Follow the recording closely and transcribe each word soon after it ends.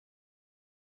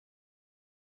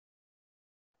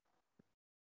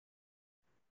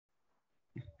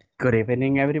Good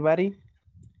evening, everybody.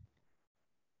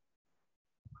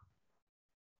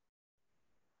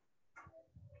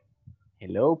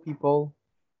 Hello, people.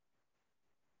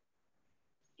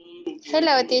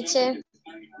 Hello, teacher.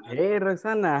 Hey,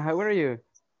 Roxana, how are you?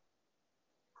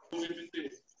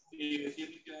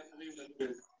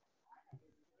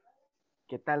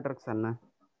 ¿Qué tal, Roxana?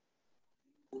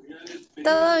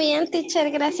 Todo bien, teacher,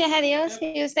 gracias a Dios.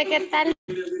 ¿Y usted qué tal?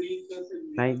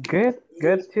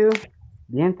 Good too.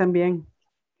 Bien también.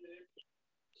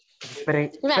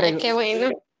 Qué bueno.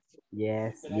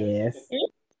 Yes.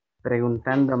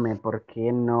 Preguntándome por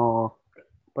qué no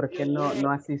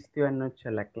asistió anoche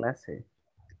a la clase.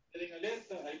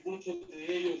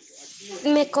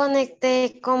 Me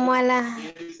conecté como a las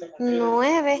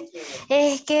 9.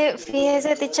 Es que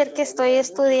fíjese, teacher, que estoy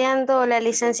estudiando la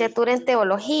licenciatura en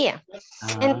teología.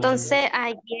 Entonces,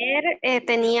 ayer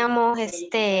teníamos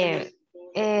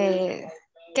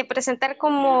que presentar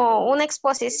como una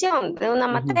exposición de una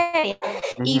materia.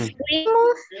 Y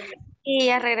fuimos y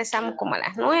ya regresamos como a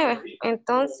las 9.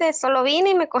 Entonces, solo vine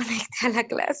y me conecté a la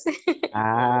clase.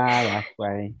 That's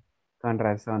why. Con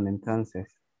razón,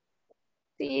 entonces.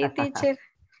 Sí, teacher.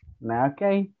 No, ok,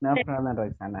 no problem,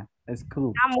 Roxana. It's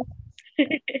cool. Vamos.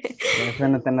 Es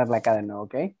bueno tenerla acá de nuevo,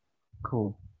 ¿ok?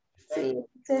 Cool. Sí,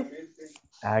 sí.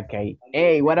 Okay.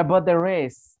 Hey, what about the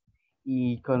rest?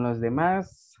 Y con los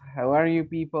demás, how are you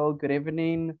people? Good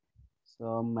evening.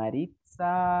 So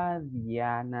Maritza,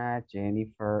 Diana,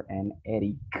 Jennifer, and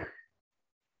Eric.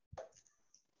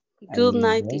 Good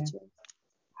night, teacher.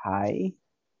 Hi.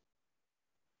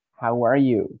 How are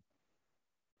you?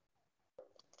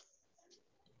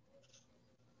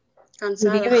 Good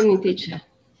evening, teacher.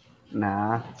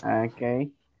 Nah, okay.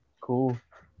 Cool.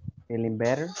 Feeling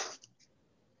better?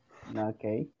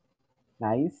 Okay.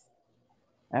 Nice.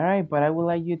 All right, but I would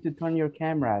like you to turn your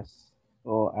cameras.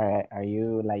 Or are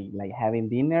you like having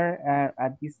dinner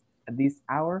at this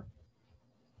hour?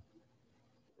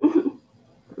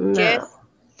 No. Yes.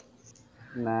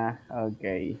 Nah,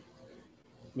 okay.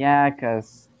 Yeah,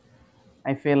 because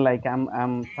I feel like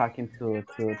I'm talking to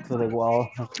the wall.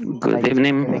 Good like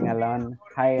evening. feeling alone.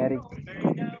 Hi, Eric.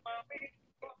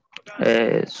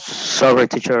 Sorry,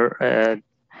 teacher.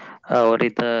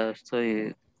 Ahorita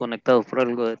estoy conectado por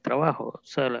algo de trabajo. O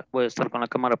sea, voy a estar con la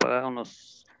cámara apagada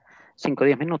unos 5 o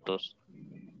 10 minutos.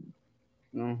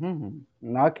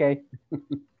 Okay.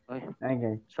 Ay,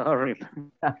 Okay. sorry.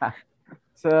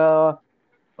 So,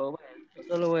 Bueno,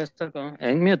 solo voy a estar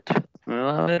en mute. Me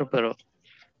vas a ver, pero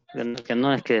que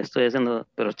no es que estoy haciendo,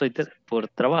 pero estoy por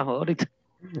trabajo ahorita.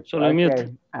 Solo en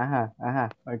mute.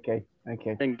 Okay.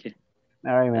 Thank you.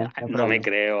 All right, man. No me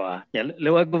creo. Ya le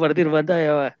voy a compartir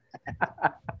pantalla. Va.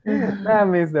 No,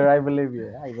 mister, I believe you.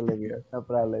 No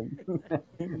problem.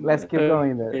 Let's keep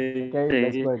going there. Okay, Sí.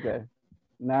 let's work there.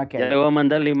 No, okay. Ya le voy a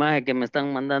mandar la imagen que me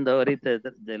están mandando ahorita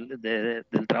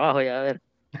del trabajo, ya a ver.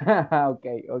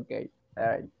 okay. All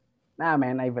right. Nah,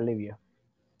 man, I believe you,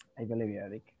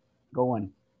 Eric. Go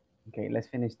on. Okay, let's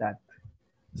finish that.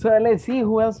 So let's see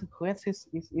who else is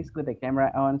with the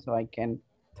camera on so I can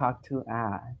talk to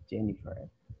Jennifer.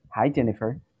 Hi,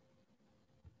 Jennifer.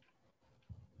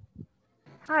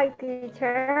 Hi,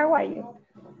 teacher. How are you?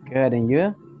 Good, and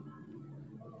you?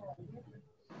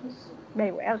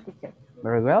 Very well, teacher.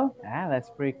 Very well. That's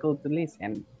pretty cool to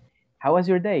listen. How was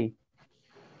your day?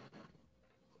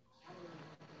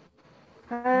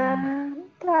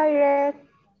 Tired.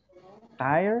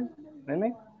 Tired?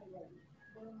 Really?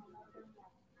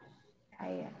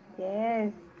 Tired.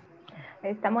 Yes.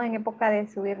 Estamos en época de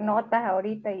subir notas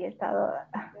ahorita y he estado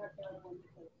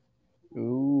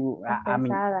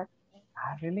Pensada.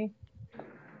 Really?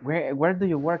 Where do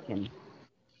you work in?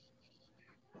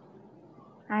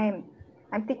 I'm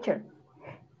teacher.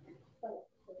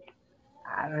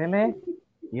 Really?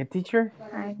 You a teacher?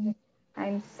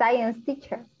 I'm science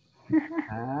teacher.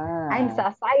 I'm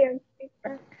a science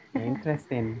teacher.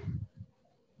 Interesting.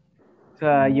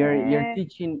 So you're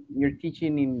teaching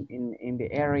in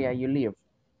the area you live.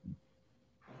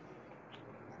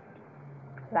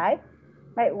 Right?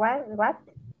 Wait, what?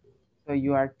 So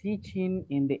you are teaching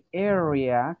in the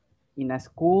area in a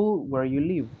school where you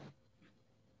live.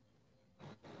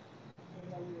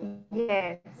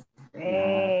 Yes.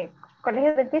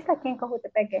 Colegio Dentista aquí en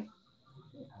Cojutepeque.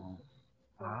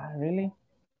 Really?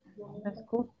 That's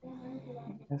cool.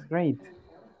 That's great.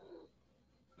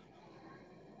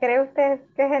 ¿Cree usted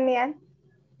que genial?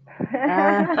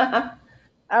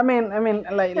 I mean,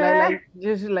 like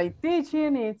just like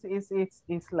teaching,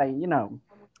 it's like, you know,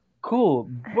 cool.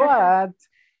 But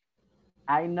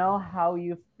I know how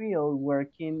you feel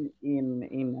working in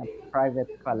a private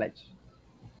college.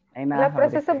 I know Los how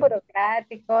it procesos is.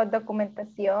 burocráticos,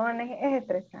 documentaciones, es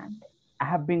estresante. I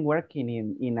have been working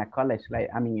in a college, like,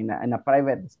 I mean, in a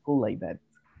private school like that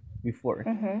before.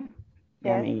 Ujú. I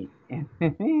Yes. mean,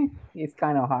 it's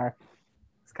kind of hard.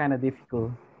 It's kind of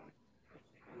difficult.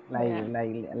 Yeah.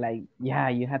 Yeah,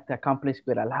 you have to accomplish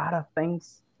with a lot of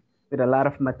things, with a lot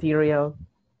of material,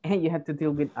 and you have to deal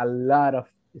with a lot of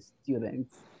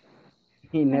students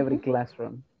in every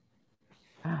classroom.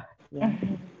 Ah, yeah.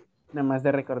 Ujú. Nada más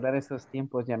de recordar esos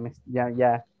tiempos ya me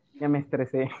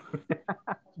estresé.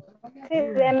 Sí,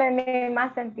 deme mi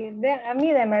más sentir. A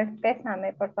mí deme el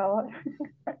pésame, por favor.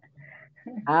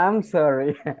 I'm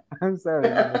sorry. I'm sorry,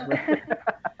 Jennifer.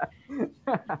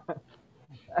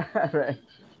 All right.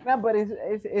 No, but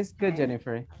it's good,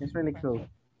 Jennifer. It's really cool.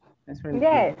 It's really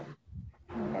Yes.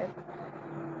 Yes.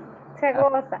 Se cool.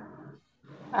 goza.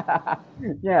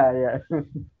 Yeah.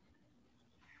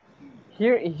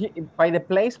 Here, by the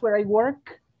place where I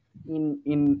work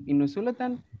in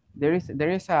Usulatan, there is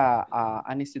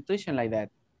an institution like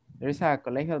that. There is a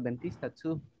colegio dentista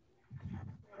too.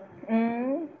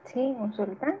 Sí, un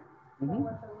sultán. Mhm.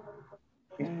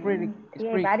 It's pretty. It's Sí,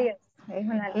 hay pretty. varios. Es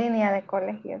una línea de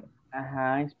colegios.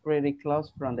 It's pretty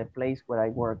close from the place where I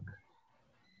work.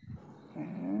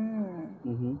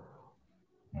 Mm,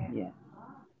 Yeah,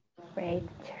 Great.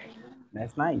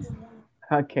 that's nice.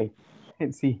 Okay,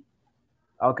 let's see.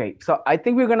 Okay, so I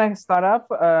think we're gonna start off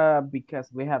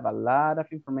because we have a lot of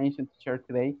information to share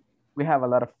today. We have a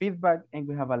lot of feedback and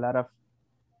we have a lot of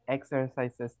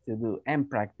exercises to do and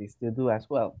practice to do as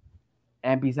well.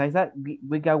 And besides that,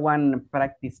 we got one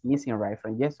practice missing right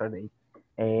from yesterday.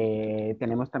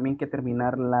 Tenemos también que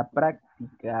terminar la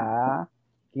práctica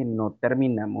que no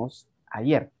terminamos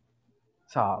ayer.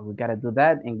 So we gotta do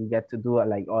that and we got to do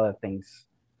like other things.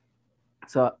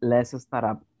 So let's start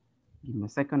up. Give me a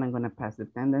second, I'm gonna pass the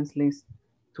attendance list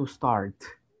to start.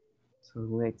 So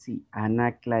let's see,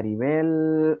 Ana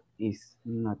Claribel is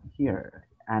not here.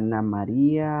 Ana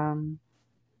Maria,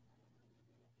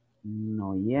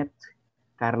 no yet.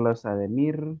 Carlos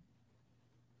Ademir,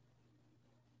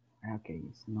 okay,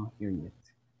 it's not here yet.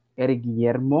 Eric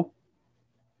Guillermo,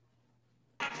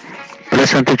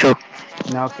 Present, teacher.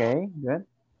 okay, good.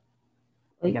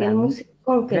 Oiga, el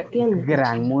musicón que tiene.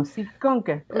 Gran musicón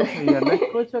que escucho, yo lo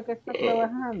escucho que está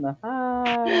trabajando.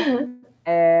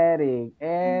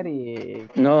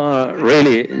 Eric. No,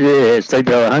 really, estoy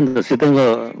trabajando. Sí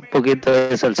tengo un poquito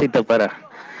de salsita para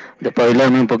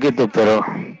despabilarme un poquito, pero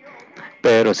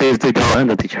sí estoy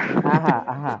trabajando, teacher.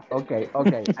 Ajá, okay,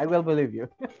 I will believe you.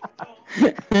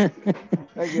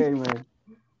 Okay, man.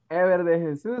 Ever de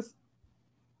Jesús.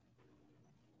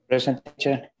 Present,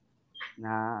 teacher.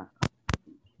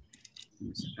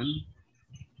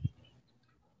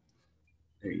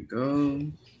 There you go.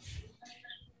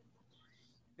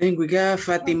 Then we got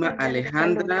Fatima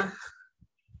Alejandra.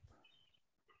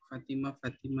 Fatima,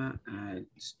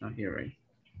 it's not here, right?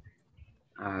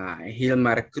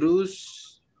 Gilmar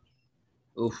Cruz.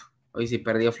 Uf, hoy sí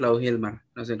perdió Flow Gilmar,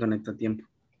 no se conectó a tiempo.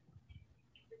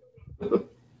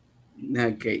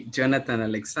 Okay, Jonathan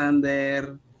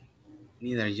Alexander.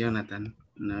 Neither Jonathan.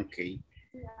 Okay.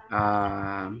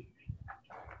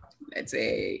 Let's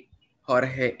say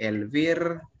Jorge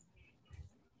Elvir.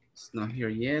 It's not here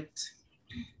yet.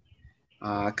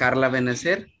 Carla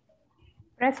Benacer.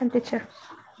 Present, teacher.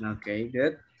 Okay,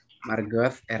 good.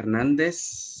 Margot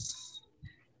Hernandez.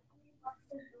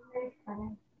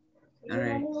 All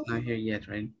right, it's not here yet,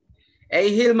 right?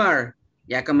 Hey, Hilmar.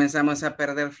 Ya comenzamos a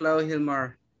perder flow,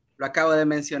 Hilmar. Lo acabo de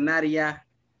mencionar ya.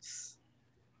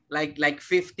 Like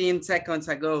 15 seconds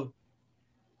ago.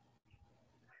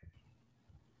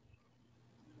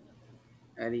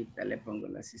 Ahorita le pongo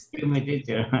la asistente. Good evening,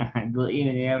 teacher. Good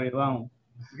evening, everyone.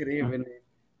 Good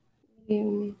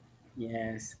evening.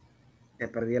 Yes. Se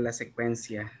perdió la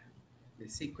secuencia. The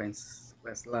sequence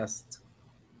was lost.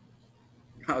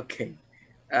 Okay.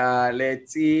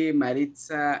 Let's see.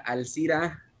 Maritza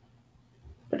Alcira.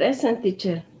 Present,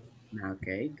 teacher.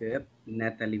 Okay, good.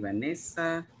 Natalie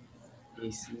Vanessa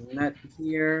is not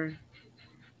here.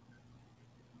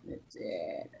 Let's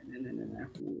see.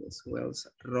 Who else?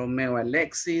 Romeo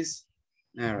Alexis.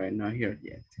 All right, not here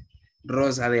yet.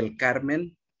 Rosa del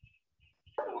Carmen.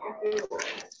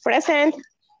 Present.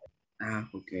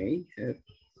 Okay. Good.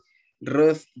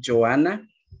 Ruth Joanna.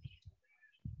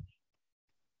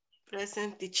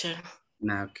 Present, teacher.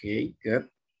 Okay, good.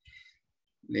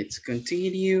 Let's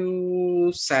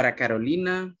continue. Sara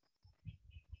Carolina.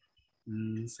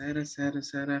 Sara.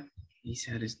 Sarah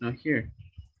is not here.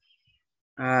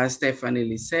 Stephanie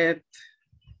Lisette.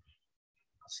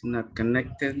 It's not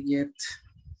connected yet.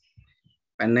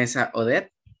 Vanessa Odette.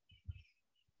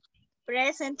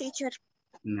 Present, teacher.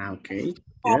 Okay,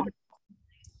 good.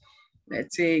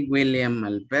 Let's say William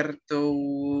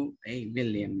Alberto. Hey,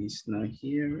 William is not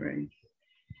here, right?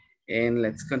 And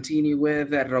let's continue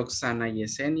with Roxana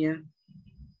Yesenia.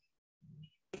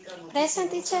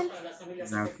 Present, teacher.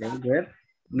 Okay, good.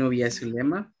 Nubia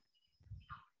Zulema.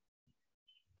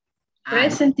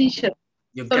 Present, teacher.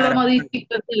 You Solo got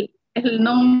modifico el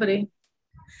nombre.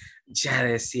 Ya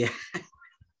decía,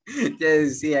 ya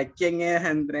decía, ¿quién es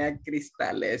Andrea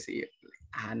Cristales? Y,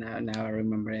 now I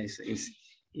remember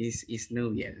is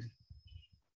Nubia.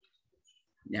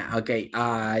 Yeah, okay.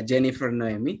 Jennifer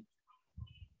Noemi.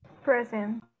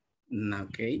 Present.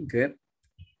 Okay, good.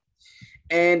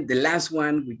 And the last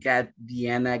one, we got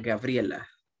Diana Gabriela.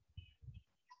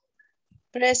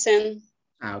 Present.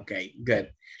 Okay,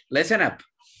 good. Listen up.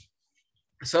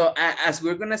 So as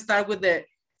we're gonna start with the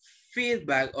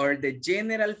feedback or the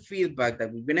general feedback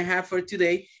that we're gonna have for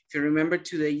today, if you remember,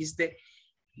 today is the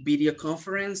video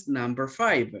conference number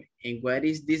 5. And what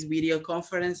is this video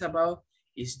conference about?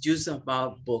 It's just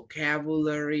about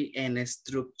vocabulary and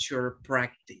structure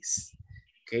practice.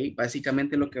 Okay,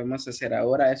 básicamente lo que vamos a hacer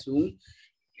ahora es un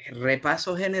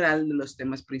repaso general de los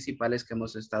temas principales que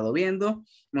hemos estado viendo.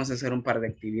 Vamos a hacer un par de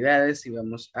actividades y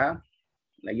vamos a,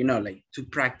 like to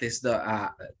practice the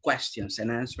questions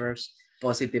and answers,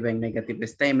 positive and negative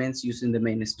statements using the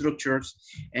main structures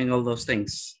and all those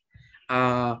things.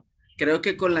 Creo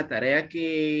que con la tarea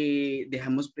que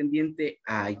dejamos pendiente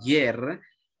ayer,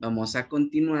 vamos a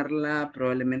continuarla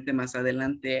probablemente más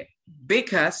adelante,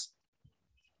 BECAS,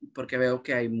 porque veo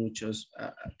que hay muchos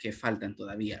que faltan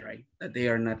todavía, right? That they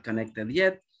are not connected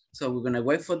yet. So we're going to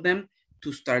wait for them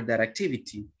to start that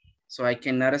activity. So I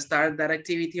cannot start that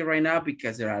activity right now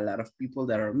because there are a lot of people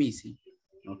that are missing.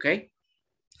 Okay,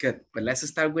 good. But let's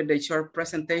start with the short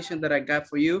presentation that I got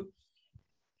for you.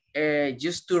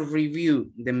 Just to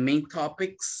review the main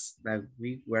topics that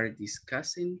we were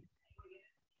discussing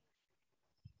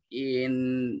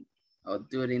during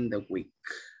the week.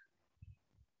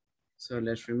 So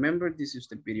let's remember, this is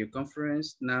the video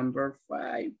conference number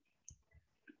 5.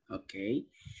 Okay.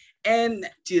 And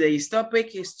today's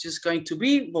topic is just going to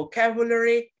be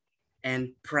vocabulary and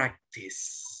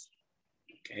practice.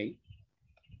 Okay.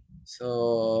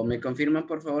 So, ¿me confirman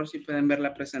por favor si pueden ver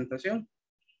la presentación?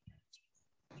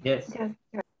 Yes.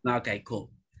 Okay,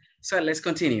 cool. So let's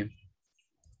continue.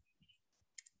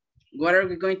 What are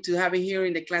we going to have here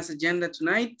in the class agenda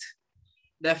tonight?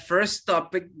 The first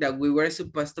topic that we were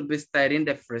supposed to be studying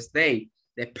the first day,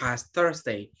 the past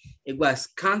Thursday. It was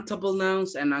countable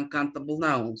nouns and uncountable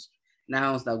nouns.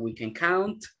 Nouns that we can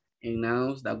count and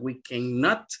nouns that we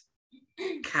cannot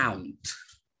count.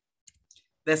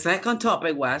 The second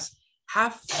topic was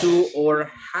have to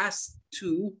or has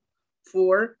to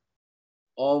for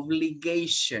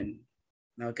obligation.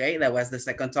 Okay, that was the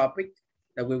second topic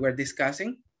that we were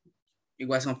discussing. It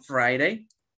was on Friday.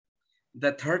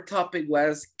 The third topic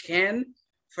was can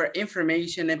for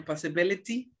information and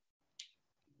possibility.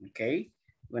 Okay,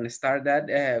 we're gonna start that.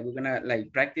 We're gonna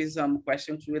like practice some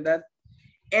questions with that.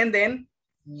 And then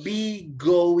be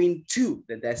going to,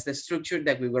 that's the structure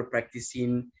that we were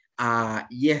practicing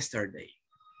yesterday.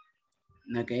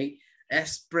 Okay,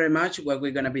 that's pretty much what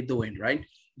we're gonna be doing, right?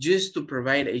 Just to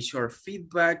provide a short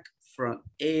feedback from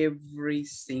every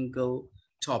single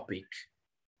topic.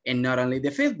 And not only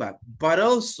the feedback, but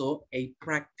also a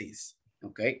practice,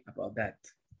 okay, about that.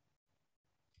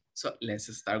 So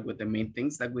let's start with the main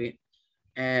things that we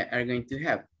are going to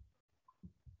have.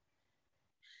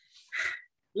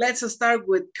 Let's start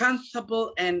with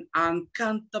countable and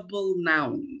uncountable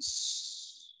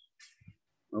nouns.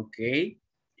 Okay,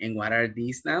 and what are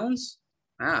these nouns?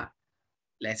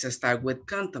 Let's start with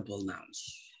countable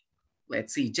nouns.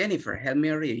 Let's see, Jennifer, help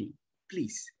me reading,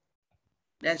 please.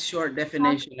 That's short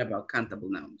definition about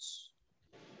countable nouns.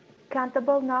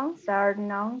 Countable nouns are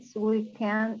nouns we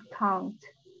can count.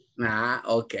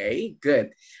 Okay, good.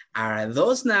 Are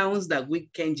those nouns that we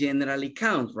can generally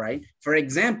count, right? For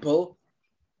example,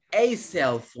 a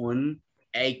cell phone,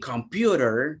 a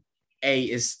computer,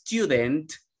 a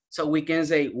student. So we can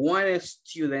say one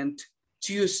student,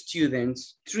 2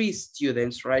 students, 3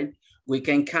 students, right? We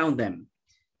can count them.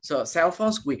 So cell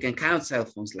phones, we can count cell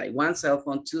phones, like 1 cell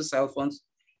phone, 2 cell phones,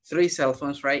 3 cell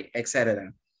phones, right,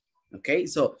 etc. Okay,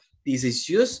 so this is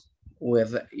just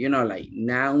with, you know, like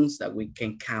nouns that we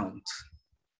can count.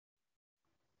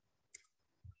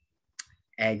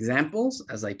 Examples,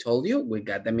 as I told you, we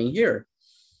got them in here.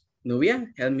 Nubia,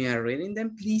 help me out reading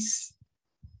them, please.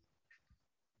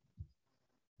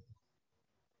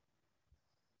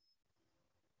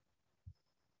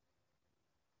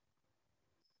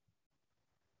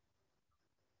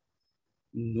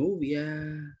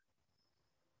 Nubia.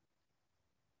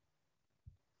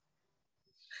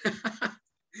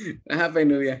 What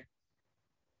happened, Nubia?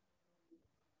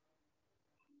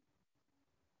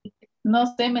 No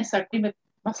sé, me saqué, me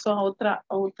pasó a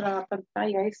otra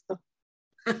pantalla esto.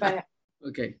 Vaya.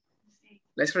 Okay,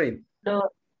 let's read. The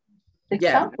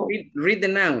Yeah, example. read the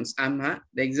nouns.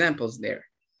 The examples there.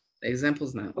 The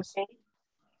examples nouns. Okay.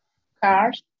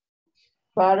 Cars,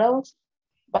 bottles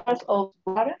of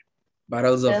water.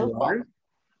 Bottles of water.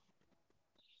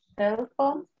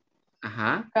 Telephone.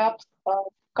 Uh-huh. Cups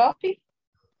of coffee.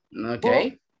 Okay.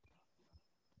 Books,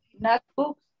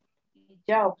 notebooks,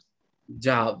 jobs.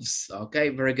 Jobs. Okay,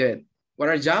 very good. What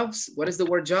are jobs? What is the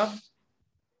word job?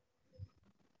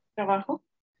 Trabajo.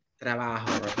 Trabajo.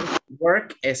 Right?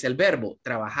 Work es el verbo,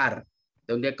 trabajar.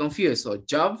 Don't get confused. So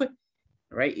job,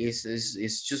 right,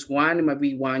 is just one. It might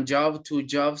be one job, two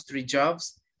jobs, three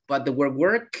jobs. But the word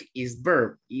work is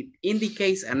verb. It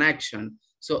indicates an action.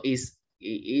 So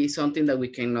it's something that we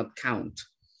cannot count.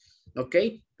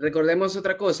 Ok. Recordemos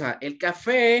otra cosa. El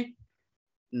café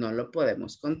no lo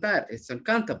podemos contar. It's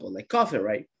uncountable, like coffee,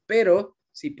 right? Pero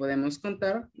sí podemos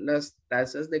contar las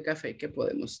tazas de café que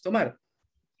podemos tomar.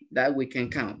 That we can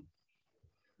count.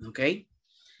 Okay.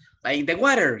 Like the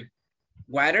water.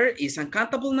 Water is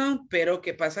uncountable noun, pero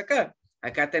 ¿qué pasa acá?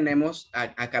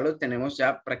 Acá lo tenemos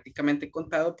ya prácticamente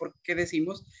contado porque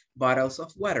decimos bottles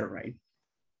of water, right?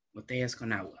 Botellas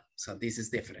con agua. So this is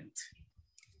different.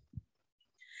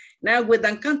 Now with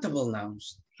uncountable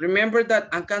nouns, remember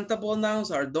that uncountable nouns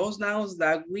are those nouns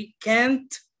that we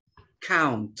can't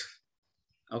count.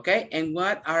 Okay, and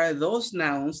what are those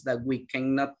nouns that we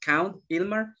cannot count?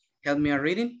 Ilmar, help me out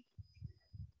reading.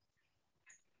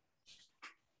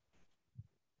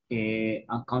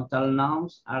 Uncountable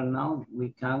nouns are nouns we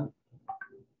can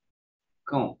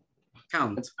count.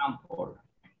 Count. Example.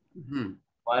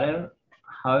 Water,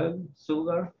 oil,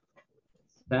 sugar,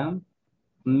 stamp,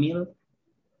 milk,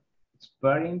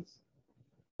 experience,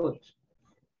 food.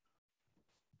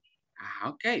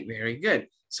 Okay, very good.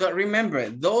 So remember,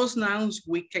 those nouns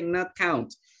we cannot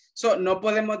count. So no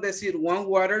podemos decir one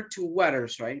water, two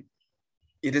waters, right?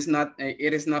 It is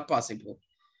not possible.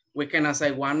 We cannot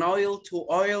say one oil, two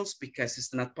oils, because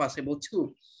it's not possible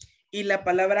too. Y la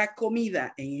palabra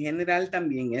comida en general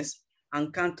también es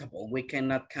uncountable. We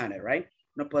cannot count it, right?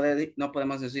 No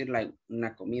podemos decir like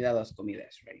una comida, dos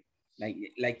comidas, right?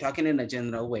 Like talking in a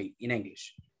general way in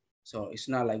English. So it's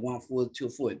not like one food, two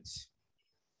foods.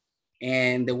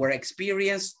 And the word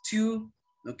experience too,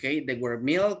 okay? The word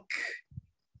milk,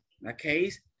 okay?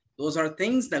 Those are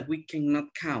things that we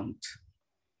cannot count.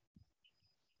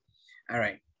 All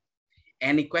right.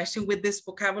 Any question with this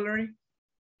vocabulary?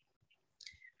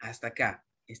 Hasta acá.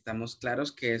 ¿Estamos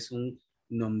claros que es un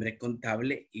nombre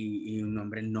contable y un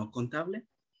nombre no contable?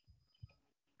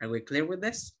 Are we clear with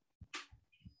this?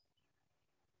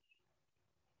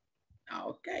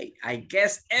 Okay, I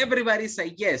guess everybody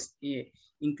say yes,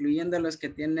 incluyendo los que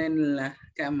tienen las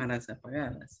cámaras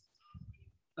apagadas.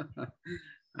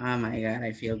 Oh my God,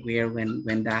 I feel weird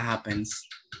when that happens.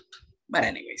 But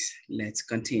anyways, let's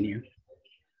continue.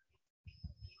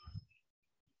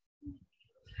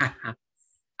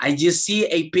 I just see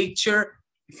a picture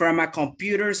from a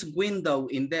computer's window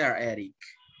in there, Eric.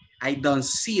 I don't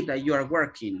see that you are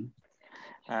working.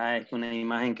 Es una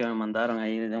imagen que me mandaron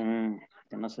ahí de un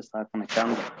que no se estaba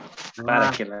conectando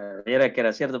para que la viera que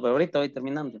era cierto, pero ahorita voy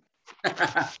terminando.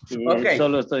 Y okay.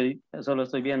 solo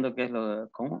estoy viendo que es lo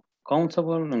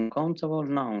countable and uncountable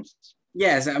nouns.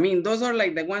 Yes, I mean, those are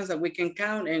like the ones that we can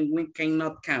count and we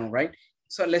cannot count, right?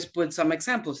 So let's put some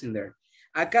examples in there.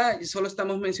 Acá solo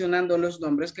estamos mencionando los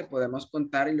nombres que podemos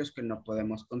contar y los que no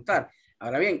podemos contar.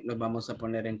 Ahora bien, los vamos a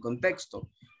poner en contexto.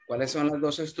 ¿Cuáles son las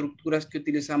dos estructuras que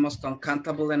utilizamos con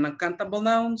countable and uncountable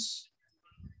nouns?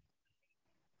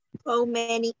 How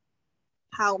many,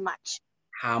 how much.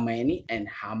 How many and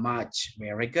how much.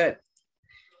 Very good.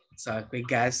 So we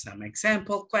got some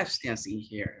example questions in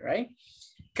here, right?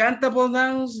 Countable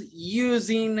nouns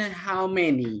using how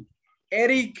many.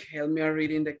 Eric, help me out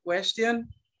reading the question.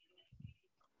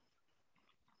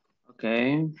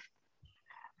 Okay.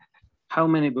 How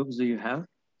many books do you have?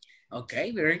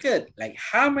 Okay, very good. Like,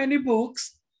 how many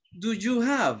books do you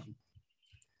have?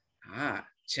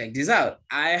 Check this out.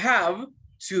 I have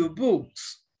 2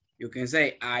 books. You can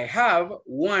say, I have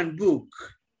 1 book.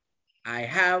 I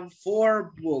have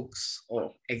 4 books,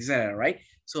 or etc., right?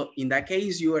 So in that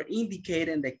case, you are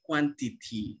indicating the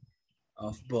quantity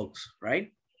of books,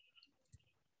 right?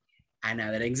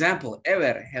 Another example,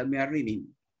 Ever, help me out reading.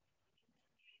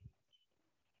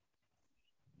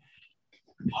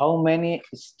 How many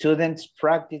students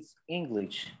practice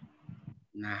English?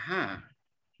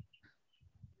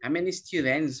 How many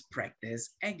students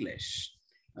practice English?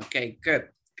 Okay, good.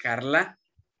 Carla,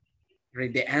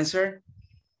 read the answer.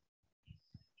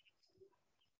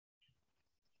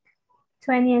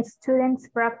 20 students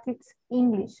practice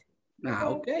English.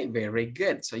 Okay, very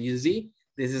good. So you see,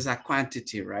 this is a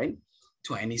quantity, right?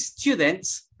 20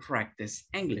 students practice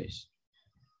English.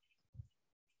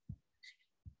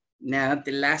 Now,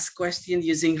 the last question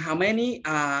using how many,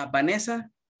 Vanessa?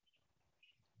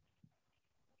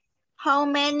 How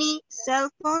many cell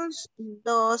phones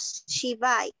does she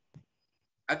buy?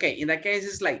 Okay, in that case,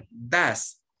 it's like,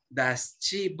 does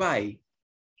she buy?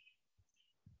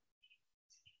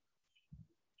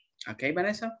 Okay,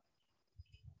 Vanessa?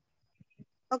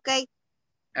 Okay.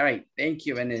 All right, thank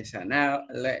you, Vanessa. Now,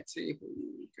 let's see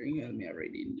who can help me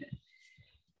reading.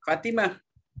 Fatima,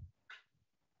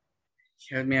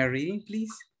 help me reading,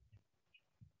 please.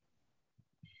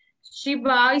 She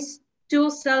buys 2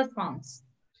 cell phones.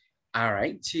 All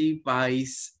right, she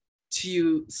buys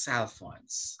 2 cell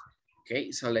phones.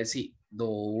 Okay, so let's see.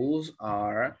 Those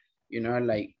are, you know,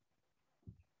 like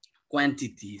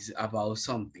quantities about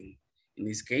something. In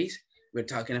this case, we're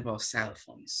talking about cell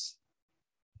phones.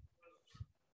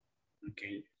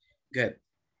 Okay, good.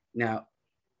 Now,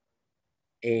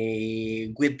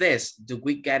 with this, do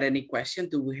we get any question?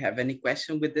 Do we have any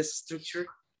question with this structure?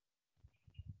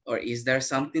 Or is there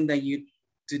something that you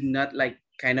do not like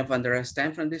kind of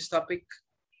understand from this topic?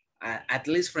 At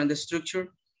least from the structure?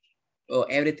 Or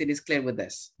everything is clear with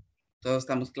this? ¿Todos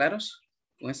estamos claros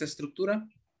con esta estructura?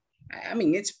 I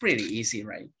mean, it's pretty easy,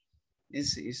 right?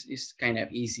 It's kind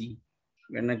of easy.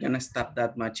 We're not gonna stop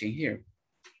that much in here.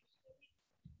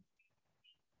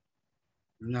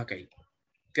 Okay,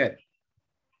 good.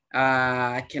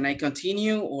 Can I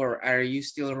continue or are you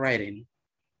still writing?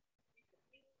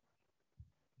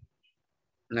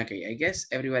 Okay, I guess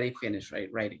everybody finished, right?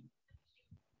 Writing.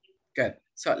 Good,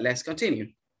 so let's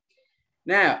continue.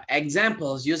 Now,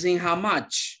 examples using how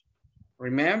much.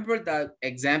 Remember that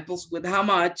examples with how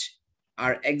much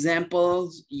are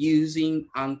examples using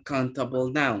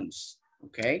uncountable nouns,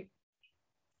 okay?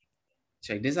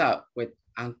 Check this out with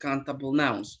uncountable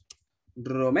nouns.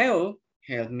 Romeo,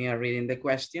 help me reading the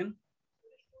question.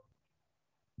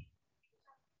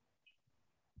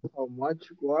 How much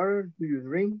water do you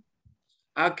drink?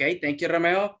 Okay, thank you,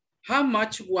 Romeo. How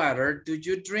much water do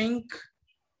you drink?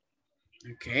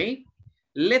 Okay,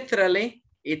 literally,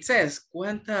 it says,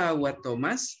 ¿cuánta agua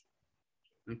tomas?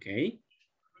 Okay.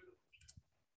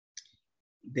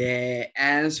 The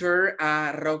answer,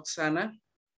 Roxana.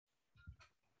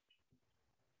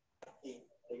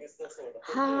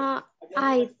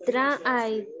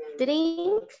 I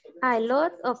drink a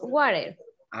lot of water.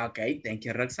 Okay, thank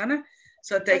you, Roxana.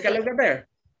 So take a look at there.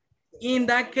 In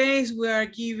that case, we are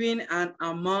given an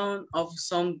amount of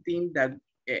something that,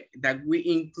 that we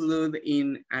include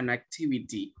in an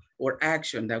activity or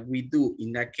action that we do.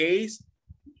 In that case,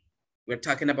 we're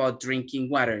talking about drinking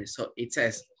water. So it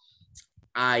says,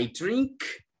 I drink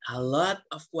a lot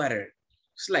of water.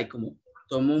 It's like como,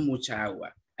 tomo mucha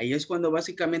agua. Ahí es cuando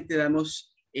básicamente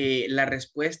damos la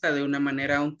respuesta de una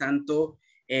manera un tanto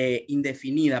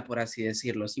indefinida, por así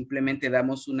decirlo. Simplemente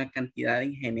damos una cantidad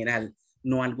en general,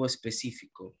 no algo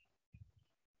específico.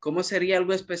 ¿Cómo sería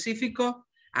algo específico?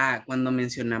 Cuando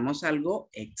mencionamos algo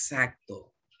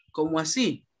exacto. ¿Cómo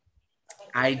así?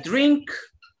 I drink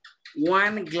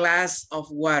 1 glass of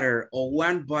water o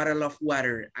 1 bottle of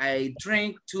water. I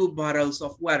drink 2 bottles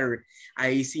of water.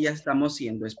 Ahí sí ya estamos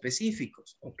siendo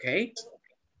específicos, ¿ok?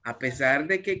 A pesar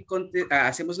de que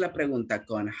hacemos la pregunta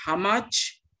con how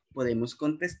much, podemos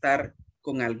contestar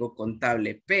con algo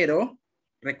contable, pero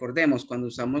recordemos, cuando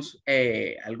usamos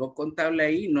algo contable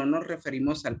ahí, no nos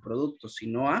referimos al producto,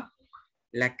 sino a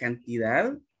la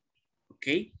cantidad, ¿ok?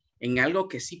 En algo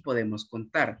que sí podemos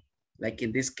contar. Like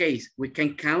in this case, we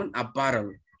can count a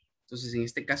bottle. Entonces, en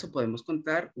este caso podemos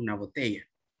contar una botella,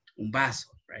 un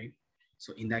vaso, right?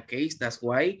 So in that case, that's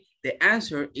why the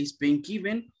answer is being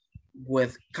given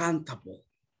with countable.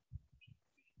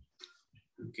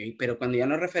 Ok, pero cuando ya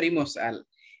nos referimos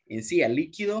en sí al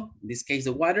líquido, in this case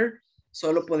the water,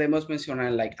 solo podemos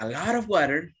mencionar like a lot of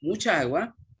water, mucha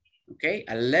agua, ok,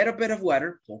 a little bit of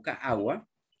water, poca agua,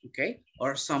 ok,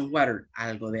 or some water,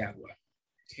 algo de agua,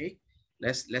 ok.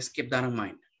 Let's keep that in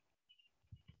mind.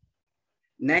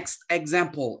 Next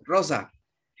example, Rosa,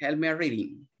 help me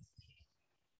reading.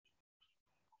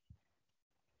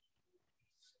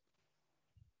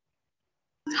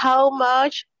 How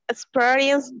much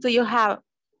experience do you have?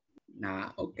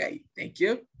 Okay, thank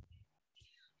you.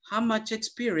 How much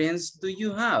experience do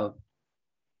you have?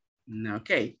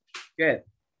 Okay, good.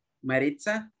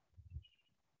 Maritza?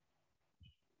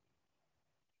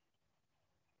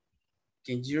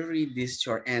 Can you read this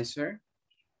short answer?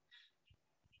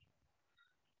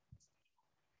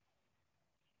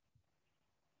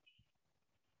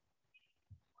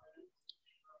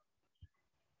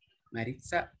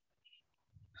 Maritza.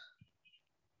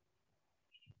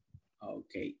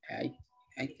 Okay,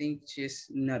 I think she's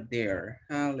not there.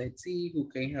 Let's see who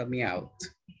can help me out.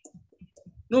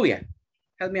 Nubia,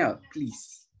 help me out,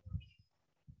 please.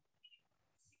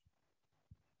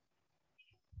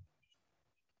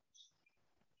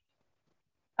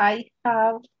 I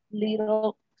have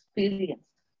little experience.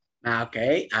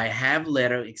 Okay, I have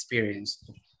little experience.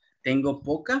 Tengo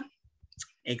poca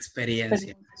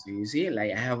experiencia. So you see,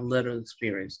 like I have little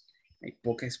experience, like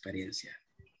poca experiencia.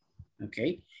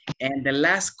 Okay, and the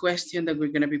last question that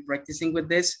we're gonna be practicing with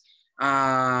this,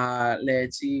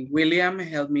 let's see, William,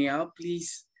 help me out,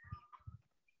 please.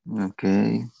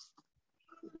 Okay.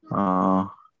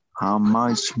 How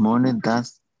much money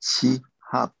does she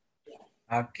have?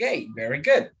 Okay, very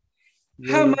good.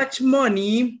 How much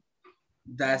money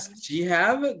does she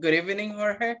have? Good evening,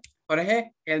 Jorge.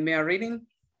 Jorge, help me out reading.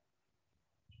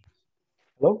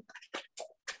 Hello.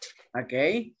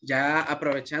 Okay, ya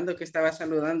aprovechando que estaba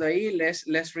saludando ahí,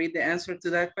 let's read the answer to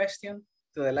that question,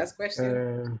 to the last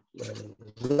question.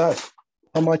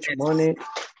 How much money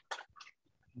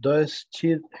does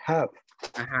she have?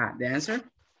 The answer?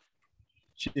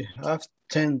 She has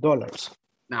 $10.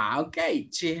 Okay,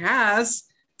 she has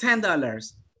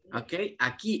 $10. Ok,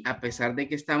 aquí a pesar de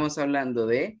que estamos hablando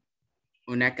de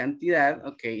una cantidad,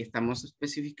 ok, estamos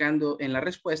especificando en la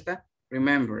respuesta.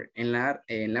 Remember, en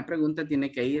la pregunta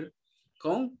tiene que ir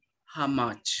con how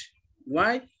much.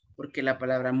 Why? Porque la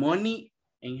palabra money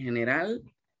en general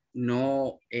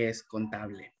no es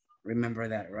contable. Remember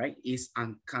that, right? It's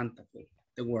uncountable,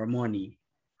 the word money.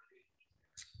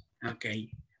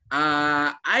 Okay.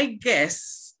 I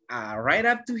guess right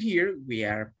up to here, we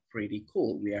are pretty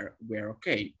cool. We're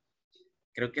okay.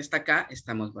 Creo que hasta acá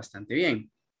estamos bastante bien.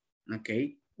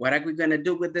 Okay. What are we going to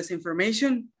do with this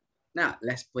information? Now,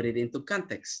 let's put it into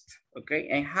context. Okay.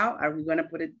 And how are we going to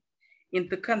put it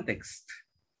into context?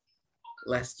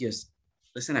 Let's just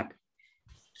listen up.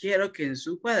 Quiero que en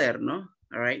su cuaderno,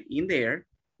 all right, in there,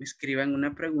 me escriban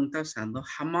una pregunta usando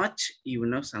how much y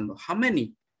una usando how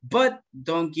many. But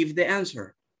don't give the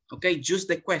answer. Okay, just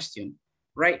the question,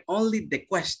 right? Only the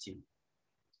question.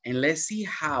 And let's see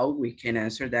how we can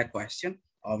answer that question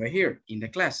over here in the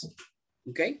class.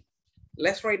 Okay,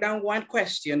 let's write down one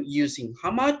question using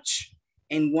how much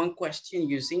and one question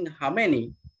using how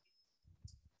many.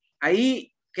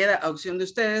 Ahí queda opción de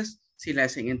ustedes si la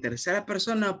hacen en tercera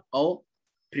persona o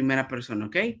primera persona,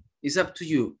 okay? It's up to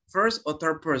you, first or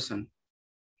third person.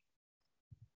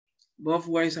 Both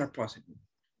ways are possible.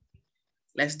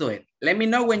 Let's do it. Let me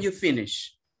know when you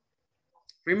finish.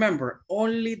 Remember,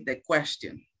 only the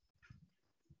question.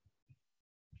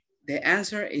 The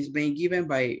answer is being given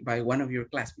by one of your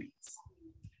classmates.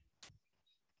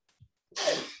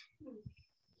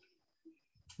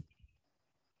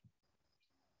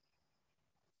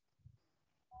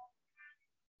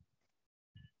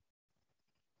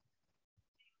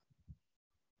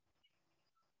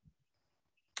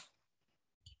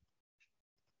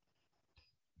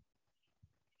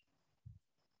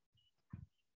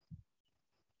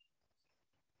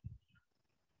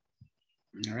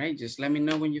 All right, just let me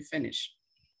know when you finish.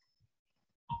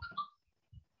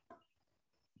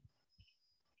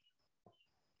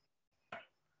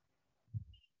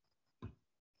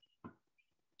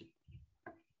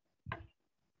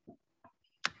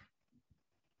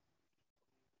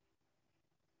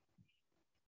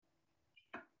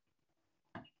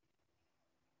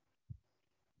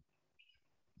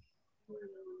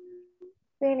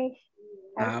 Finish.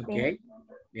 Okay,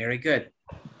 very good.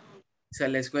 So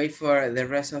let's wait for the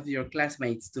rest of your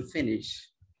classmates to finish.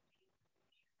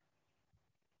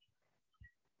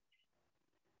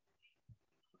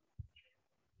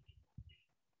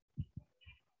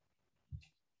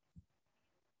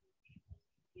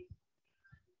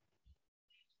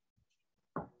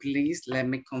 Please let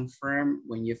me confirm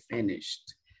when you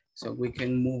finished so we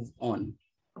can move on.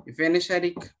 You finished,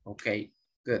 Eric? Okay,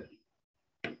 good.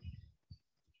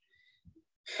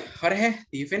 Jorge,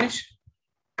 did you finish?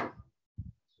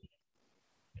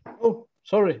 Oh,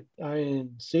 sorry. I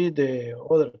see the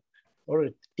other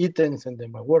items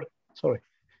and my work. Sorry,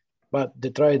 but they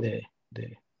try the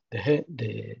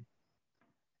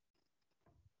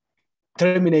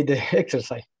terminate the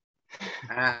exercise.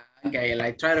 Okay,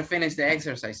 like try to finish the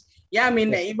exercise. Yeah, I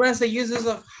mean, it was the uses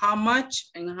of how much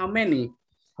and how many.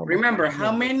 Remember,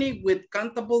 how many with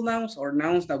countable nouns or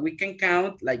nouns that we can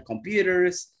count, like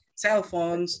computers, cell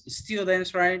phones,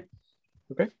 students, right?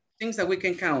 Okay. things that we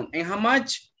can count. And how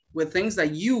much with things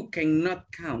that you cannot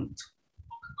count.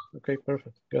 Okay,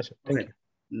 perfect. Gracias. Thank you.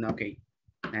 Okay,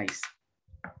 nice.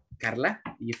 Carla,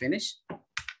 you finish?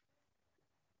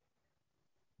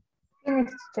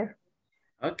 Finish, teacher.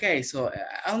 Okay, so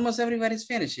almost everybody's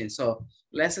finishing. So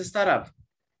let's start up.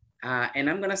 And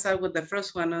I'm gonna start with the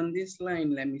first one on this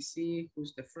line. Let me see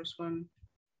who's the first one.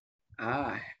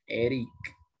 Eric.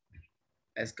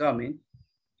 Let's go, man.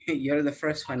 You're the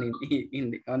first one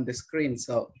on the screen.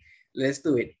 So let's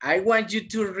do it. I want you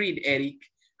to read, Eric.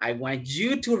 I want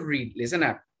you to read. Listen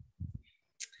up.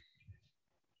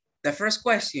 The first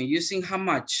question, using how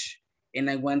much? And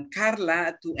I want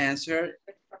Carla to answer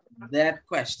that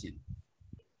question.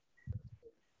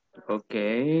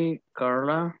 Okay,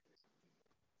 Carla.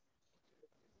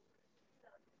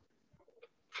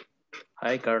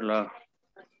 Hi, Carla.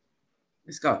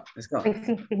 Let's go. Let's go.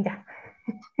 Okay.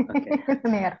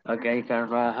 Okay,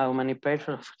 Carla, how many pairs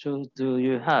of shoes do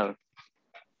you have?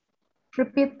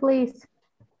 Repeat, please.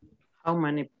 How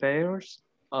many pairs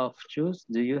of shoes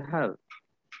do you have?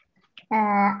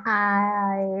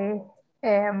 I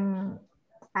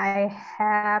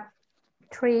have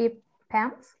 3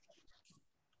 pants.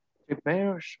 3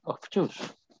 pairs of shoes.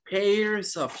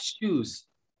 Pairs of shoes.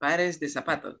 Pares de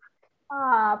zapatos.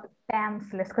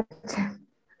 Pants, let's go.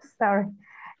 Sorry.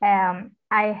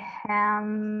 I have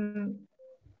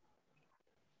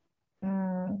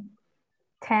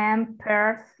 10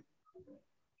 pairs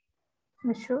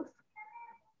of shoes.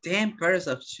 10 pairs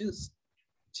of shoes.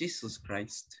 Jesus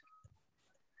Christ.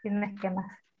 Tienes que más.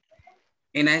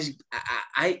 And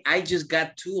I just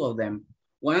got 2 of them.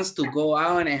 Ones to go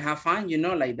out and have fun, you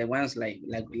know, like the ones like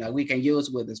we can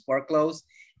use with the sport clothes,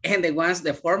 and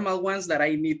the formal ones that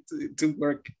I need to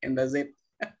work, and that's it.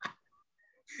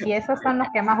 Y esos son los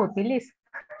que más utilizo.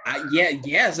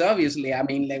 Yes, obviously. I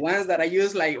mean, the ones that I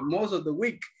use like most of the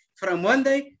week, from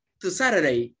Monday to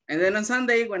Saturday, and then on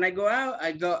Sunday when I go out,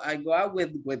 I go out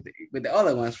with the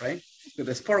other ones, right? With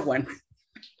the sport one.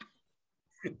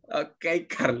 Okay,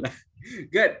 Carla.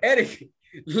 Good, Eric.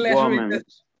 Let's read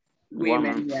this.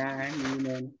 Women, yeah,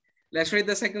 women. Let's read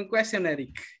the second question,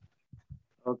 Eric.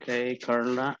 Okay,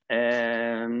 Carla.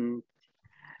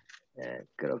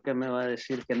 Creo que me va a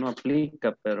decir que no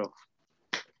aplica, pero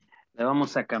le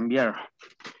vamos a cambiar.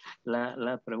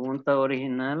 La pregunta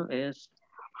original es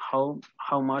how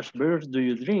much beers do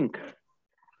you drink?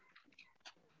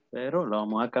 Pero lo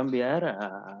vamos a cambiar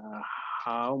a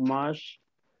how much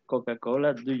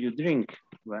Coca-Cola do you drink?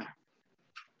 Bueno.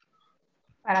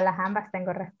 Para las ambas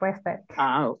tengo respuesta.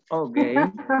 Ok.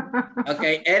 Ok,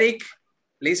 Eric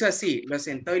le hizo así, lo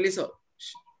sentó y le hizo.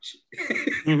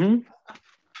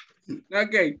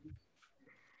 Ok.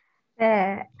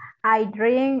 I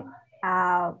drink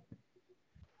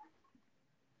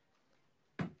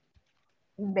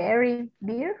very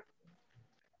beer.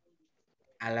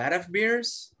 A lot of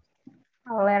beers.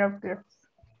 A lot of beers.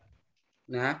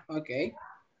 Nah, okay.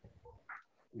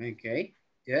 Okay,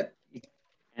 good.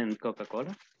 ¿En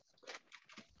Coca-Cola?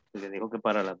 Le dijo que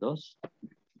para las dos.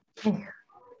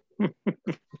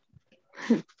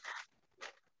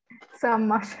 So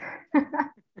much.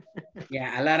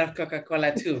 Yeah, a lot of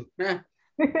Coca-Cola too. Huh?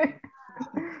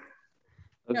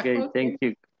 Okay, thank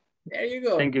you. There you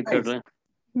go. Thank you, Nice. Carla.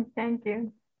 Thank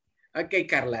you. Okay,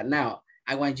 Carla. Now,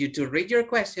 I want you to read your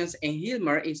questions and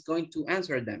Hilmar is going to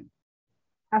answer them.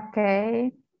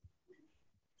 Okay.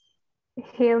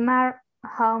 Hilmar,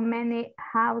 how many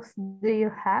houses do you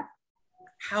have?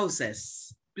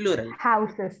 Houses, plural.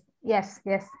 Houses. Yes,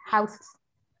 houses.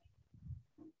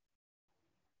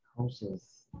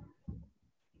 Houses.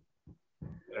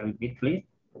 Repeat, please.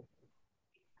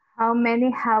 How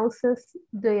many houses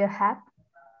do you have?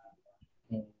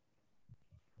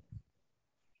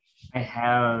 I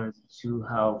have 2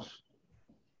 houses.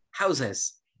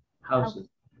 Houses. Houses.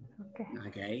 Okay.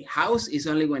 Okay. House is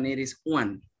only when it is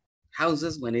one.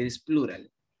 Houses when it is plural.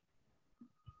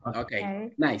 Okay.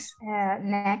 Nice.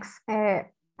 Next,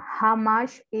 how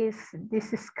much is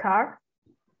this car?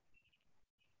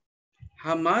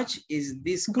 How much is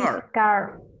this car?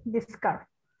 This car.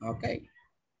 Okay.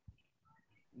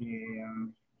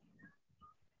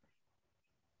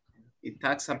 It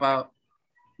talks about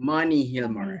money,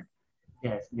 Hilmar.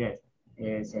 Yes.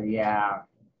 Sería,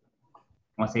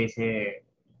 ¿cómo se dice?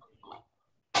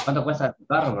 ¿Cuánto cuesta tu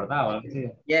carro, verdad?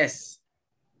 Yes.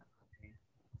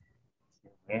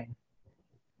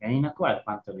 Ya ni me acuerdo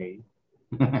cuánto le di.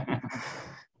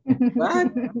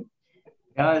 What?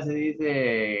 Ya se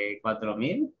dice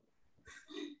 4,000.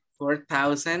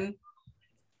 4,000.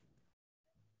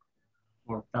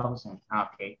 4,000.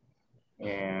 Ok.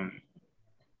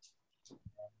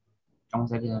 ¿Cómo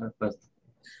sería la respuesta?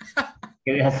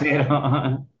 ¿Qué de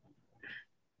acero?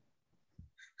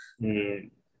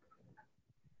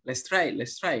 Let's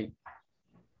try.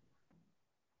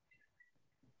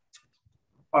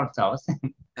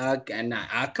 4,000. Okay,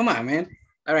 nah, come on, man.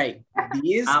 All right,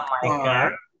 this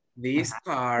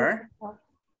car,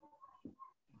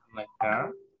 My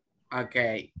car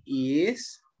okay,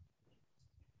 is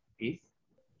is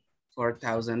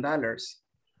 $4,000.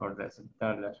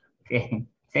 $4,000. Okay,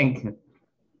 thank you.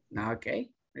 Okay,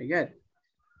 very good.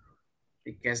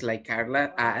 Because like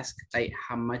Carla asked, like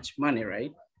how much money,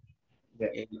 right?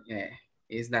 Yeah.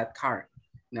 Is that car?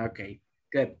 Okay,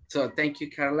 good. So thank you,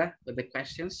 Carla, for the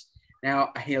questions.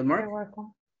 Now, Hilmer. You're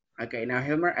welcome. Okay, now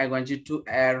Hilmer, I want you to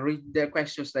read the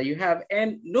questions that you have,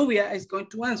 and Nubia is going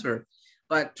to answer,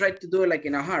 but try to do it like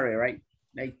in a hurry, right?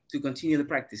 Like to continue the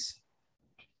practice.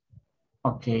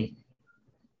 Okay.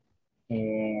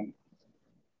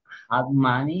 How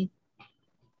many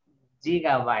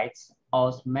gigabytes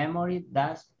of memory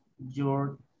does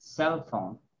your cell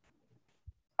phone?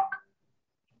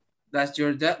 That's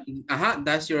your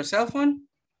cell phone.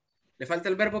 Le falta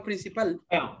el verbo principal.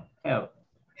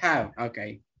 Have,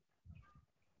 okay.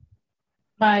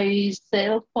 My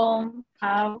cell phone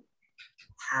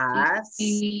has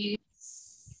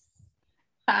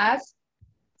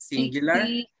singular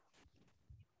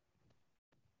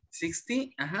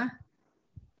 60,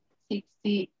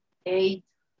 68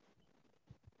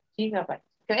 gigabytes.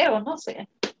 Creo, no sé.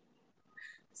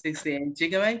 68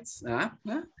 gigabytes.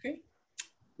 Okay.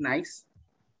 Nice.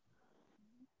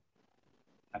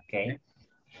 Okay.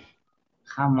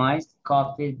 How much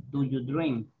coffee do you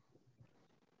drink?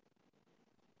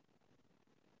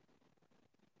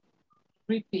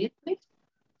 Repeat, please.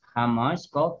 How much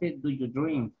coffee do you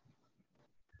drink?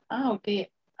 Okay.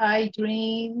 I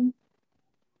drink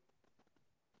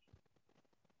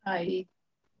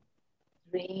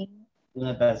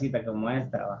Una tacita como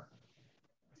esta. ¿Va?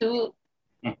 2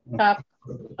 cups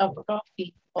of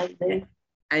coffee all day.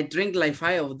 I drink like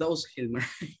 5 of those, Hilmer.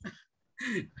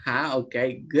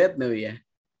 Okay, good, Nubia.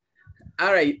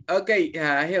 All right, okay,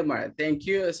 Hilmar, thank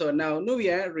you. So now,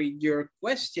 Nubia, read your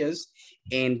questions,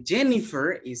 and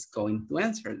Jennifer is going to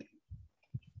answer them.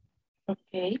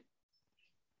 Okay.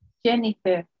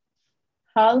 Jennifer,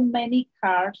 how many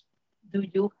cars do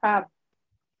you have?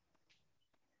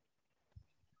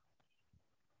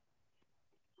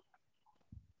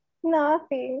 No,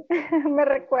 sí, me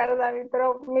recuerda a mí,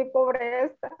 pero mi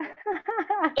pobreza.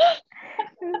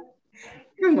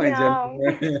 Come on, No.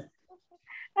 Jennifer.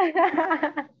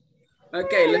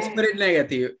 Okay, let's put it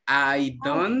negative. I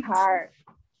don't have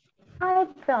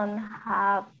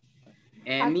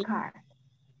any a car.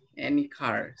 Any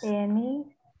cars.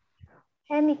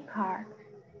 Any car.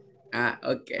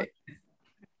 Okay.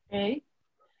 Okay.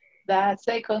 The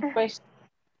second question.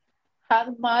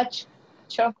 How much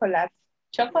chocolate?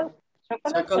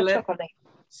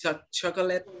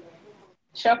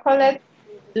 Chocolate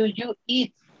do you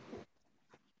eat?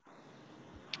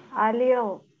 A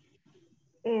little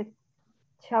eat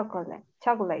chocolate.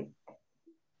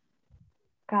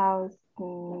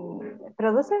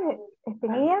 ¿Produce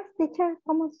espinillas, teacher?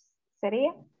 ¿Cómo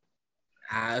sería?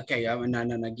 Okay,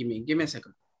 no, give me a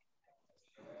second.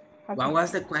 Okay. What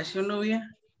was the question, Nubia?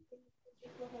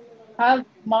 How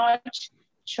much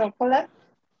chocolate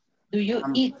do you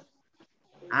eat?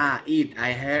 Eat.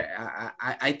 I heard.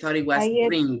 I thought it was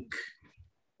drink.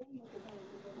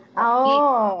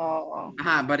 Oh.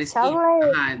 But it's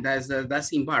eat.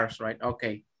 That's in bars, right?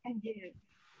 Okay.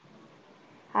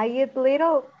 I eat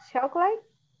little chocolate.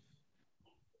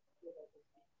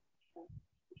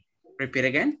 Repeat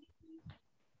again.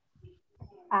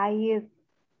 I eat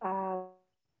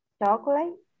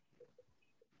chocolate.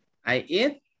 I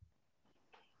eat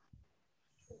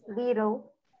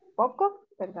little, poco,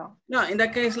 perdón. No, in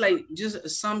that case, like just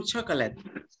some chocolate.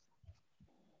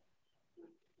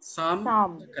 Some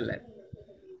chocolate.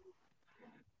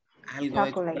 Algo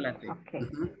de chocolate. Okay.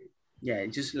 Yeah,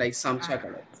 just like some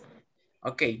chocolate.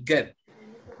 Okay, good.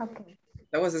 Okay.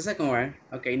 That was the second one.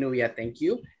 Okay, Nubia, thank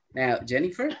you. Now,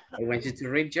 Jennifer, I want you to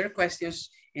read your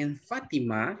questions, and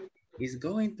Fatima is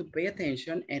going to pay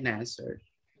attention and answer.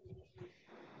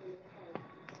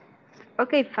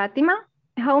 Okay, Fatima,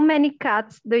 how many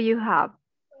cats do you have?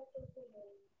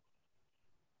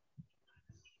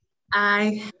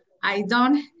 I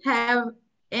don't have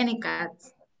any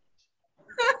cats.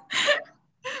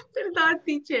 Perdón,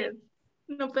 teacher.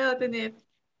 No puedo tener.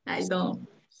 I don't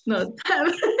not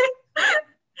have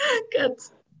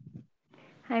cats.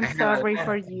 I'm sorry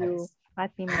for you,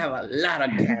 Fatima. I have a lot of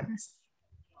cats.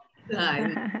 Ay,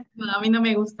 no, a mí no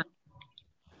me gusta.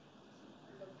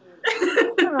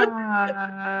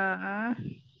 Ah,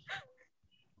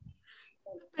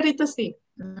 Perito sí.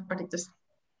 El perito sí.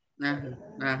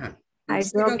 I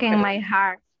broken my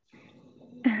heart.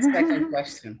 Second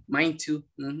question. Mine too.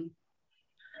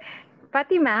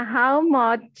 Fatima, how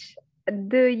much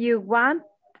do you want?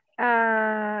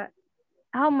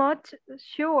 How much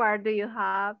sugar do you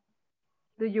have?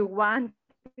 Do you want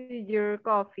your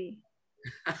coffee?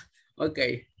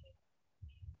 Okay.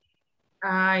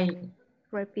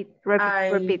 Repeat.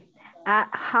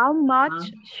 How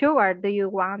much sugar do you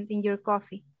want in your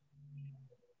coffee?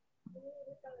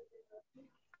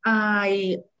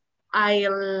 I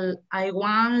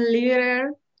 1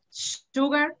 liter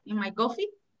sugar in my coffee.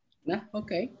 No,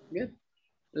 okay, good.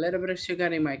 A little bit of sugar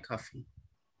in my coffee.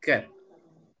 Good.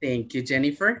 Thank you,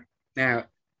 Jennifer. Now,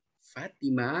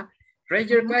 Fatima, read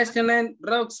your question and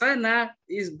Roxana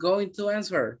is going to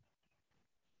answer.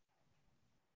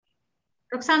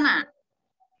 Roxana,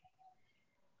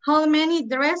 how many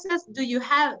dresses do you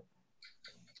have?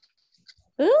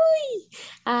 Uy,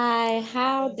 I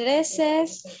have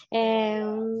dresses.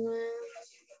 15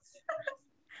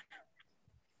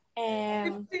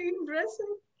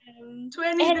 dresses.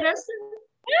 20 dresses.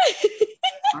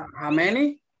 How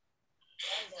many?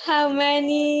 How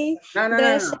many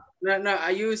No.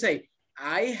 You say,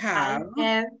 I have.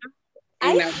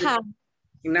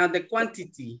 Now the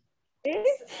quantity.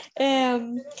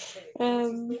 16.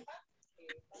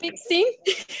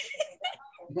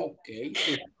 Okay.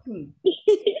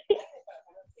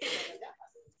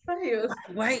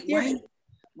 Why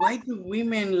do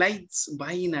women like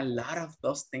buying a lot of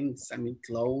those things? I mean,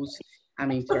 clothes,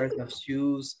 pairs of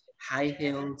shoes, high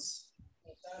heels.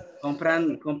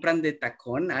 Compran de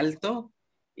tacón alto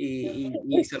y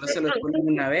solo se los ponen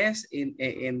una vez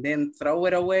and then throw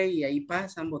it away y ahí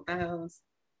pasan botados.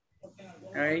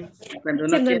 Right? Cuando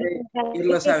uno quiere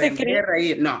irlos a vender,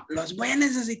 ahí, no, los voy a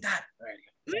necesitar. Right?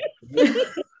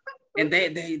 And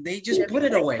they just put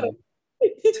it away.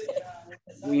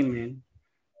 Women.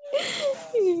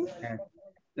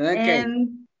 Okay.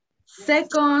 And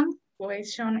second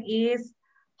question is,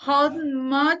 how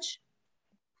much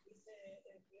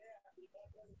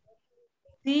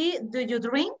tea do you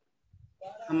drink?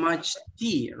 How much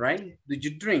tea, right? Do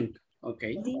you drink?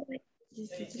 Okay.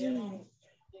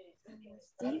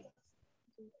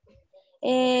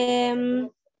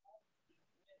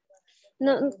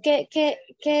 No, ¿qué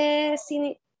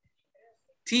significa?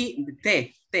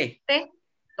 Té. Té.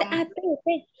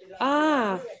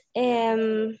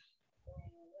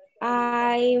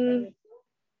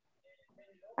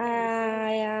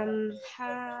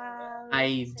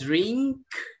 I drink.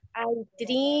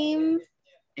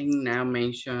 And now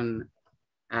mention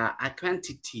a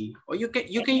quantity, or you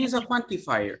can use a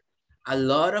quantifier. A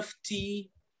lot of tea,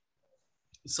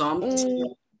 some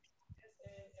tea.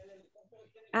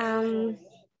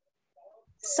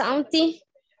 Some tea.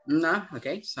 No,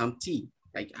 okay, some tea,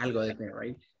 like algo de té,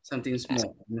 right? Something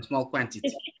small, in a small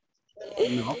quantity.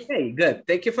 No, okay, good.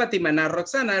 Thank you, Fatima. Now,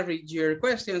 Roxana, read your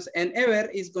questions, and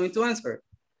Ever is going to answer.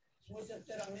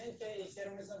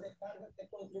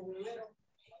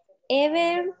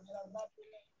 Ever,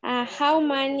 how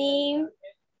many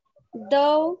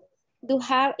dogs do you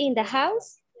have in the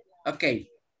house? Okay,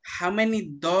 how many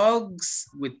dogs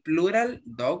with plural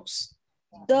dogs?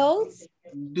 Dogs.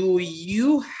 Do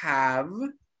you have?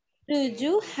 Do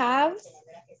you have?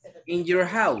 In your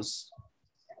house.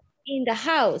 In the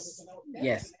house.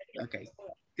 Yes, okay,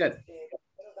 good.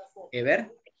 Ever?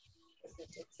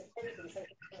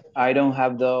 I don't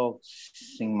have dogs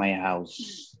in my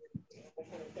house.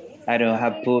 I don't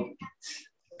have poop.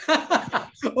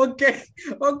 Okay.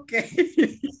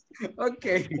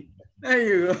 Okay, there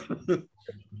you go.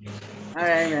 All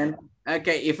right, man.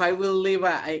 Okay, if I will live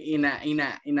in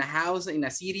a house in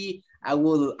a city, I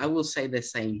will say the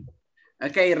same.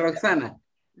 Okay, Roxana,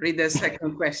 read the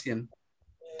second question.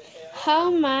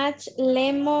 How much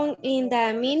lemon in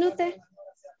the minute?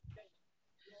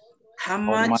 How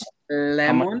much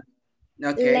lemon?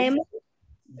 Okay. Lemon.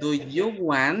 Do you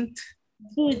want?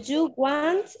 Do you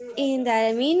want in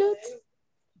the minute?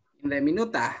 In the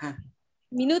minuta.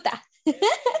 Minuta.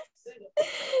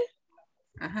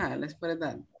 Let's put it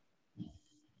down.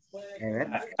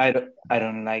 I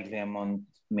don't like lemon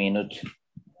minute.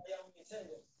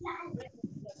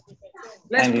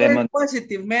 Let's put it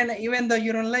positive, man, even though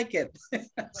you don't like it.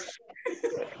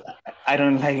 I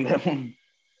don't like lemon.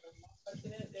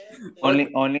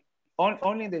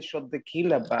 Only the shot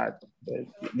tequila, but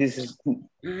this is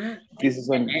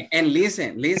only. And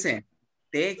listen,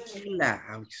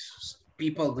 tequila,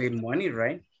 people with money,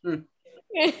 right?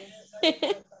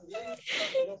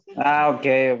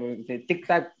 Okay. Tic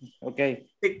tac. Okay.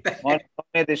 Tic tac.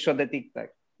 Made the shot the tic-tac.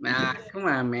 Ah, come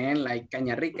on, man, like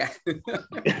caña rica.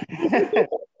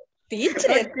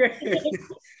 Teacher. Okay.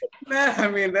 No, I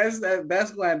mean, that's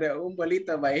what the un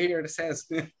bolito by here says.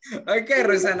 Okay,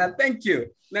 Rosanna, thank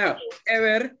you. Now,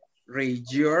 Ever, read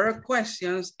your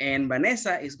questions and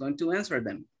Vanessa is going to answer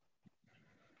them.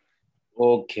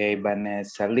 Okay,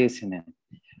 Vanessa, listening.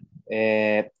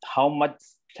 How much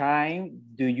time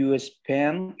do you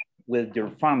spend with your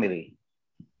family?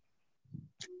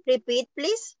 Repeat,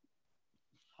 please.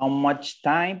 How much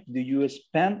time do you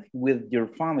spend with your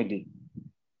family?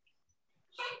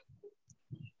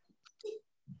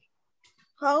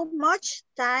 How much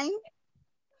time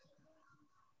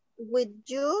with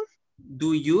your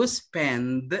Do you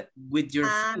spend with your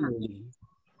family?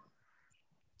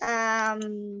 I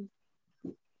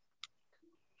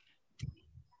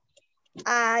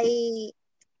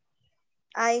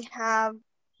have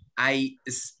I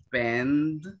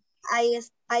spend. I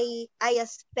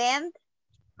spend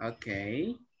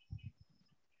Okay.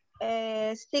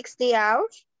 60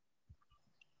 hours.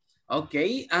 Ok,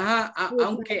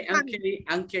 aunque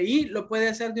ahí lo puede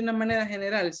hacer de una manera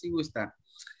general si gusta.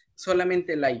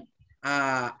 Solamente like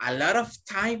a lot of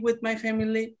time with my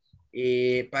family.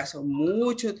 Paso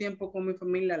mucho tiempo con mi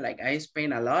familia. Like I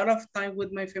spend a lot of time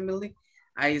with my family.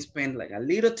 I spend like a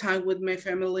little time with my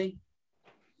family.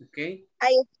 Okay.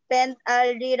 I spend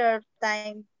a little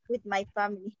time with my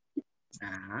family.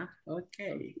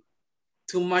 Okay.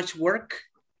 Too much work?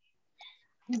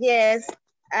 Yes,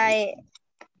 I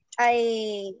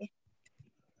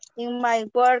in my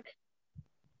work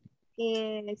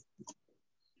is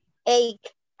 8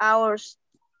 hours.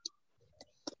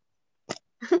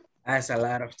 That's a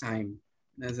lot of time.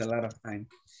 That's a lot of time.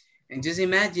 And just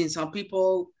imagine some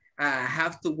people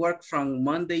have to work from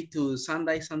Monday to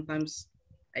Sunday sometimes.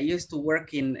 I used to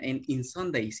work in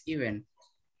Sundays even.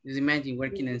 Just imagine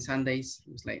working in Sundays.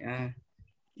 It's like,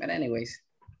 but anyways,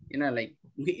 you know, like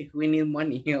we need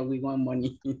money, you know, we want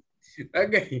money.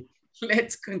 Okay,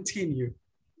 let's continue.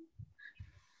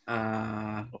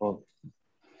 Okay,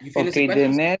 the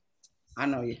next.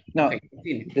 No, no,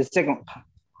 okay, the second.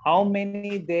 How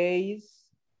many days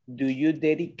do you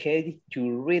dedicate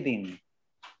to reading?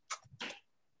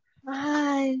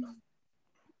 One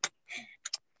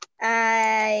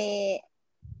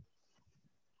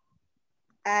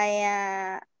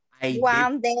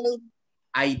day.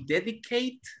 I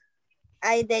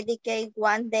dedicate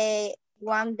one day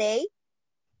in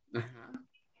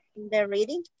the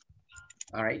reading.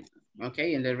 All right.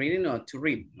 Okay, in the reading or to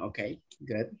read. Okay,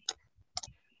 good.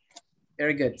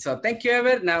 Very good. So thank you,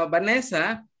 Ever. Now,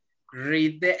 Vanessa,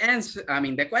 read the answer,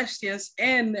 the questions,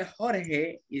 and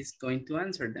Jorge is going to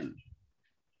answer them.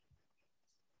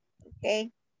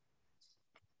 Okay.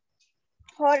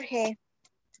 Jorge,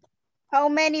 how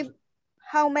many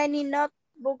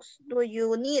notebooks do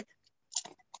you need?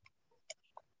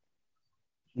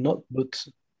 Notebooks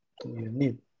do you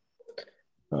need?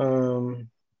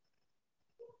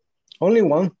 Only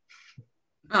one.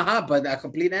 But a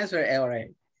complete answer, all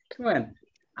right. Come on.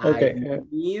 Okay.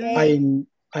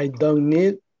 I don't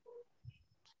need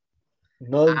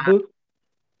notebook.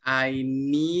 I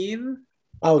need.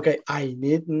 Okay, I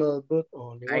need notebook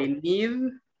only one. I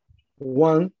need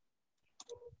one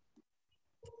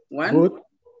notebook.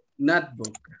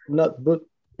 Notebook.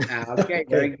 Okay,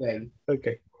 very good.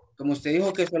 Okay. Como usted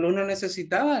dijo que solo uno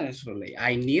necesitaba, eso,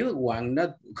 I need one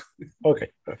notebook. Okay,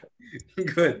 perfect.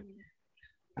 Good.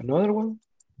 Another one?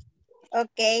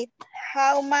 Okay.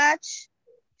 How much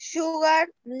sugar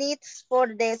needs for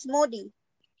the smoothie?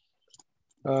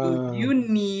 Do you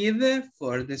need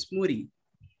for the smoothie?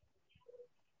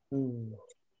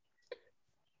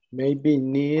 Maybe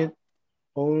need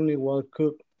only 1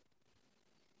 cup.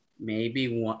 Maybe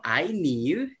one. I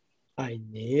need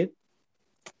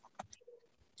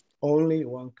only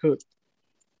 1 cup.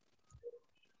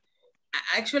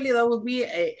 Actually, that would be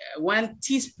 1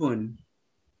 teaspoon.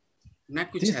 Una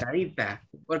cucharadita.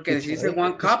 Porque si dice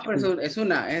 1 cup, es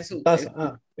una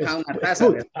taza.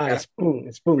 Spoon,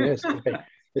 yes, okay.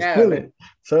 Yeah, Spoon,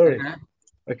 sorry.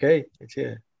 Okay,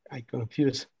 I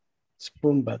confuse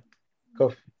spoon but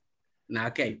coffee.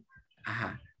 Okay.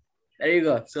 There you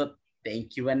go. So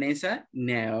thank you, Vanessa.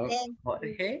 Now,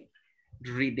 Jorge,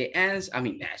 read the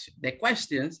answer, the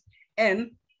questions,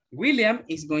 and William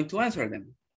is going to answer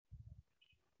them.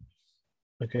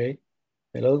 Okay.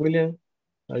 Hello, William.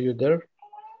 Are you there?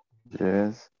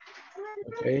 Yes.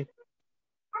 Okay.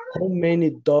 How many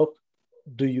dogs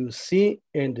do you see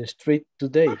in the street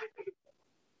today?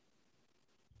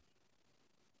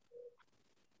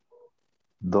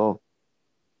 Dog.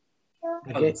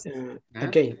 Okay.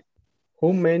 Okay.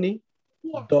 How many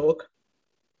dogs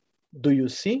do you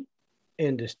see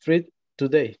in the street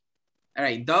today? All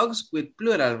right, dogs with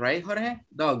plural, right, Jorge?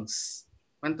 Dogs.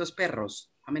 ¿Cuántos perros?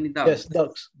 How many dogs? Yes,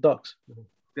 dogs.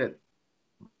 Good.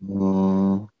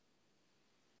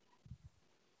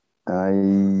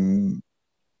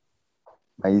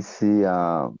 I see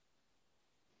a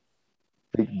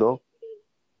big dog.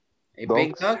 A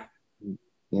big dog?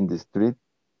 In the street.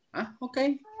 Ah,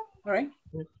 okay. All right.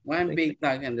 One big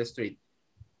dog in the street.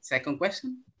 Second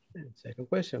question. Second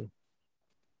question.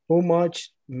 How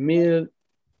much meal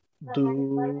do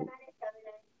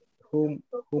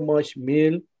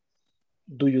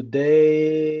you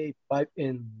buy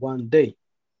in one day?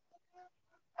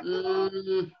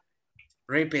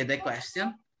 Repeat the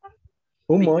question.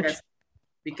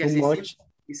 Because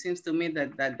it seems to me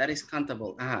that is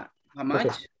countable. How much?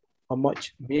 Okay. How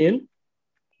much meal?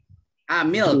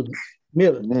 Milk.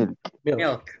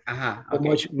 Milk. How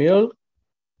much milk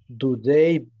do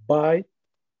they buy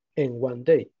in one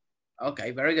day?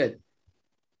 Okay, very good.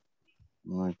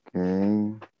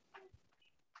 Okay.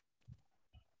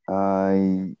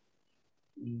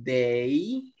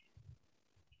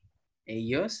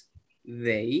 Ellos,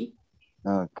 they.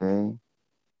 Okay.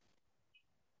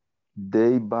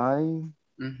 They buy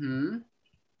 1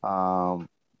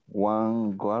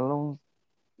 gallon.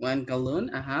 1 gallon,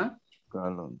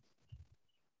 Gallon.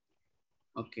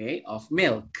 Okay, of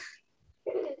milk.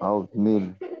 Of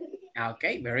milk.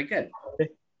 Okay, very good. Okay.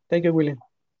 Thank you, William.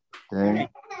 Okay.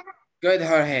 Good,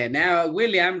 Jorge. Now,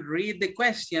 William, read the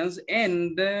questions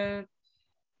and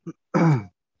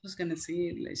who's gonna see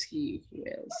it? Let's see who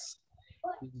else.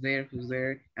 Who's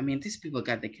there? I mean, these people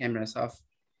got the cameras off.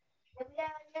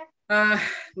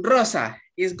 Rosa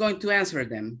is going to answer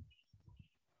them.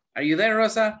 Are you there,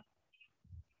 Rosa?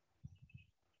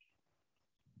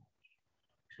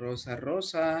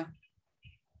 Rosa,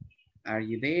 are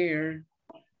you there?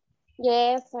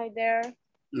 Yes, I'm there.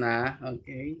 Nah,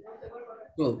 okay.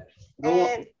 Cool.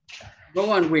 Go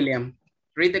on, William.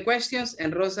 Read the questions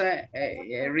and Rosa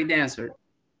read the answer.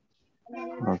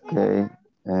 Okay.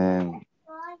 En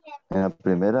la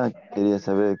primera quería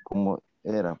saber cómo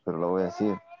era, pero lo voy a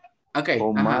decir. Okay.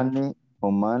 How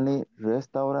many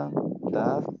restaurants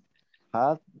that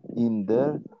had in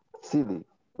their city?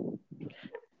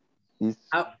 Is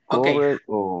okay.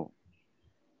 Or...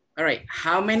 All right.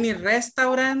 How many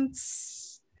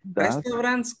restaurants?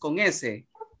 Restaurants con S.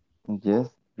 Yes,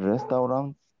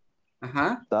 restaurants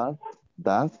that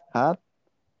had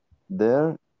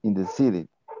there in the city.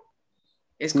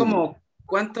 Es como,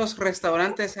 ¿cuántos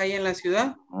restaurantes hay en la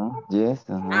ciudad? Yes.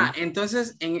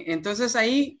 Entonces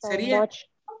ahí sería...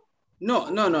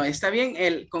 No, está bien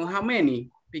el con how many,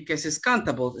 because it's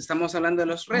countable. Estamos hablando de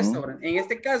los restaurantes. En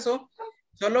este caso,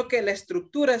 solo que la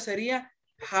estructura sería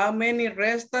how many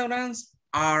restaurants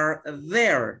are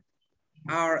there?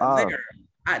 Are there.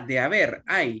 De haber,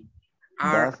 hay.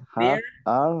 Are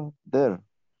there.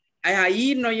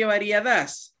 Ahí no llevaría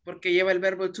das, porque lleva el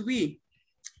verbo to be.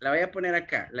 La voy a poner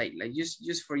acá, like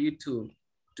just for you to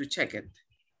check it.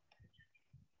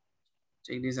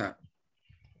 Check this out.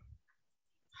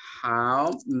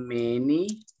 How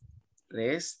many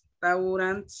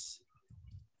restaurants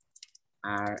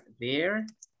are there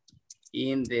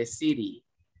in the city?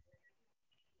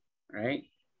 Right?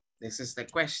 This is the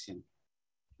question.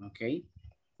 Okay.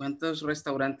 ¿Cuántos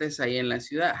restaurantes hay en la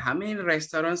ciudad? How many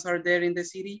restaurants are there in the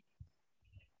city?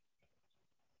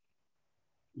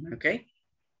 Okay.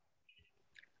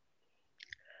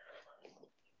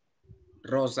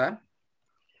 Rosa.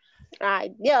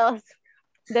 Ay, Dios.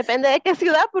 Depende de qué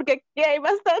ciudad, porque aquí hay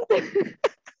bastante.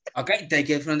 Okay, take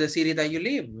it from the city that you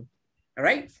live. All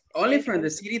right? Only from the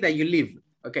city that you live.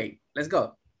 Okay, let's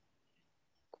go.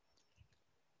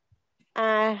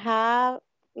 I have,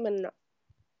 no.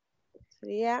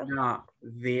 Yeah. No,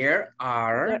 there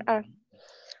are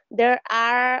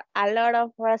a lot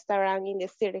of restaurants in the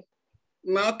city.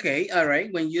 Okay, all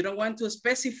right. When you don't want to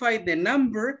specify the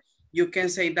number, you can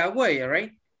say that way, all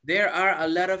right? There are a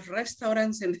lot of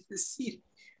restaurants in the city.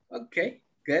 Okay,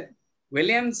 good.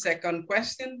 William, second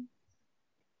question.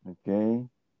 Okay.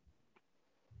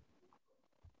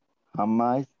 How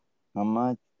much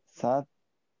salt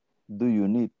do you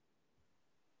need?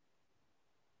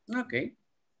 Okay.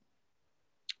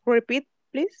 Repeat,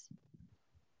 please.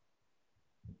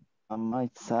 How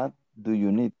much salt do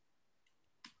you need?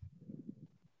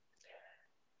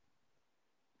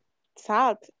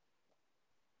 Salt.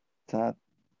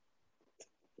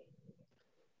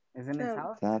 Isn't it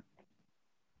salt? Salt.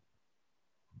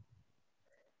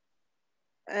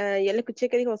 Yo le escuché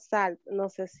que dijo salt. No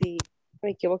sé si me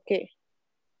equivoqué.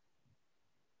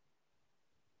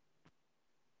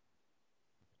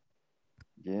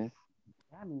 Yes.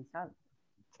 Yeah, I mean salt.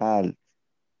 Sal.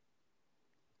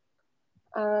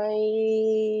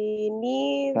 I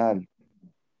need. Sal.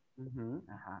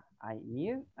 I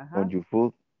need. For your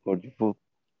food. For your food.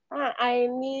 I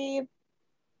need.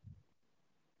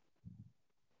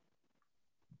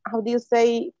 How do you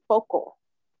say poco?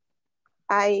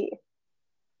 I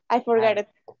forgot it.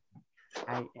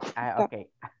 Okay.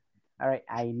 All right.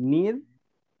 I need.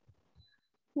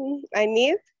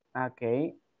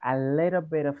 Okay. A little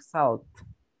bit of salt.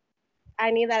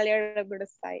 I need a little bit of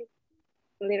salt.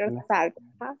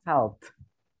 Salt.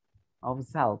 Huh?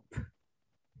 Salt.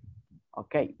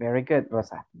 Okay. Very good,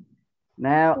 Rosa.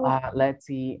 Now, let's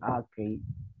see. Okay.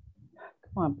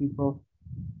 Come on, people.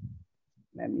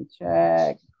 Let me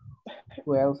check.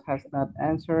 Who else has not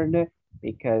answered?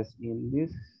 Because in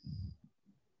this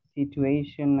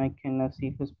situation, I cannot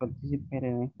see who's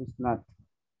participating and who's not.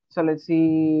 So let's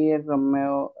see.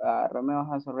 Romeo. Romeo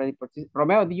has already participated.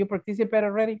 Romeo, did you participate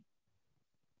already?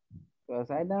 Because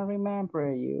I don't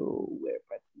remember you were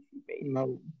participating.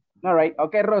 No. All right.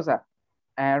 Okay, Rosa.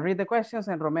 Read the questions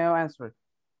and Romeo answer.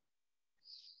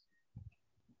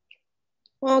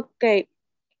 Okay.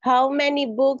 How many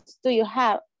books do you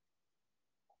have?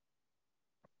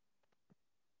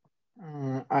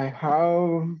 I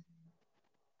have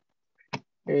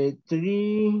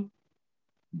 3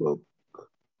 books.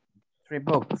 3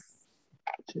 books.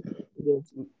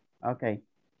 Yes. Okay.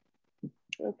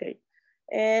 Okay.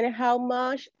 And how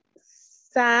much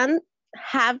sand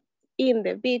have in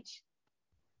the beach?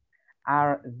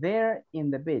 Are there in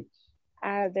the beach?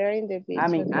 Are there in the beach? I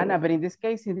mean, Anna, but in this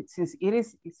case, since it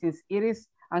is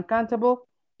uncountable,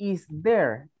 is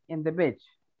there in the beach?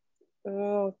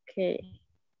 Okay.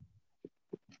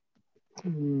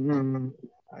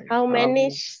 How many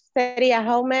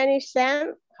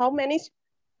sand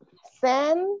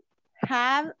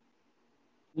have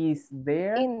is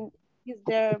there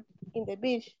in the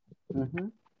beach?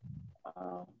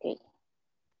 Okay.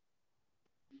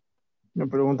 Me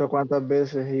pregunta cuántas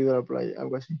veces he ido a la playa,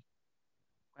 algo así.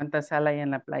 ¿Cuántas sal hay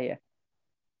en la playa?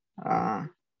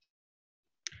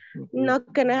 No,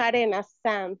 que no es arena,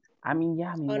 sand. I mean,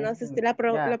 yeah. O no sé si la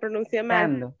pronuncié mal.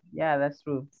 Sand. Yeah, that's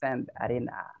true. Sand,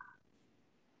 arena.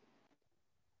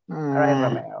 All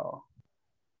right,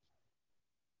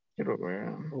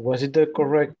 Romeo. Was it the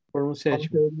correct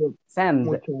pronunciation?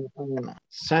 Sand.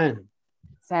 Sand.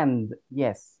 Sand,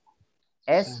 yes.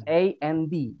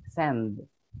 S-A-N-D, sand.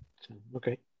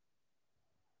 Okay.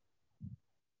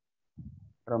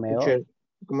 Romeo.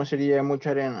 ¿Cómo sería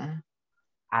mucha arena?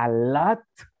 A lot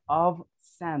of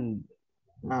sand.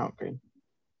 Okay.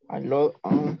 A lot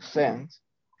of sand.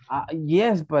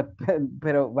 Yes, pero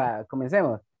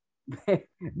comencemos.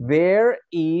 There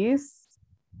is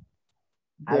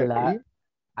a lot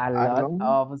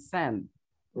of sand.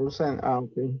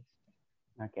 Okay.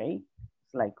 Okay.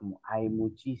 It's like hay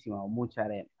muchísima, mucha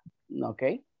arena.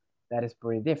 Okay. That is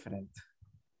pretty different.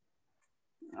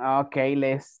 Okay,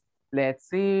 let's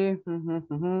see.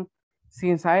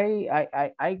 Since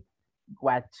I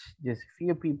watch just a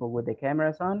few people with the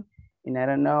cameras on, and I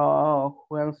don't know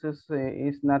who else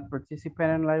is not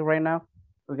participating like right now,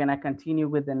 we're gonna continue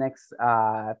with the next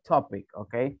topic,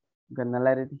 okay? I'm gonna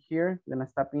let it here, I'm gonna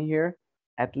stop in here,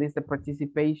 at least the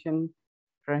participation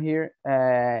from here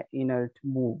in order to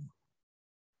move.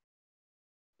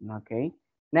 Okay,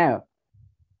 now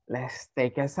let's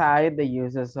take aside the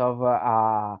uses of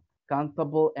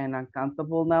countable and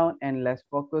uncountable noun, and let's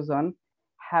focus on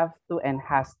have to and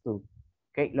has to.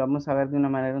 Okay, lo vamos a ver de una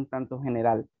manera un tanto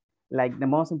general, like the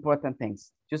most important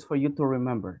things, just for you to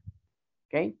remember.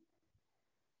 Okay.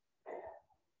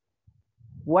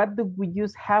 What do we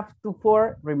use have to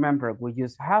for? Remember, we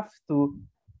use have to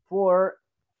for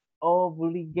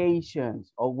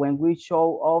obligations, or when we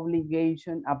show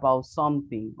obligation about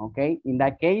something, okay? In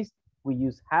that case, we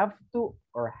use have to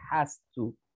or has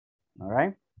to, all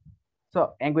right?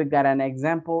 So, and we got an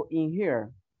example in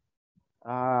here.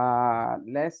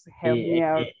 Let's help me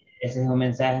out. Ese es un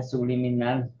mensaje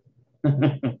subliminal.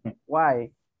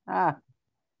 Why?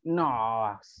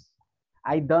 No,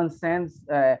 I don't sense,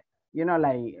 you know,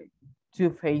 like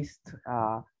two-faced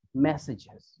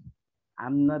messages.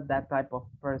 I'm not that type of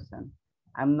person.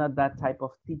 I'm not that type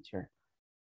of teacher.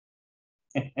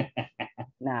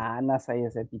 Nah, no soy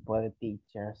ese tipo de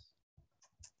teachers.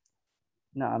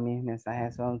 No, mis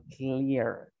mensajes son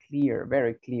clear,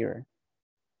 very clear.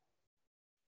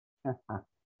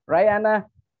 Right, Anna?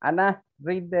 Anna,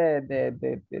 read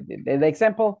the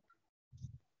example.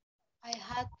 I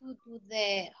had to do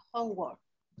the homework.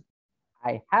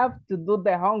 I have to do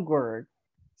the homework.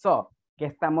 So, ¿qué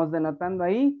estamos denotando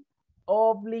ahí?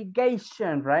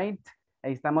 Obligation, right?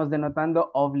 Ahí estamos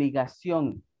denotando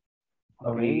obligación.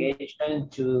 Okay. Obligation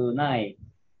tonight.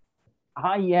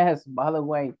 Ah, yes, by the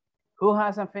way. Who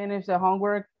hasn't finished the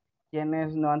homework?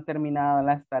 ¿Quiénes no han terminado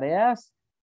las tareas?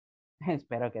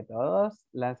 Espero que todos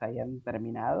las hayan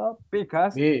terminado.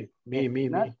 Because Me.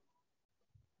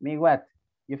 Me what?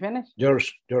 You finished?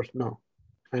 George, no.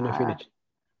 I'm not finished.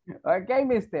 Okay,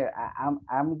 mister.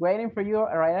 I'm waiting for you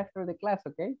right after the class,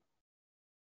 okay?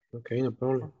 Okay, no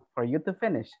problem. For you to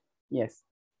finish. Yes.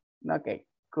 Okay,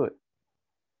 good.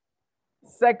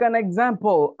 Second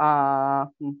example.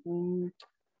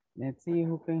 Let's see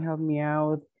who can help me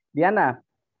out. Diana.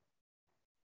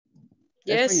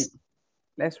 Yes.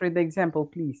 Let's read the example,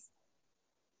 please.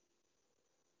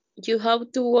 You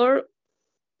have to work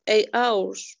 8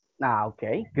 hours.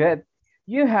 Okay, good.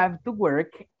 You have to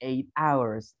work 8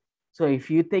 hours. So if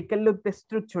you take a look, the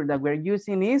structure that we're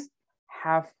using is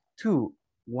have to.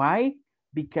 Why?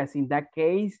 Because in that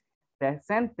case, the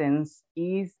sentence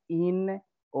is in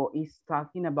or is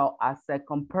talking about a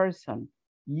second person.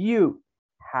 You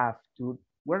have to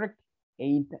work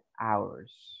 8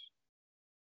 hours.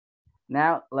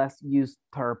 Now let's use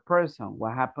third person.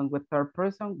 What happened with third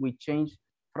person? We change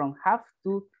from have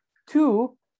to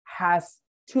has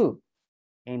to.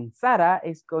 And Sarah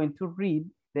is going to read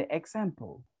the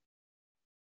example.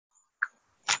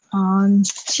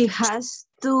 She has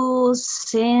to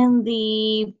send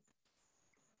the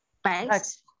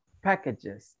packages.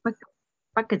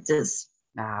 Packages.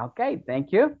 Okay,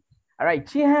 thank you. All right,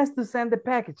 she has to send the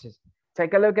packages.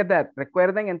 Take a look at that.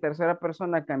 Recuerden, en tercera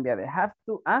persona cambia de have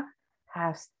to a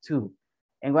has to.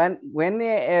 And when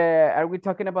are we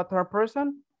talking about third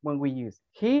person? When we use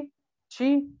he,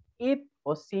 she, it,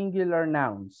 or singular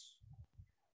nouns.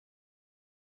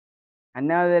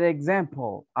 Another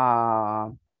example,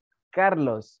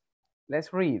 Carlos,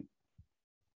 let's read.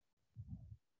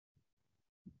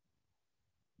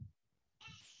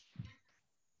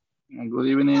 Good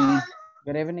evening.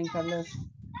 Good evening, Carlos.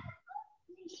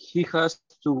 He has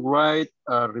to write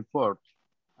a report.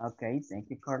 Okay, thank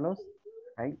you, Carlos.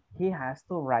 Right, he has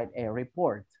to write a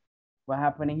report. What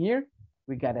happening here?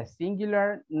 We got a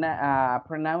singular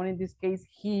pronoun, in this case,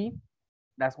 he.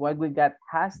 That's why we got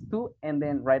has to, and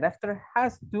then right after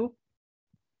has to,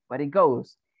 what it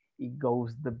goes? It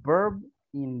goes the verb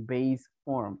in base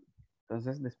form.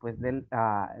 Entonces, después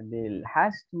del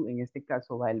has to, en este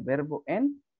caso va el verbo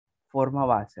en forma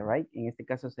base, right? En este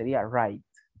caso sería write.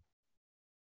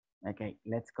 Okay,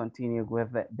 let's continue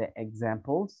with the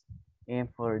examples. And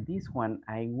for this one,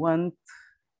 I want,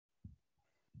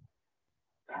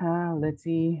 let's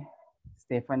see,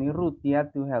 Stephanie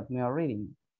Rutia to help me out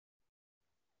reading.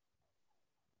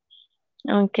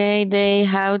 Okay, they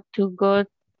have to go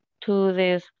to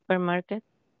the supermarket.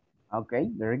 Okay,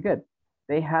 very good.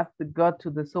 They have to go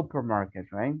to the supermarket,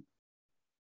 right?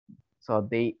 So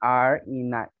they are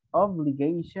in an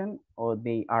obligation, or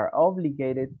they are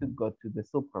obligated to go to the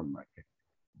supermarket.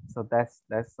 So that's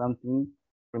something,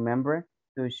 remember,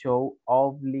 to show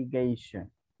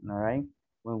obligation, all right?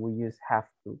 When we use have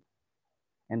to.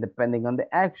 And depending on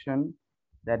the action,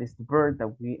 that is the verb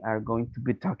that we are going to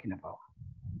be talking about.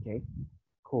 Okay,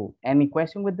 cool. Any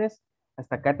question with this?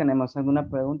 Hasta acá tenemos alguna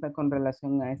pregunta con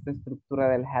relación a esta estructura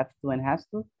del have to and has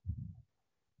to?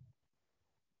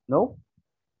 No?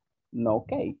 No,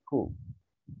 ok, cool.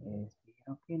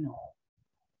 Espero que no,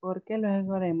 porque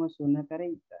luego haremos una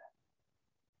tareita.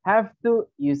 Have to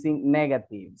using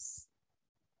negatives.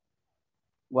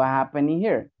 What happening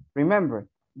here? Remember,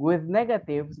 with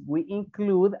negatives, we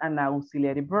include an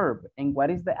auxiliary verb. And what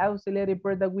is the auxiliary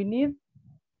verb that we need?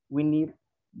 We need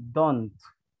don't.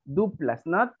 Do plus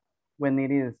not when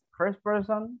it is first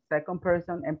person, second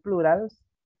person, and plurals.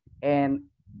 And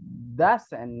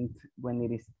doesn't when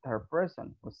it is third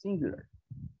person or singular.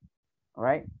 All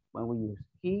right, when we use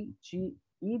he, she,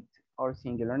 it, or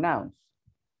singular nouns.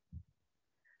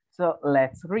 So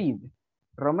let's read.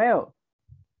 Romeo,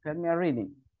 help me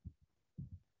reading.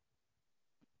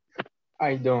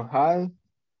 I don't have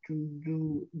to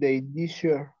do the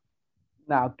dishes.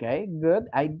 Okay, good.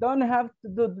 I don't have to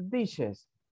do the dishes.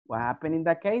 What happened in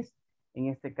that case? En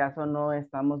este caso no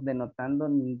estamos denotando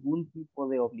ningún tipo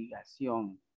de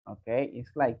obligación. Okay,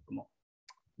 it's like como,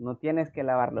 no tienes que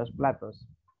lavar los platos.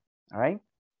 All right,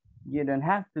 you don't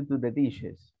have to do the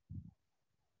dishes.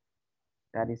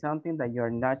 That is something that you're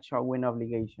not showing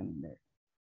obligation there.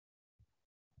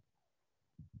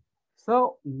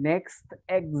 So next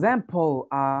example.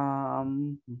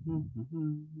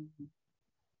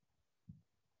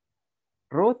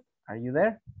 Ruth, are you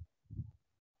there?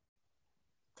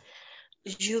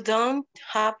 You don't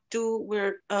have to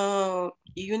wear a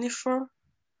uniform.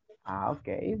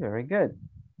 Okay, very good.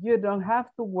 You don't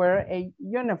have to wear a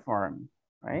uniform,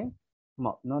 right?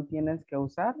 No tienes que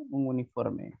usar un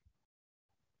uniforme.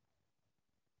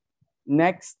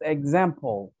 Next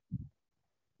example.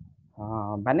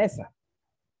 Vanessa.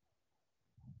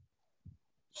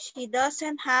 She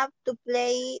doesn't have to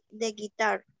play the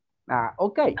guitar.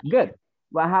 Okay, good.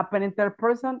 What happened in third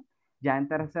person? Ya en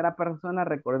tercera persona,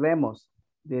 recordemos,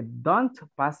 de don't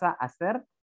pasa a ser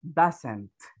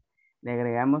doesn't. Le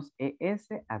agregamos ES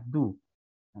a do.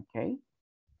 Okay.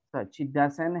 So she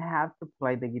doesn't have to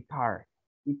play the guitar.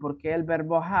 ¿Y por qué el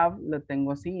verbo have lo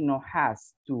tengo así y no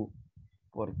has to?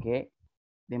 Porque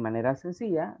de manera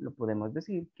sencilla lo podemos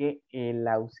decir que el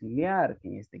auxiliar, que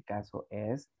en este caso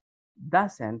es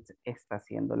doesn't, está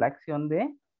haciendo la acción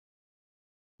de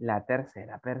la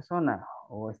tercera persona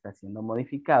o está siendo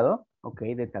modificado, ok,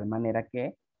 de tal manera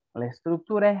que la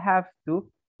estructura have to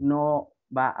no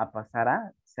va a pasar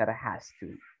a ser has to.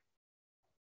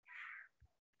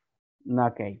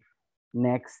 Ok,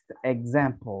 next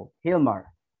example. Hilmar,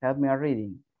 help me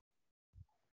reading.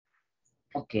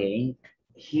 Okay,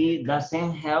 he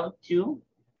doesn't have to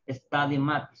study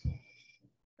math.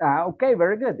 Okay,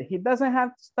 very good. He doesn't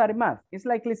have to study math. It's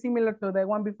likely similar to the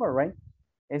one before, right?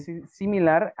 Es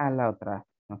similar a la otra,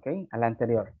 ok, a la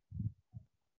anterior.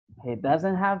 He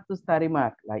doesn't have to study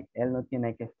math. Like, él no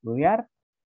tiene que estudiar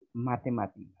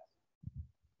matemáticas.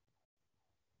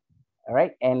 All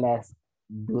right, and let's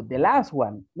do the last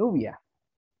one, Nubia.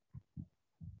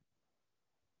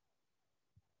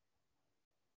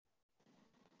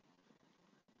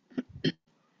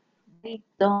 They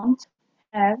don't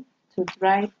have to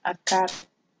drive a car.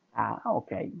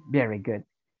 Okay, very good.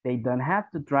 They don't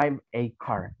have to drive a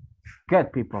car.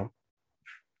 Good, people.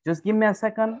 Just give me a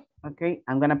second, okay?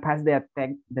 I'm gonna pass the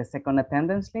second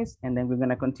attendance list and then we're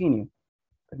gonna continue.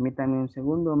 Permítanme un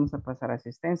segundo, vamos a pasar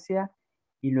asistencia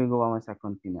y luego vamos a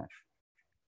continuar.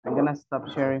 I'm gonna stop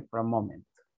sharing for a moment.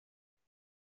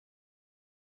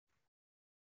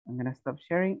 I'm gonna stop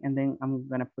sharing and then I'm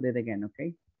gonna put it again,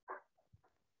 okay?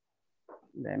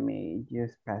 Let me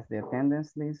just pass the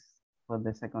attendance list for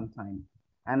the second time.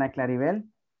 Ana Claribel?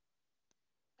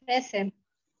 Present.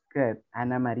 Good.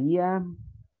 Ana María?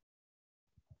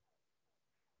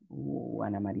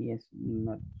 Ana María is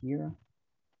not here.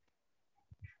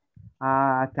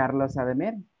 Carlos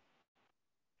Ademir?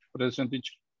 Present,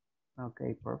 teacher.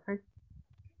 Okay, perfect.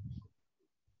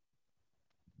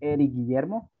 Eric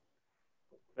Guillermo?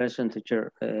 Present,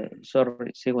 teacher.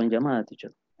 Sorry, sigo en llamada,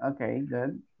 teacher. Okay,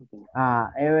 good.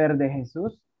 Ever de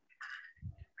Jesús?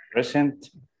 Present.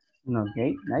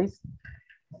 Okay, nice.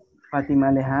 Fátima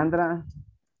Alejandra?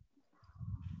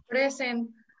 Present.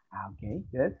 Okay,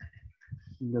 good.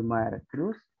 Gilmar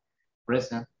Cruz?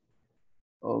 Present.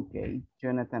 Okay,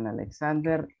 Jonathan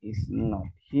Alexander is not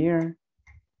here.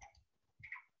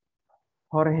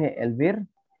 Jorge Elvir?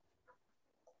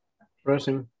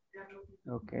 Present.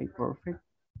 Okay, perfect.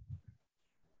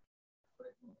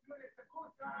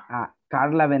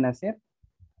 Carla Benacer?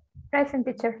 Present,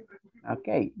 teacher.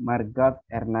 Okay, Margot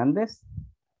Hernandez?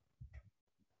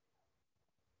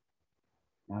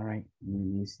 All right,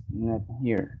 he's not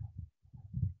here.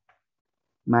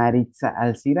 Maritza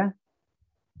Alcira?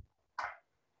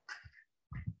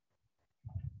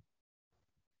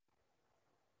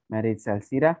 Maritza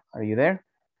Alcira, are you there?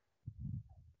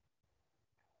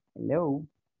 Hello?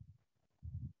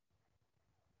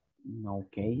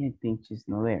 Okay, I think she's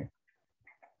not there.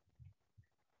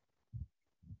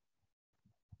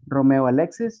 Romeo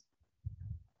Alexis?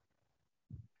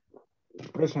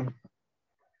 Present.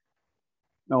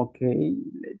 Okay,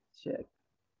 let's check.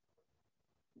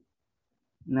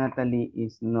 Natalie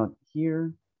is not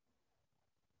here.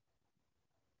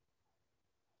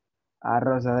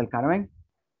 Rosa del Carmen?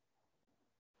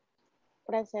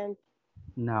 Present.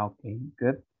 No, okay,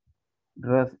 good.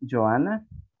 Ruth Joanna?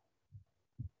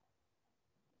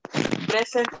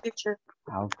 Present, teacher.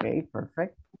 Okay,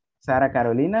 perfect. Sara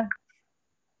Carolina?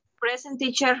 Present,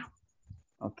 teacher.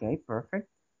 Okay, perfect.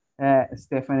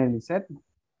 Stephanie Lisette?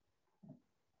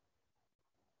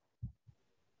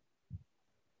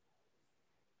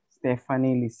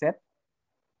 Stephanie Lisette?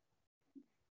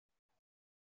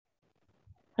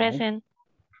 Present.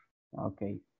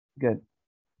 Okay, good.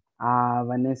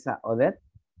 Vanessa Odette?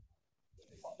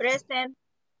 Present.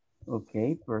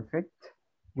 Okay, perfect.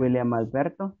 William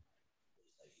Alberto?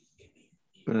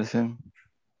 Present.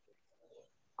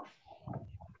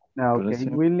 Okay,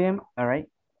 Present. William. All right.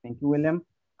 Thank you, William.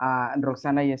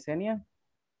 Roxana Yesenia?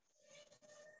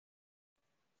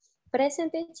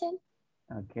 Present, teacher.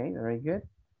 Okay, very good.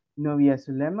 Novia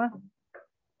Zulema?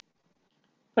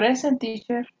 Present,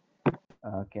 teacher.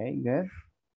 Okay, good.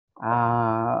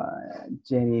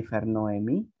 Jennifer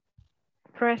Noemi.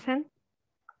 Present.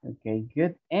 Okay,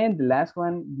 good. And the last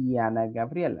one, Diana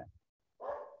Gabriela.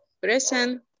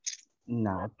 Present.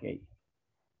 No, okay.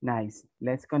 Nice.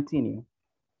 Let's continue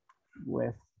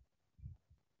with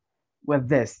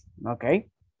this, okay?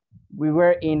 We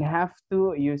were in have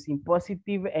to using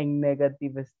positive and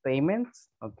negative statements,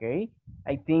 okay?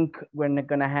 I think we're not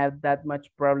gonna have that much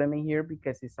problem in here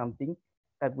because it's something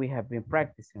that we have been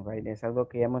practicing, right? Es algo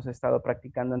que ya hemos estado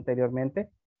practicando anteriormente,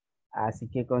 así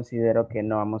que considero que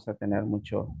no vamos a tener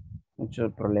mucho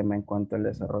problema en cuanto al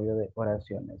desarrollo de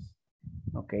oraciones.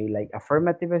 Okay, like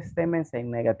affirmative statements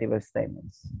and negative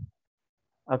statements.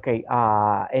 Okay,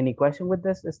 any question with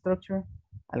this structure?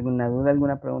 ¿Alguna duda,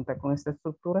 alguna pregunta con esta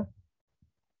estructura?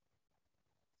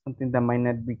 Something that might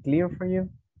not be clear for you?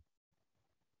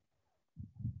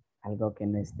 Algo que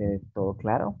no esté todo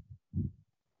claro?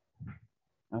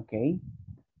 Okay.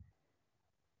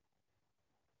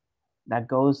 That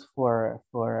goes for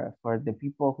the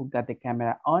people who got the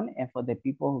camera on and for the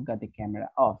people who got the camera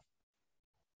off.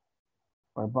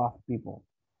 For both people.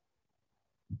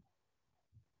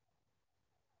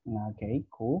 Okay,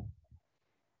 cool.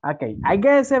 Okay, I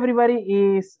guess everybody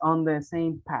is on the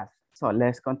same path. So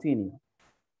let's continue.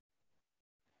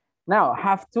 Now,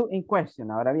 have to in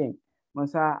question. Ahora bien,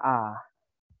 vamos a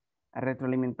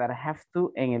retroalimentar have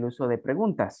to en el uso de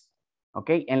preguntas.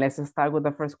 Okay, and let's start with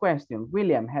the first question.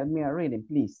 William, help me out reading,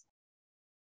 please.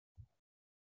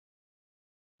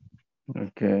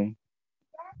 Okay.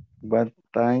 What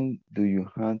time do you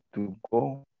have to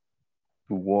go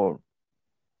to work?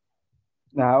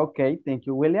 Okay, thank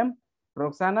you, William.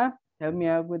 Roxana, help me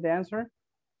out with the answer.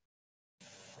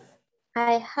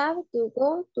 I have to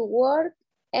go to work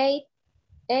 6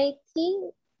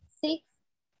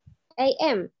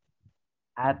 a.m.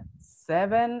 At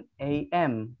 7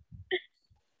 a.m.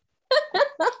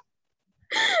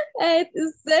 At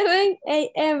 7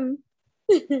 a.m.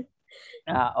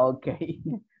 Okay.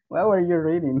 What were you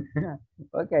reading?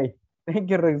 Okay, thank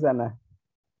you, Roxana.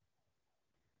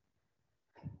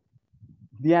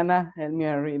 Diana, help me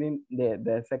out reading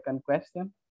the second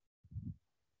question.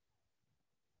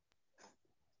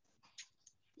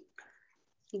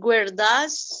 Where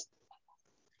does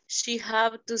she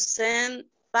have to send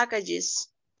packages?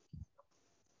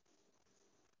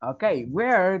 Okay,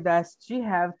 where does she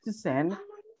have to send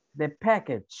the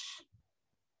package?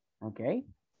 Okay.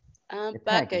 The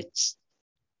package.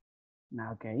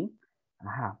 Okay.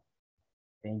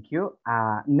 Thank you.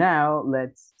 Now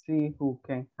let's see who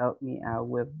can help me out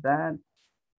with that.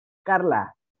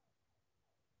 Carla.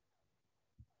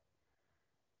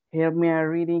 Help me out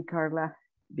reading, Carla,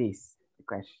 this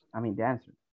question. The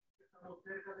answer.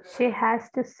 She has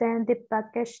to send the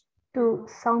package to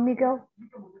San Miguel.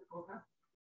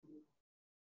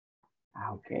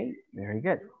 Okay, very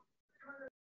good.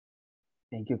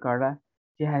 Thank you, Carla.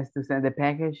 She has to send the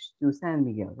package to San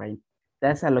Miguel, right?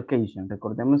 That's a location.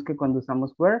 Recordemos que cuando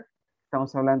usamos where,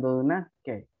 estamos hablando de una,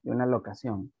 ¿qué? De una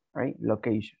locación, right?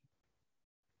 Location.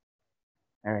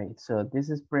 All right, so this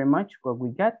is pretty much what we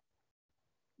got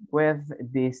with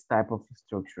this type of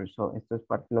structure. So esto es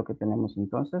parte de lo que tenemos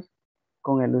entonces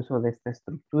con el uso de esta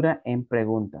estructura en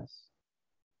preguntas.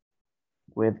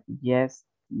 With yes,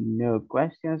 no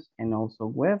questions, and also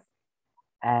with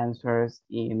answers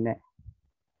in,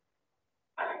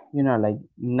 like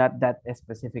not that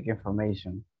specific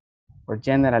information or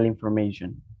general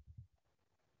information.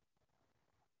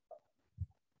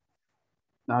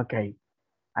 Okay,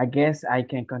 I guess I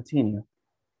can continue.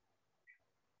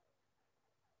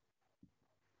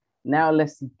 Now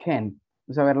let's see, Ken.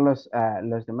 Vamos a ver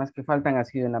los demás que faltan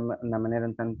así de una manera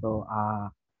un tanto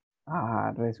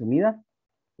resumida.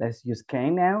 Let's use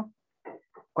Ken now.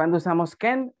 Cuando usamos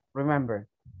Ken, remember,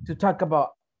 to talk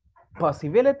about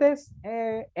possibilities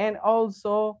and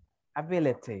also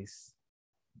abilities.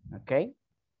 Okay?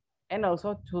 And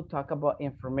also to talk about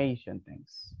information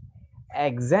things.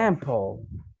 Example.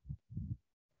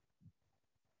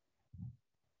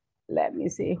 Let me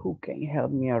see who can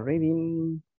help me out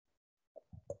reading.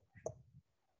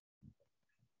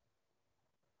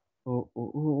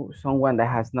 Someone that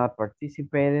has not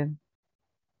participated.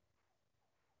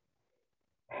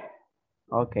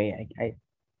 Okay,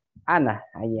 Anna,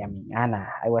 Anna.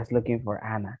 I was looking for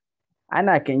Anna.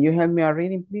 Anna, can you help me out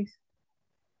reading, please?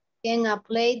 Can I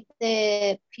play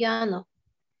the piano?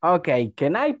 Okay,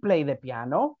 can I play the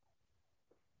piano?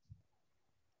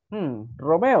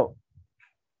 Romeo.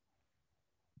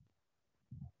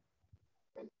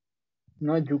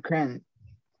 No, you can.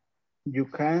 You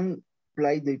can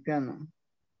play the piano.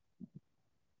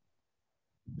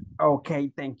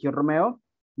 Okay, thank you, Romeo.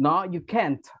 No, you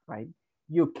can't, right?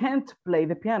 You can't play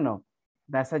the piano.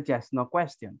 That's a yes, no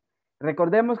question.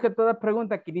 Recordemos que toda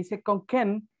pregunta que inicie con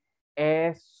can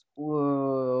es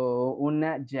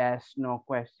una yes, no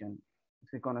question.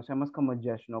 Que conocemos como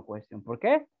yes, no question. ¿Por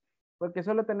qué? Porque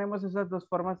solo tenemos esas dos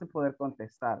formas de poder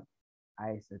contestar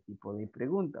a ese tipo de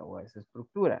pregunta o a esa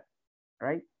estructura.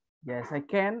 Right? Yes, I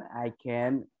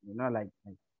can, you know, like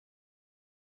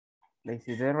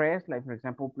see the rest, like for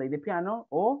example, play the piano,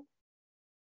 or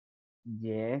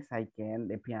yes, I can,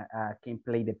 can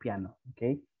play the piano,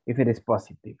 okay? If it is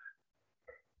positive.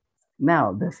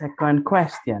 Now, the second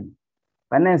question.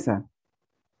 Vanessa.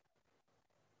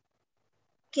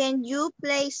 Can you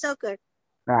play soccer?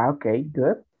 Okay,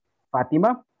 good.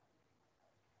 Fatima.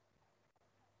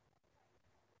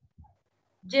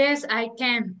 Yes, I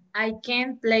can. I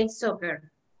can play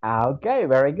soccer. Okay,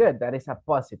 very good. That is a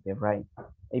positive, right?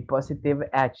 A positive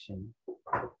action.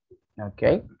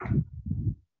 Okay,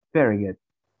 very good.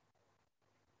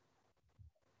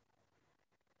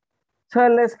 So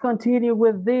let's continue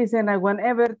with this, and I want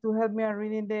Ever to help me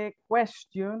reading the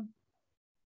question.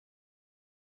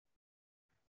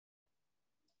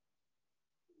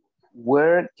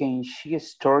 Where can she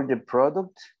store the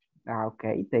product?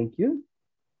 Okay, thank you.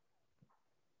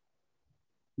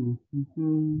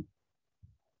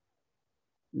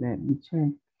 Let me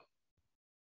check.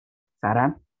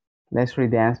 Sarah, let's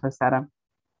read the answer, Sarah.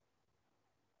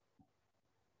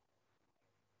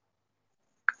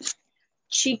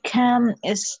 She can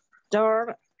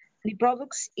store the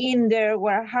products in their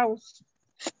warehouse.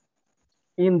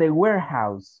 In the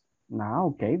warehouse.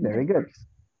 No, okay, very good.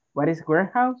 What is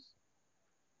warehouse?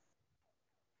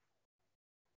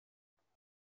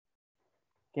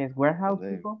 ¿Qué es warehouse,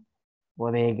 people?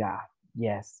 Bodega.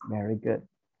 Yes, very good.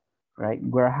 Right,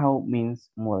 warehouse means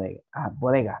bodega.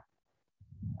 Bodega.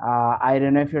 I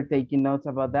don't know if you're taking notes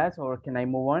about that, or can I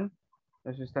move on?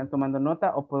 ¿Los están tomando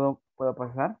nota o puedo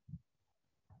pasar?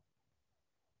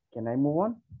 Can I move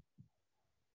on?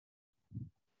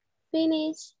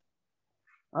 Finish.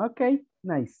 Okay,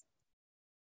 nice.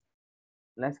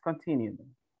 Let's continue.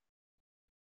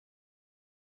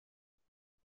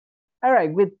 All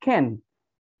right, with can.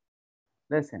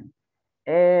 Listen.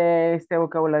 Este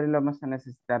vocabulario lo vamos a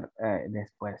necesitar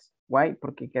después. Why?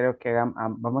 Porque creo que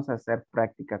vamos a hacer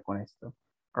práctica con esto.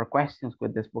 Or questions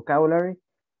with this vocabulary.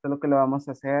 Solo que lo vamos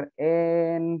a hacer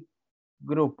en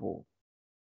grupo.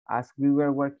 As we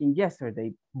were working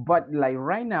yesterday. But like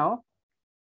right now,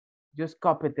 just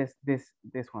copy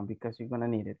this one because you're gonna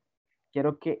need it.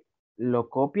 Quiero que lo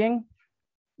copien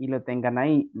y lo tengan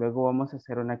ahí. Luego vamos a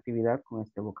hacer una actividad con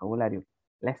este vocabulario.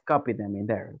 Let's copy them in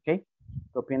there, okay?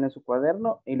 Copien en su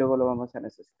cuaderno y luego lo vamos a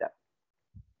necesitar.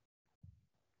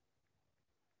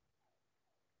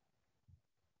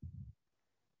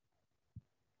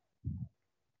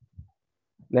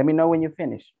 Let me know when you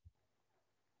finish.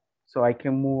 So I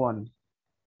can move on.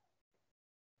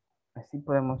 Así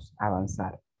podemos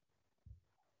avanzar.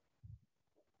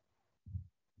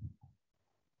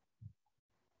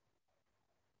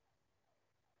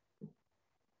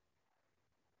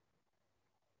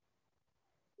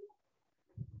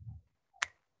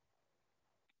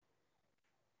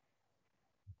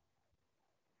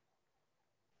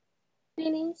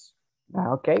 Finish.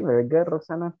 Okay, very good,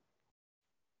 Roxana.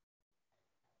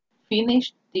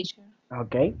 Finish, teacher.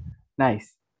 Okay,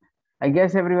 nice. I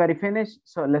guess everybody finished,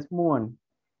 so let's move on.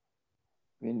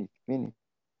 Finish.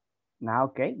 Now,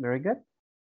 okay, very good.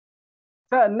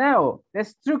 So now, the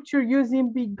structure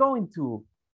using be going to.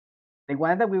 The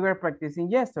one that we were practicing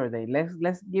yesterday.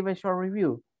 Let's give a short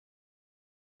review.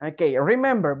 Okay,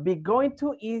 remember, be going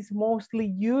to is mostly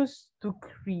used to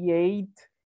create,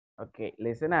 okay,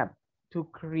 listen up, to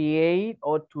create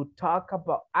or to talk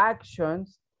about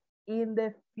actions in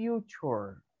the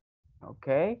future,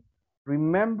 okay?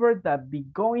 Remember that be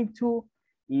going to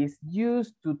is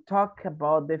used to talk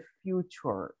about the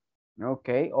future,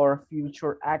 okay, or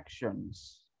future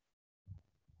actions.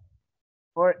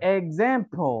 For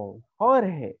example,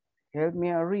 Jorge, help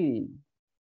me read.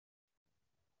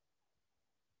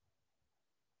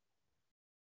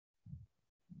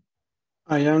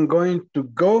 I am going to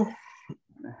go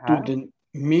to the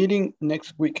meeting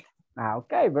next week.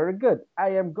 Okay, very good.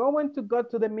 I am going to go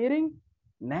to the meeting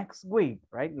next week,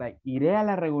 right? Like, iré a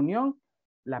la reunión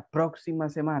la próxima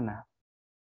semana.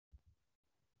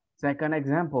 Second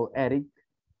example, Eric.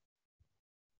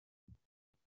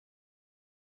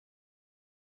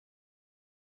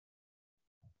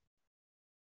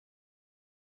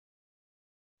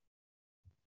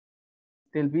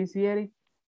 Still busy, Eric?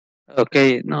 Ok,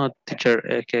 no, teacher,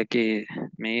 es que aquí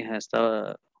mi hija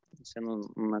estaba haciendo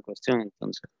una cuestión,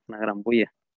 entonces, una gran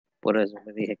bulla. Por eso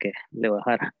le dije que le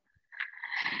bajara.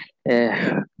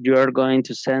 You are going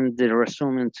to send the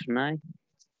resume tonight?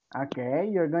 Okay,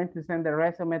 you're going to send the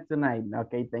resume tonight.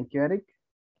 Okay, thank you, Eric.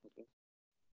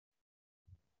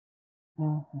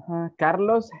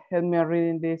 Carlos, help me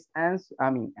reading this answer.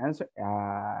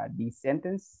 The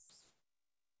sentence.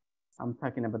 I'm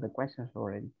talking about the questions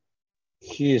already.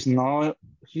 He is not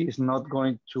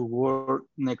going to work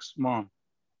next month.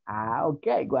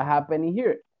 Okay, what happened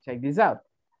here? Check this out.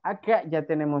 Acá ya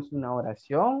tenemos una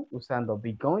oración usando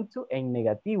be going to en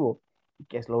negativo. ¿Y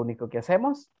qué es lo único que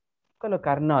hacemos?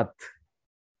 Colocar not.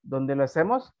 ¿Dónde lo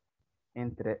hacemos?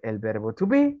 Entre el verbo to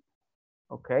be,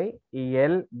 ok, y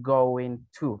el going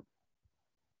to.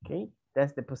 Ok,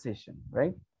 that's the position,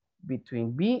 right?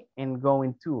 Between be and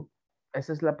going to.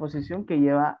 Esa es la posición que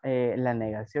lleva la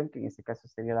negación, que en este caso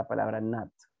sería la palabra not.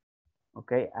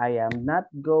 Ok, I am not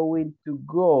going to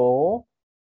go,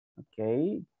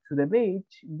 okay, to the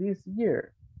beach this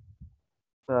year.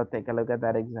 So take a look at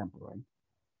that example, right?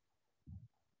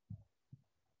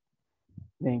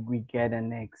 Then we get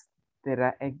an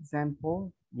extra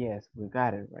example. Yes, we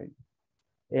got it, right?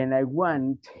 And I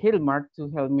want Hilmar to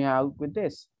help me out with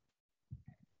this.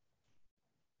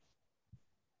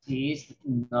 She is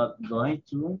not going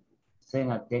to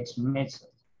send a text message.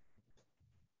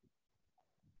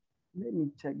 Let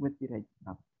me check what did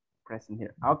I present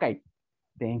here. Okay,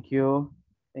 thank you.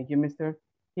 Thank you, mister.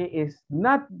 He is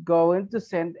not going to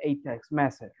send a text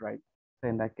message, right? So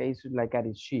in that case, like that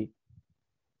is she.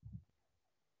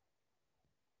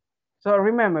 So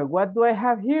remember, what do I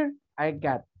have here? I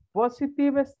got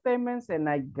positive statements and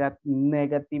I got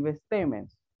negative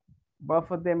statements.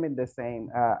 Both of them in the same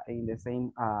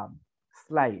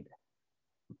slide,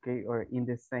 okay, or in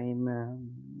the same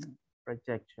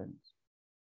projections.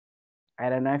 I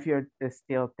don't know if you're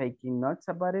still taking notes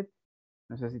about it.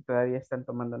 No sé si todavía están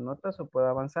tomando notas o puedo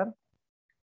avanzar.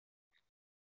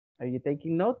 Are you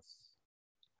taking notes?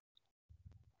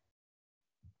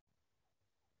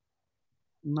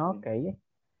 No, okay.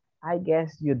 I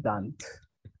guess you don't.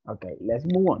 Okay, let's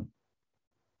move on.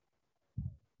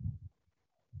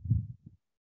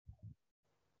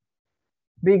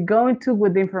 Be going to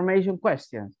with the information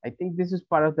questions. I think this is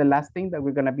part of the last thing that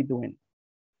we're gonna be doing.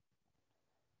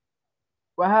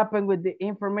 What happened with the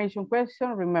information question?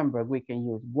 Remember, we can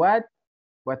use what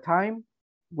time,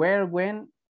 where, when,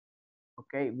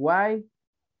 okay, why,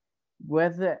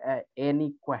 whether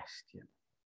any question.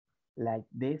 Like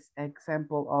this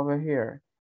example over here.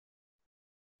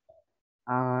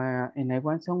 And I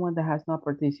want someone that has not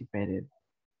participated.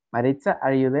 Maritza,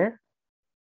 are you there?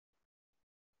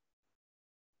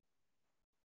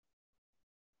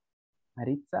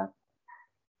 Maritza?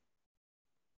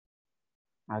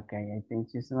 Okay, I think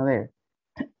she's not there.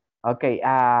 Okay,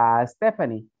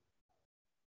 Stephanie.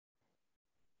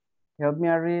 Help me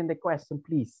out reading the question,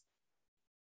 please.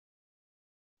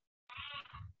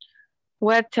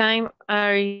 What time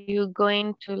are you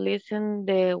going to listen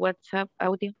the WhatsApp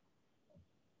audio?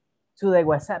 To the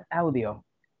WhatsApp audio.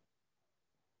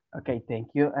 Okay, thank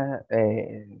you,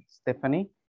 Stephanie.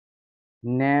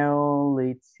 Now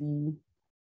let's see.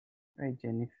 Right,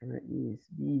 Jennifer is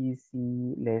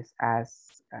busy. Let's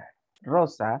ask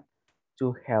Rosa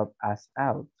to help us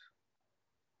out.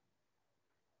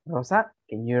 Rosa,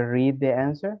 can you read the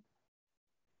answer?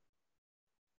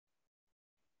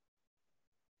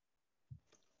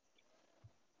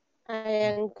 I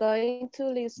am going to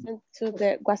listen to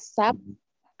the WhatsApp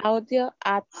audio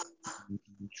at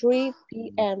 3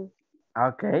 p.m.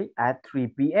 Okay, at 3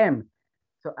 p.m.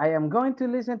 So I am going to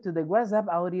listen to the WhatsApp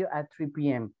audio at 3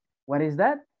 p.m. What is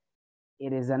that?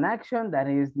 It is an action that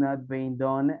is not being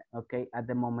done, okay, at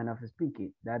the moment of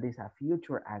speaking. That is a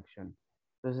future action.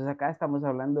 Entonces acá estamos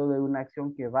hablando de una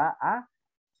acción que va a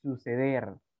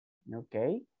suceder,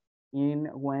 okay, in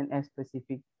one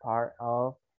specific part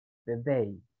of the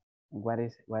day. What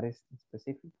is the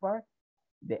specific part?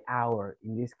 The hour,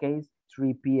 in this case,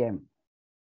 3 p.m.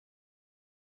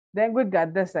 Then we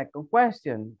got the second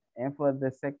question. And for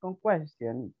the second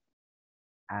question,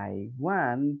 I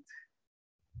want,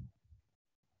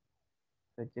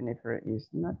 so Jennifer is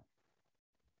not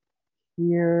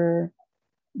here.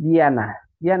 Diana,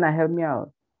 help me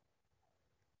out.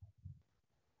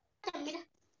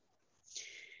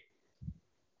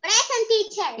 Present,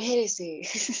 teacher.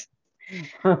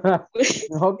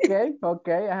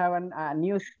 Okay, I have a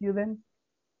new student.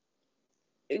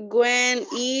 When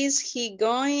is he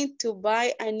going to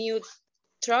buy a new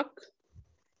truck?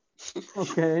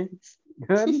 Okay,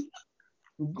 good.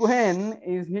 When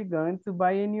is he going to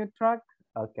buy a new truck?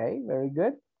 Okay, very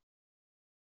good.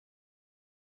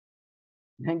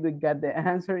 And we got the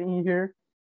answer in here.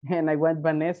 And I want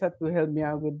Vanessa to help me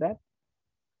out with that.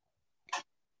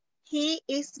 He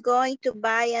is going to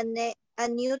buy a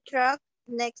new truck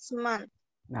next month.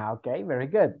 Okay, very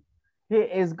good. He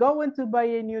is going to buy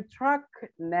a new truck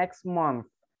next month.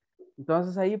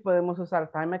 Entonces ahí podemos usar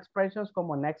time expressions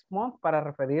como next month para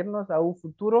referirnos a un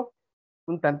futuro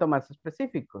un tanto más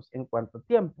específicos en cuánto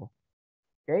tiempo.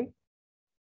 ¿Ok?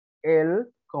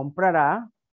 Él comprará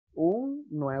un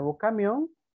nuevo camión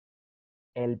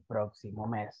el próximo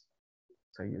mes.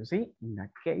 So you see, in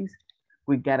that case,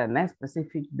 we got a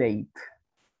specific date.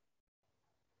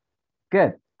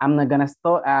 Good. I'm not gonna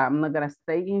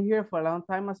stay in here for a long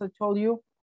time, as I told you.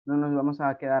 No nos vamos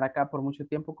a quedar acá por mucho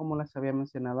tiempo, como les había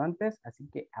mencionado antes, así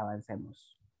que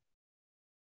avancemos.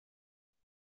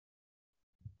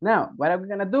 Now, what are we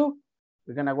gonna do?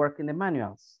 We're gonna work in the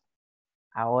manuals.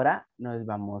 Ahora nos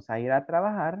vamos a ir a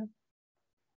trabajar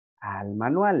al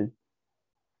manual.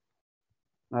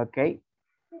 Okay.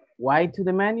 Why to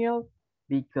the manual?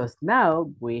 Because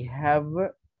now we have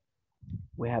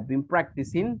been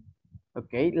practicing,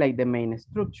 okay, like the main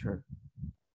structure.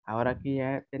 Ahora que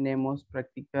ya tenemos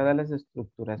practicadas las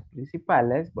estructuras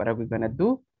principales, what are we gonna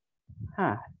do?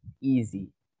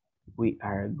 Easy. We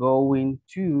are going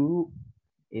to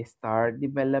start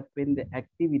developing the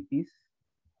activities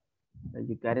that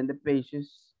you got in the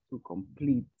pages to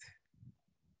complete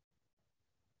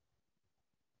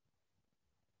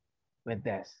with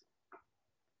this.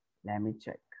 Let me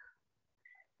check.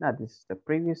 Now this is the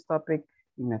previous topic.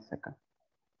 Give me a second.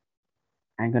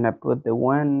 I'm gonna put the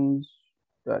ones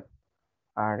that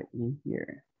are in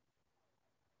here.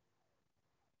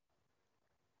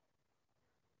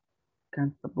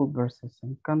 Countable versus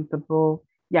uncountable.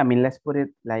 Yeah, I mean, let's put it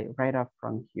like right up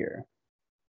front here.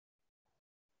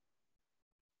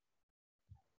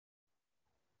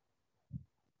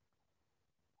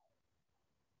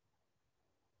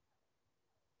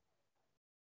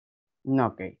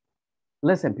 Okay.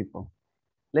 Listen, people.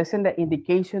 Listen the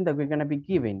indication that we're going to be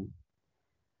giving.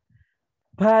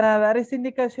 Para dar esta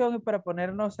indicación y para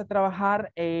ponernos a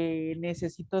trabajar,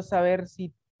 necesito saber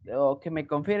si, o que me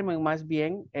confirmen más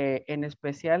bien, en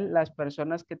especial las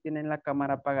personas que tienen la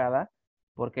cámara apagada,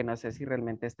 porque no sé si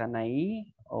realmente están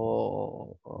ahí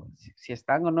o si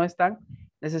están o no están.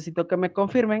 Necesito que me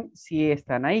confirmen si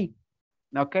están ahí.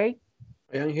 ¿Ok? I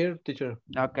am here, teacher.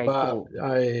 Okay, but cool.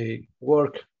 I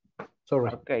work.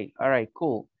 Sorry. Okay, all right,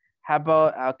 cool. How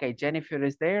about, okay, Jennifer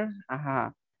is there.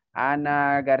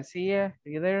 Ana Garcia,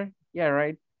 are you there? Yeah,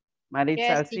 right. Maritza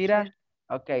Yes, Alcira. teacher.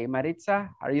 Okay, Maritza,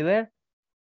 are you there?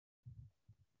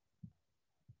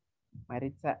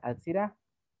 Maritza Alcira.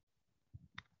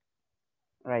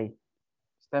 Right.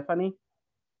 Stephanie?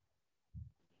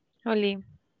 Oli.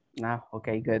 No,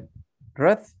 okay, good.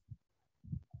 Ruth?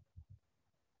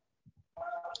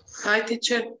 Hi,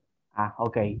 teacher.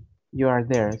 Okay, you are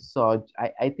there. So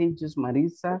I think just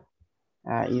Maritza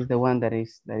is the one that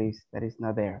is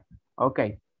not there.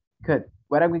 Okay, good.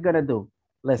 What are we gonna do?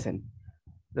 Listen,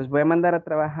 los voy a mandar a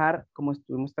trabajar como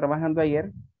estuvimos trabajando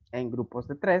ayer en grupos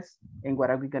de 3. En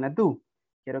what are we gonna do?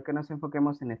 Quiero que nos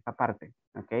enfoquemos en esta parte.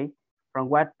 Okay, from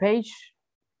what page?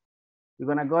 We're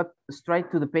gonna go straight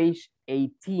to the page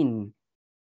 18.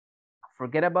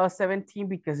 Forget about 17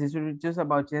 because it's just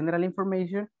about general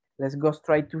information. Let's go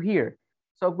straight to here.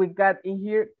 So we got in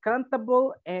here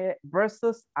countable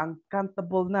versus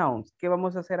uncountable nouns. ¿Qué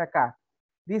vamos a hacer acá?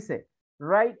 Dice,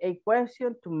 write a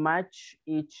question to match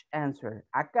each answer.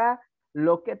 Acá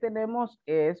lo que tenemos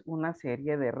es una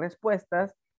serie de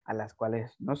respuestas a las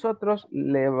cuales nosotros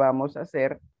le vamos a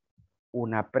hacer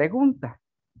una pregunta.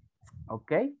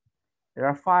 ¿Ok? There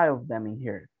are 5 of them in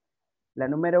here. La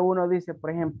número 1 dice,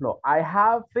 por ejemplo, I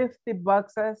have 50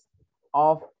 boxes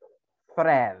of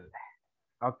thread.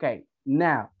 Okay,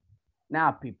 now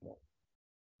people,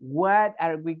 what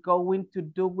are we going to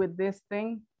do with this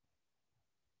thing?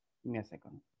 Give me a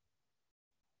second.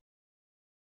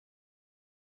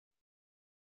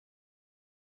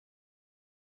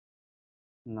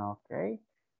 Okay,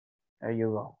 there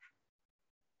you go.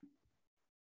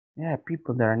 Yeah,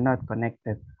 people that are not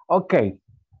connected. Okay,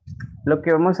 lo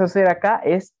que vamos a hacer acá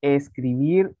es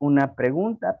escribir una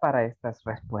pregunta para estas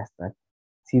respuestas.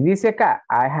 Si dice acá,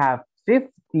 I have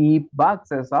 50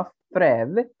 boxes of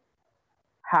thread,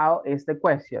 how is the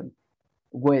question?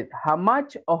 With how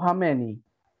much or how many?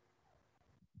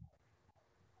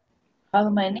 How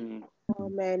many? How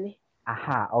many?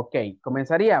 Ajá, ok.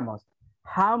 Comenzaríamos.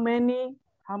 How many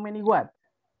what?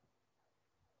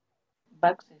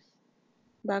 Boxes.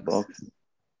 Boxes.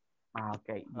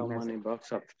 Okay. How many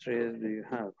boxes of thread do you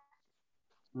have?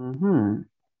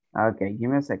 Okay, give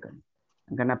me a second.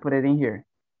 I'm gonna put it in here.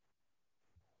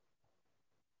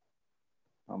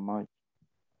 How much?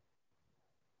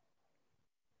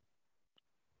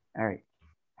 All right.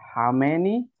 How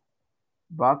many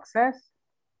boxes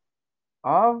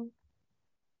of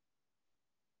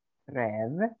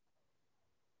thread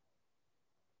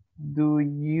do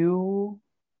you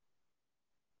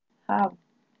have?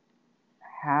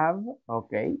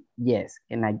 Okay, yes,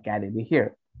 and I got it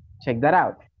here. Check that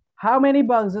out. How many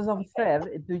boxes of thread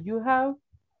do you have?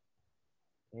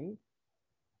 Okay.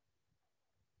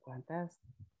 ¿Cuántas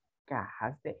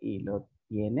cajas de hilo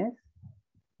tienes?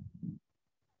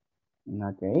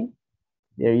 Okay,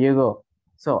 there you go.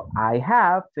 So I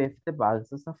have 50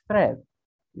 boxes of thread.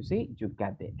 You see, you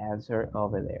got the answer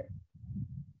over there.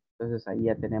 Entonces ahí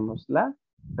ya tenemos la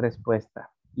respuesta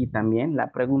y también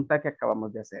la pregunta que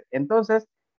acabamos de hacer. Entonces,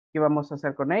 ¿qué vamos a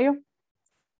hacer con ello?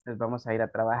 Pues vamos a ir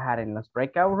a trabajar en los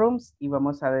breakout rooms y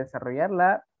vamos a desarrollar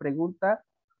la pregunta,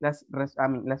 las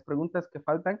preguntas que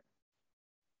faltan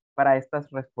para estas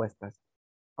respuestas.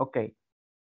 Ok.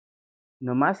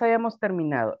 Nomás hayamos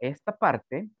terminado esta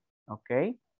parte,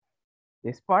 ok.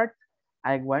 This part,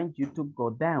 I want you to go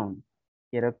down.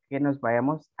 Quiero que nos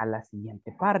vayamos a la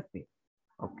siguiente parte.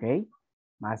 Ok,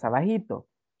 más abajito.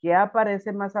 ¿Qué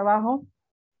aparece más abajo?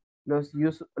 Los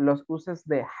usos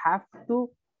de have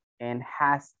to and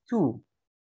has to.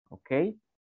 Ok,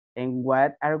 and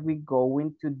what are we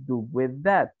going to do with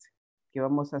that? ¿Qué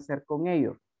vamos a hacer con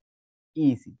ello?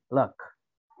 Easy, look.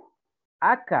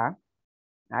 Acá,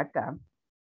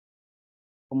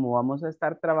 como vamos a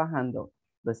estar trabajando,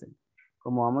 listen,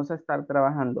 como vamos a estar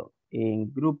trabajando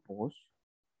en grupos,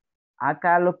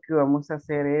 acá lo que vamos a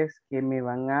hacer es que me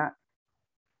van a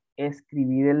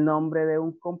escribir el nombre de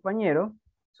un compañero.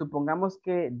 Supongamos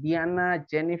que Diana,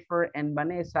 Jennifer y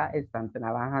Vanessa están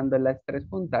trabajando en las 3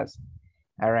 juntas.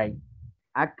 All right.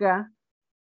 Acá,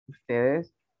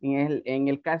 ustedes, en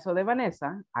el caso de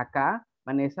Vanessa, acá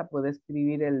Vanessa puede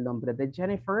escribir el nombre de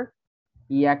Jennifer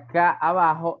y acá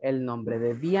abajo el nombre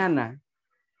de Diana.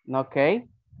 ¿Ok?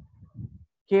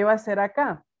 ¿Qué va a hacer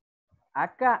acá?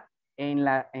 Acá en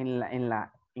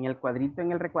el cuadrito,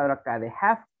 en el recuadro acá de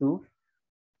have to,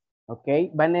 ok,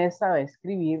 Vanessa va a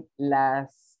escribir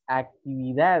las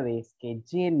actividades que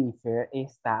Jennifer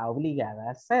está obligada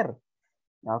a hacer.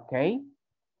 Ok,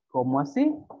 ¿cómo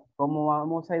así? ¿Cómo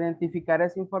vamos a identificar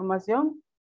esa información?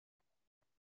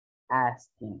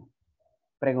 Asking,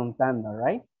 preguntando,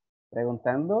 right?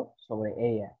 Preguntando sobre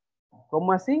ella.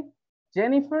 ¿Cómo así?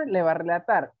 Jennifer le va a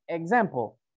relatar.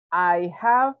 Example, I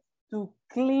have to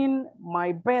clean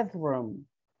my bedroom.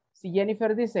 Si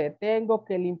Jennifer dice, tengo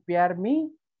que limpiar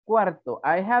mi cuarto.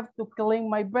 I have to clean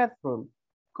my bedroom.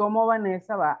 ¿Cómo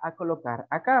Vanessa va a colocar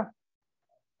acá?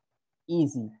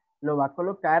 Easy. Lo va a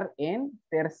colocar en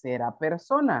tercera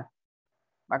persona.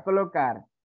 Va a colocar,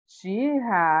 she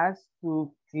has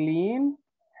to clean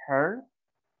her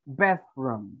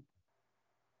bedroom.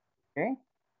 ¿Ok?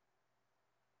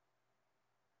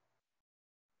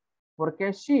 ¿Por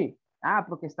qué she? Ah,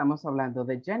 porque estamos hablando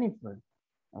de Jennifer.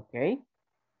 ¿Ok?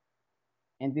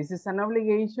 And this is an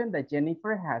obligation that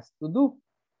Jennifer has to do.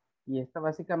 Y esta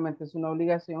básicamente es una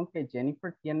obligación que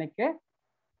Jennifer tiene que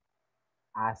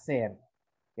hacer.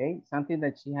 Okay, something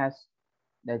that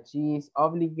she is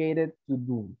obligated to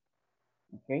do.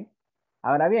 Okay.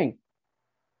 Ahora bien,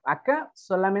 acá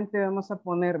solamente vamos a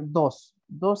poner dos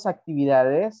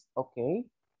actividades, ok,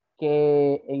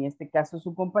 que en este caso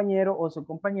su compañero o su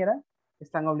compañera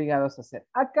están obligados a hacer.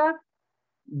 Acá,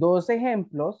 2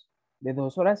 ejemplos de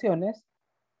 2 oraciones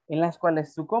en las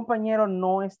cuales su compañero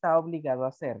no está obligado a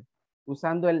hacer,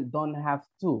 usando el don't have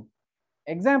to.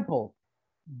 Example,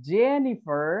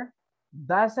 Jennifer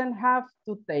doesn't have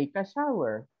to take a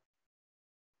shower.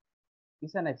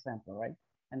 It's an example, right?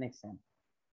 An example.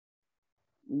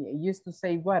 Used to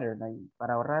save water, like,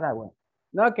 para ahorrar agua.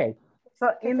 Okay, so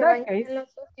in that case.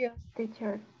 Los sucios,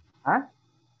 teacher. ¿Ah?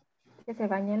 Que se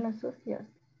bañen los sucios.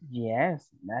 Yes,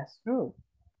 that's true.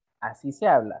 Así se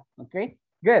habla, okay?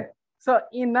 Good. So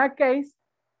in that case,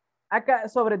 acá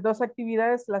sobre 2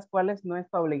 actividades las cuales no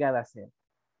está obligada a hacer.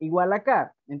 Igual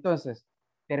acá, entonces,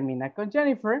 termina con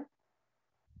Jennifer.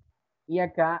 Y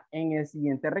acá en el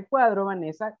siguiente recuadro,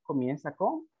 Vanessa comienza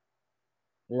con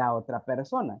la otra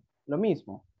persona. Lo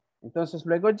mismo. Entonces,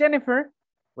 luego Jennifer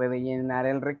puede llenar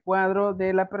el recuadro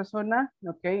de la persona,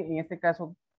 ¿ok? En este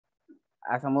caso,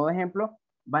 hacemos de ejemplo,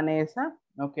 Vanessa,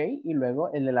 ¿ok? Y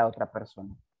luego el de la otra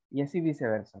persona. Y así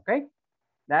viceversa, ¿ok?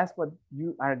 That's what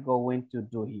you are going to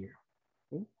do here.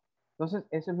 ¿Okay? Entonces,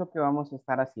 eso es lo que vamos a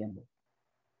estar haciendo.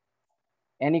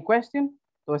 Any question?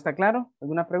 ¿Todo está claro?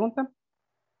 ¿Alguna pregunta?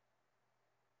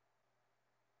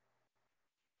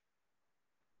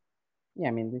 Yeah,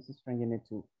 I mean, this is from unit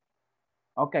 2.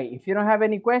 Okay, if you don't have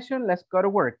any question, let's go to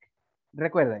work.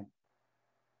 Recuerden,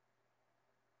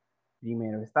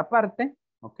 Primero esta parte,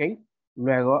 ¿ok?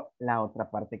 Luego la otra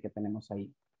parte que tenemos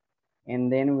ahí.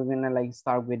 And then we're gonna like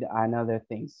start with another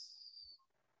things.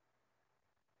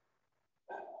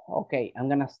 Okay, I'm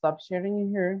gonna stop sharing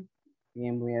in here.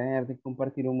 Bien, voy a dejar de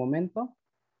compartir un momento.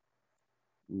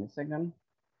 Give me a second.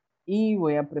 Y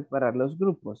voy a preparar los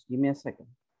grupos. Give me a second.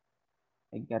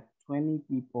 I got 20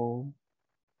 people.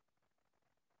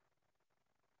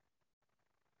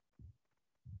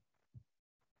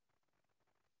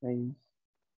 Please.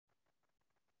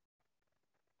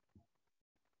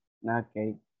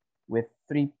 Okay, with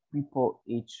 3 people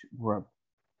each group.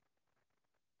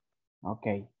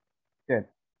 Okay, good.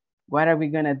 What are we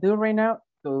gonna do right now?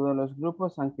 Todos los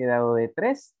grupos han quedado de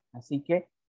 3, así que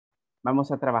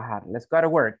vamos a trabajar. Let's go to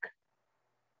work.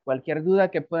 Cualquier duda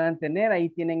que puedan tener, ahí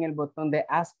tienen el botón de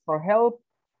Ask for Help,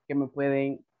 que me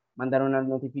pueden mandar una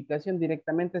notificación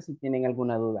directamente si tienen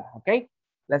alguna duda, ¿ok?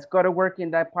 Let's go to work in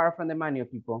that part from the manual,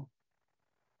 people.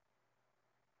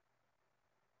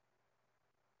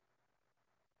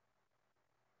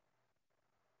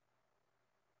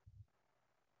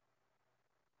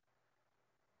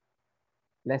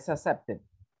 Let's accept it.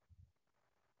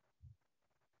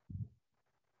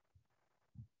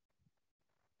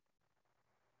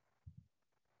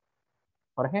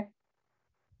 Jorge,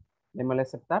 démosle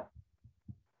aceptar.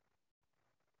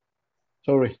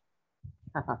 Sorry.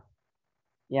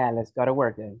 Yeah, let's go to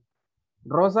work.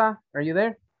 Rosa, are you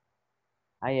there?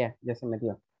 Ah, yeah, ya se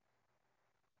metió.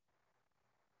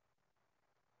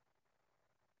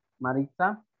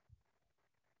 Maritza?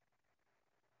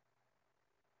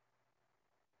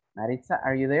 Maritza,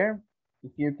 are you there?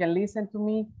 If you can listen to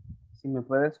me, si me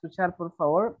puede escuchar, por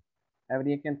favor,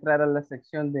 habría que entrar a la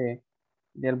sección del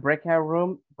breakout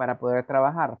room para poder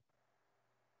trabajar.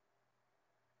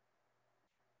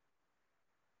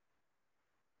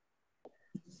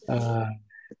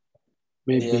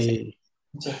 Maybe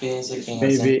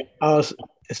us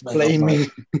explain me.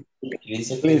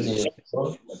 Dice que el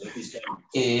director,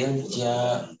 que él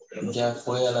ya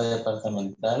fue a la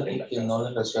departamental y que no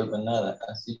le resuelve nada.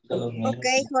 Así que los niños...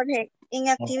 Okay, Jorge. In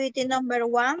activity number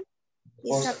 1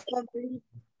 is a complete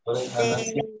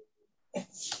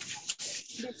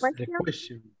the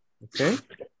question. Okay.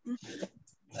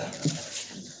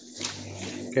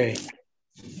 Okay.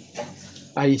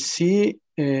 I see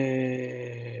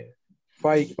 5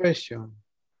 questions.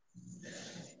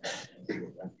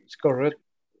 It's correct.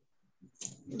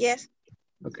 Yes.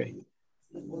 Okay.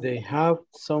 They have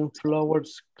some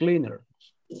flowers cleaners.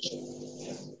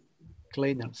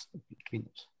 Cleaners.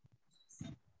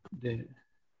 They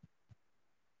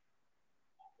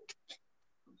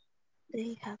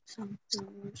have some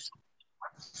flowers.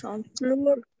 Some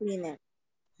floor cleaner.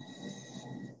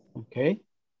 Okay.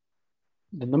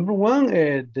 The number 1,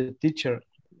 the teacher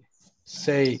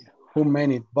say, how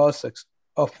many boxes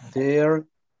of there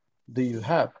do you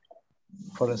have?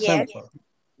 For example.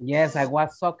 Yes, I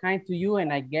was so kind to you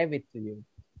and I gave it to you.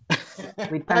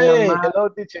 Fui tan Hey, amable, hello,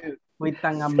 teacher. fui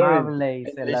tan amable y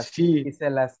se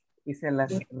las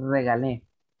regalé.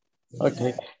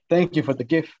 Okay, thank you for the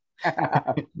gift.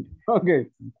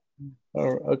 Okay.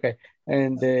 Okay,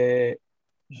 and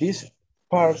this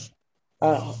part,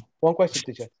 one question,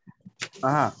 teacher.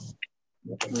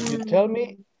 You tell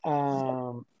me,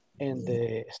 in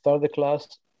the start of the class,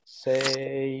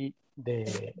 say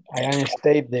I am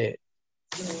state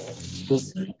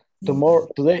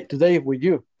today with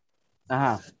you.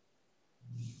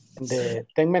 In the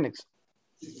 10 minutes.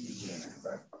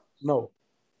 No.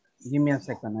 Give me a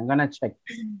second. I'm gonna check.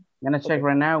 I'm gonna check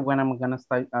right now when I'm gonna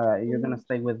start. You're gonna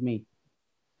stay with me.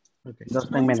 Okay. Those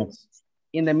 10 minutes.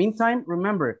 In the meantime,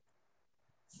 remember,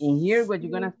 in here, what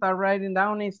you're gonna start writing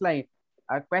down is like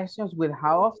questions with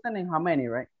how often and how many,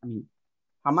 right? I mean,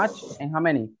 how much and how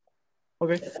many.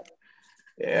 Okay.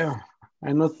 Yeah,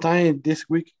 I know time this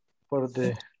week for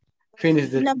the finish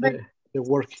the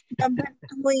work. Number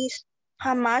 2 is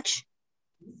how much?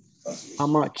 How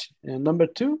much? And number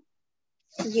 2?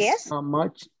 Yes. How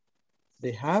much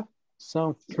they have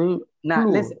some fruit? Now,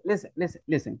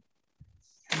 listen.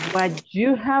 What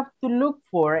you have to look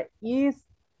for is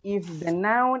if the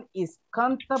noun is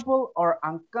countable or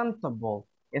uncountable.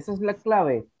 Esa es la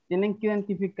clave. Tienen que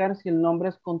identificar si el nombre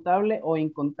es contable o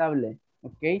incontable.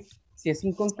 ¿Ok? Si es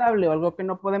incontable o algo que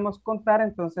no podemos contar,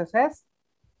 entonces es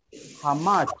how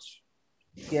much.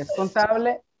 Si es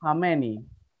contable, how many.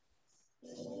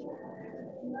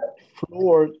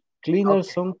 Floor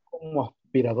cleaners son como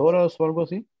aspiradoras o algo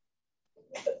así.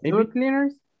 Floor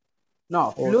cleaners?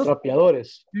 No,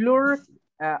 trapeadores. Floor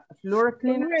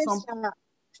cleaners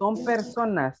son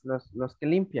personas los que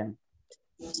limpian.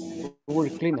 Floor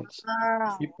cleaners.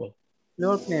 People.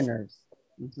 Floor cleaners.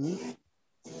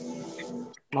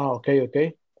 Oh, okay,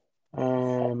 okay.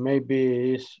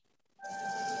 Maybe it's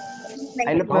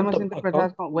Ahí lo podemos accountable.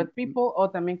 interpretar con with people o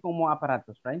también como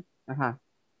aparatos, right? Ajá.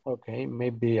 Okay,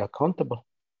 maybe accountable.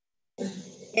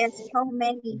 Yes, how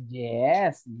many?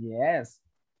 Yes, yes.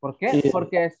 ¿Por qué? Yeah.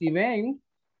 Porque si ven,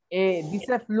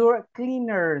 dice floor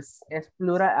cleaners, es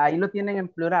plural, ahí lo tienen en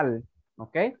plural,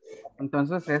 ¿ok?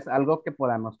 Entonces es algo que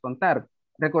podamos contar.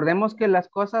 Recordemos que las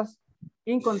cosas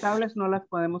incontables no las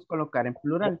podemos colocar en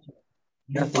plural.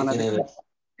 That's one of the-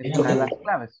 es una de las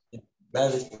claves.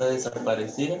 Está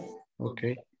desaparecida.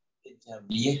 Okay. Esta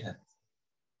vieja.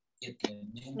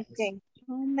 Okay,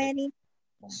 how many?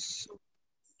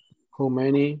 How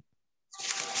many?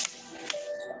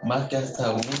 Más que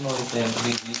hasta uno está en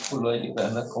ridículo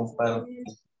ayudando a compartir.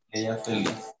 Ella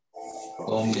feliz.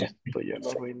 Hombre. Esto ya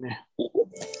lo arruiné.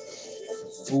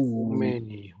 How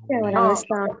many?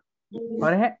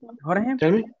 Jorge,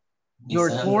 Tell me. your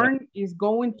turn is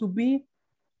going to be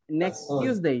next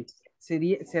Tuesday.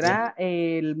 Será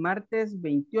el martes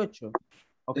 28.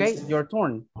 Okay, your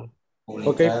turn.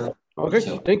 Okay, okay,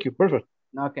 thank you, perfect.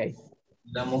 Okay.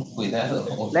 Damos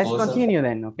cuidado. Let's continue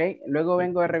then, okay? Luego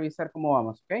vengo a revisar cómo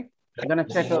vamos, okay? I'm gonna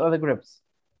check the other groups.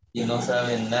 Y no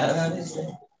saben nada de eso.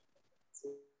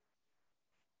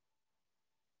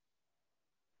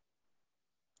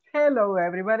 Hello,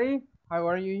 everybody. How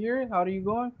are you here? How are you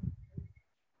going?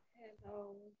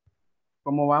 Hello.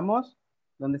 ¿Cómo vamos?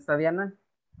 ¿Dónde está Diana?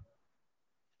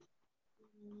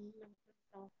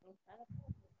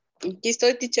 Aquí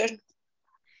estoy, teacher.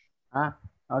 Ah,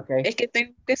 ok. Es que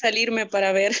tengo que salirme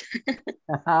para ver.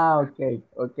 Ah, ok,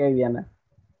 ok, Diana.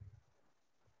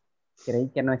 Creí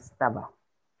que no estaba.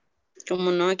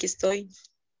 Como no, aquí estoy.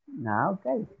 Ah, ok,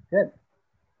 good.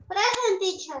 Present,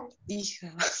 teacher.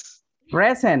 Hija.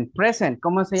 Present, present.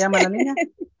 ¿Cómo se llama la niña?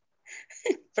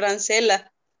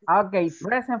 Francela. Ah, ok,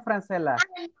 present, Francela.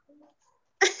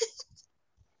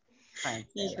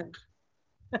 Hija.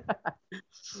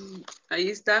 Ahí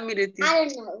está, mire,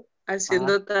 teacher.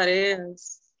 Haciendo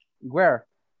tareas. Where?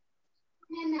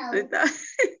 Ahí está.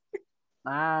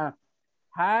 Ah,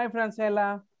 hi,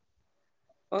 Francela.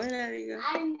 Hola, diga.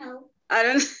 I don't know.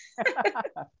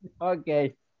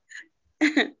 Ok.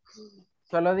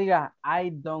 Solo diga, I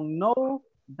don't know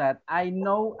that I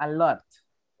know a lot.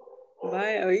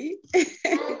 Vaya, ¿oí?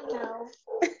 I don't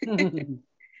know.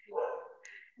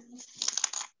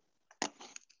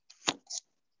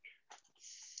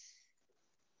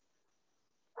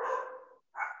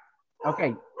 Ok,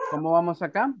 ¿cómo vamos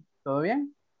acá? ¿Todo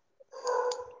bien?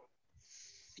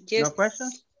 Yes. No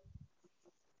questions?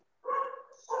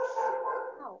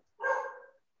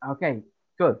 Okay,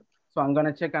 good. So I'm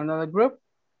gonna check another group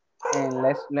and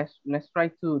let's try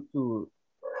to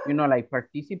you know, like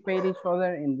participate each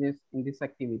other in these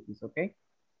activities, okay?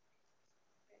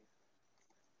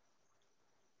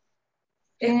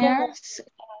 Es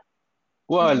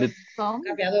como ¿Cuál?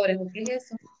 cambiadores, ¿o qué es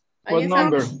eso? What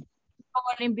number? Como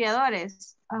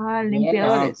limpiadores. Ah, Yes.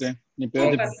 limpiadores. Okay.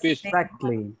 Limpiadores de piso.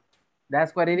 Exactly.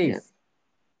 That's what it is.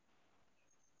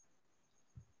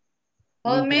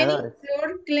 How many Limpiadores.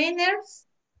 Floor cleaners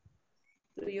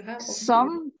do you have?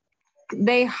 Some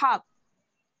they have.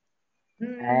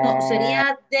 No,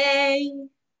 sería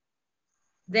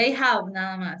they have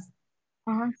nada más.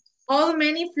 How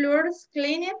many floors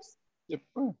cleaners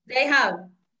they have?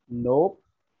 Nope.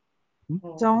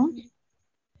 Some.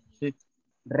 Sí.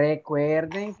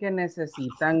 Recuerden que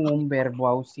necesitan un verbo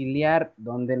auxiliar.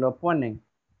 ¿Dónde lo ponen?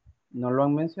 No lo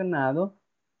han mencionado.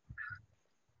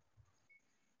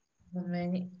 How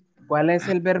many? ¿Cuál es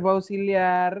el verbo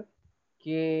auxiliar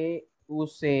que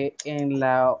usé en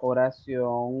la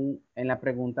oración, en la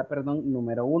pregunta, perdón,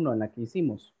 número 1, en la que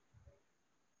hicimos?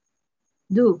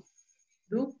 Do.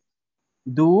 Do.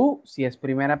 Do, si es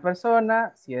primera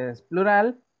persona, si es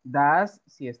plural. Das,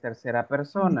 si es tercera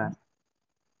persona.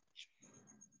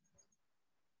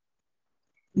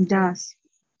 Does.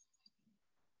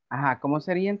 Ajá, ¿cómo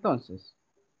sería entonces?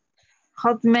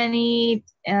 How many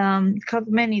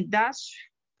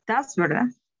does, ¿verdad?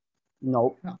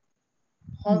 No.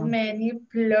 How many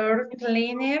floor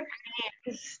cleaners?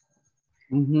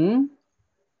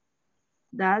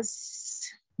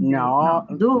 Does. No,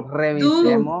 do.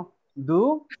 revisemos.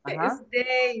 Do. Ajá. It's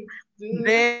they. Do.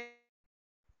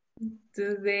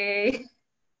 Do they?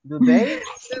 Do they?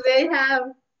 Do they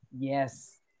have?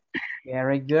 Yes.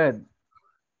 Very good.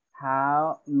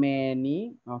 How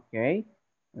many? Okay.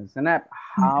 Listen up.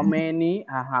 How many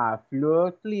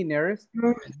floor cleaners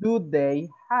do they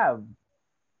have?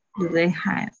 Do they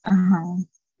have?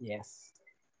 Yes.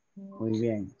 Muy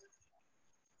bien.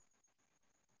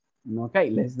 Okay,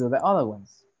 let's do the other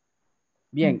ones.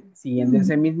 Bien, siguiendo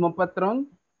ese mismo patrón,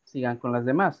 sigan con las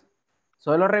demás.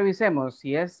 Solo revisemos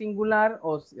si es singular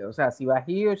o sea, si va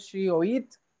he o she o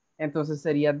it, entonces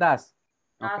sería does.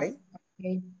 Okay.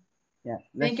 Okay. Yeah,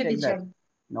 let's Thank you, check that. teacher.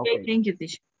 Okay. Thank you,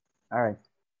 teacher. All right.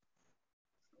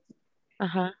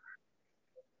 Ajá.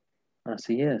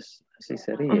 Así es, así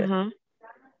sería. Ajá.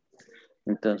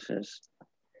 Entonces,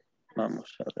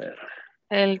 vamos a ver.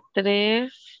 El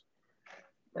 3.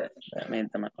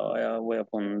 Permítame, voy a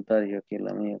apuntar yo aquí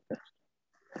la mía.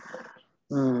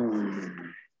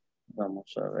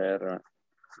 Vamos a ver.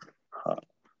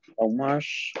 How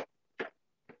much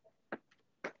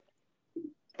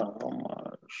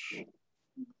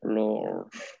floor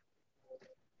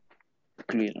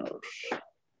cleaners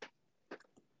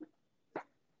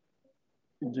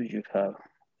do you have?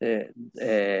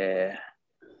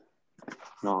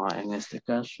 No, en este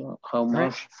caso, how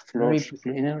much floor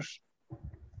cleaners?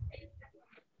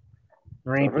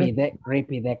 Repeat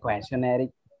the question,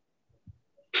 Eric.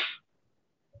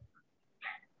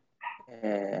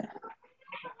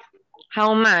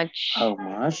 How much? How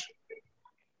much?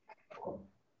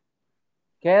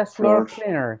 ¿Qué es floor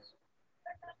cleaners?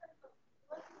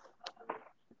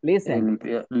 Listen.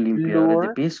 Limpiadores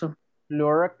de piso.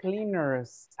 Floor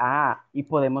cleaners. Ah, ¿y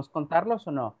podemos contarlos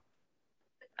o no?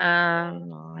 Ah,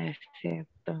 no, es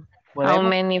cierto. ¿Podemos? How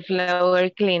many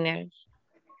floor cleaners?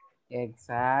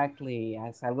 Exactly.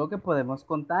 Es algo que podemos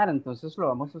contar, entonces lo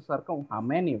vamos a usar con how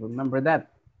many. Remember that.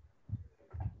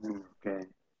 Okay.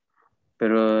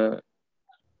 Pero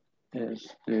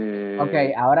Ok,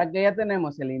 ahora que ya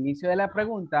tenemos el inicio de la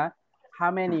pregunta,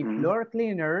 how many floor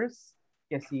cleaners,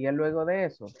 que sigue luego de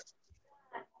eso.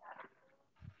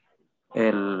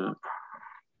 En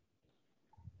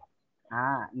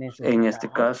este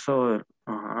caso,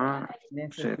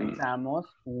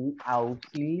 necesitamos un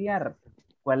auxiliar.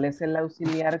 ¿Cuál es el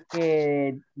auxiliar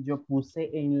que yo puse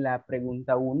en la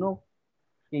pregunta 1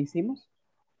 que hicimos?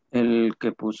 El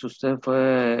que puso usted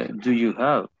fue do you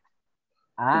have.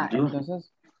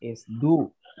 Entonces es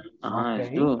do. Ajá,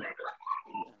 es do.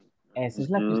 Esa es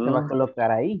la que usted va a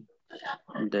colocar ahí.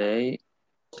 They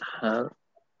have.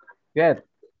 Good.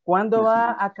 ¿Cuándo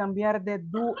va a cambiar de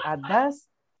do a does?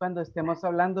 Cuando estemos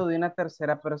hablando de una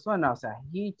tercera persona, o sea,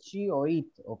 he, she o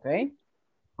it, ¿ok?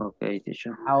 Ok,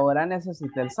 teacher. Ahora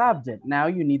necesita el subject. Now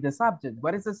you need the subject.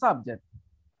 What is the subject?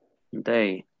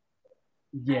 They.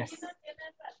 Yes.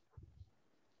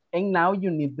 And now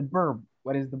you need the verb.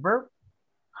 What is the verb?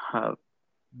 Have.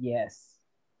 Yes.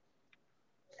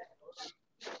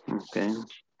 Okay.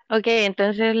 Ok,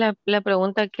 entonces la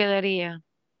pregunta quedaría,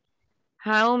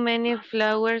 how many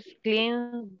flowers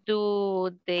clean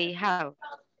do they have?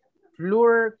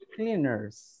 Floor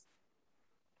cleaners.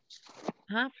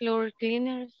 Floor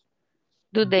cleaners.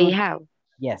 Do they have?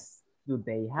 Yes. Do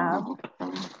they have?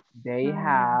 They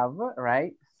have,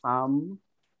 right? Some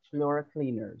floor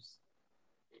cleaners.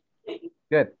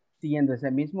 Good. Siguiendo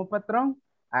ese mismo patrón,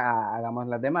 hagamos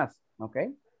las demás, ¿ok?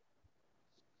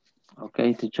 Ok,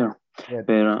 teacher. Good.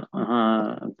 Pero,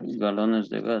 galones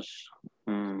de gas.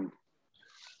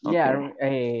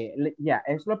 Ya,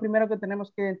 es lo primero que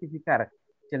tenemos que identificar.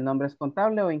 Si el nombre es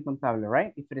contable o incontable,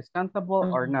 right? If it is countable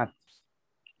or not.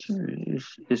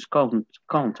 It's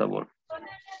countable.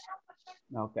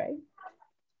 Ok.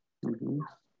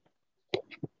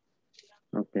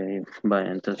 Ok,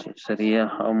 vaya, entonces sería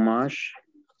how much.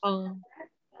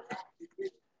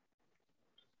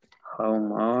 How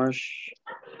much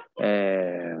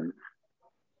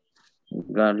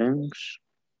gallons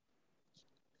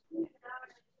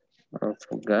of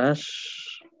gas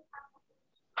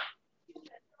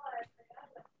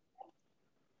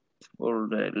for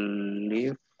the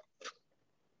lift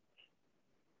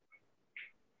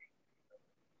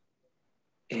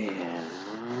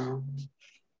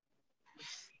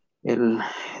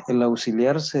el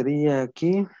auxiliar sería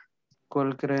aquí.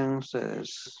 ¿Cuál creen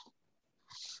ustedes?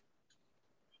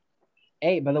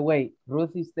 Hey, by the way,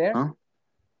 Ruth is there?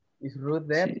 Is Ruth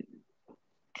there?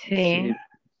 Sí.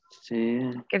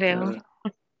 Creo.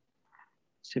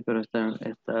 Sí, pero está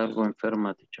algo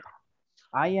enferma, teacher.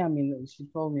 I mean, she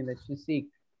told me that she's sick.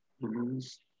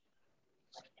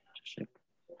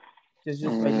 Just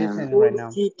by listening right now.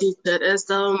 Sí, teacher, he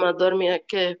estado más dormida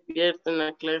que despierta en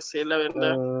la clase, la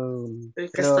verdad.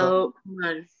 Es que he estado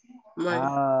mal.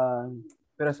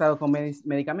 ¿Pero ha estado con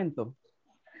medicamento?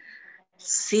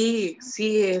 Sí,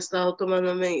 he estado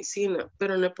tomando medicina,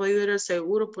 pero no he podido ir al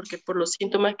seguro porque por los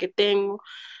síntomas que tengo,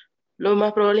 lo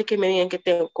más probable es que me digan que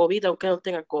tengo COVID, aunque no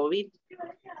tenga COVID.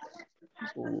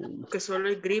 Que solo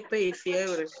es gripe y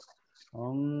fiebre.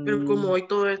 Pero como hoy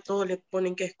todo le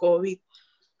ponen que es COVID.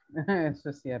 Eso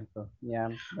es cierto. Yeah,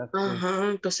 that's true.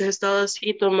 Ajá, entonces he estado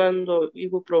así tomando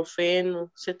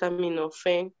ibuprofeno,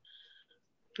 acetaminofén,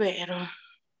 pero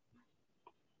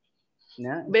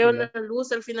Yeah, veo yeah. la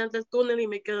luz al final del túnel y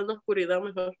me quedo en la oscuridad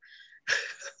mejor.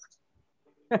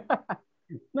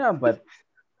 No,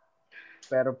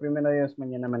 pero primero Dios,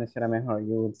 mañana amanecerá mejor.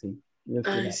 You will see. You'll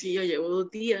see Ay, that. sí, ya llevo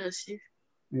 2 días así.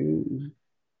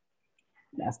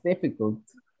 That's difficult.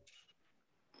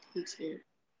 Sí.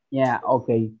 Yeah,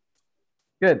 okay.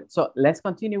 Good. So let's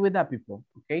continue with that, people.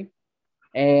 Okay.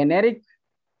 And Eric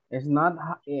is not.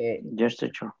 Yes,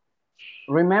 teacher.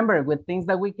 Remember, with things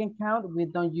that we can count, we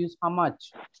don't use how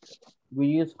much. We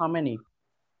use how many.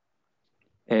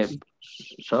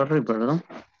 Sorry, perdón.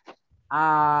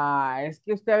 Es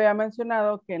que usted había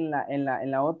mencionado que en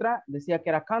la otra decía que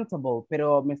era countable,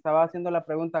 pero me estaba haciendo la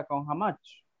pregunta con how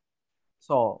much.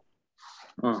 So.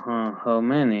 Ajá, how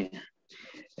many?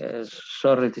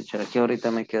 Sorry, teacher, aquí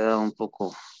ahorita me he quedado un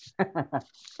poco.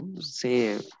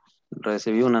 Sí,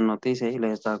 recibí una noticia y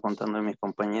les estaba contando a mis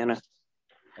compañeras.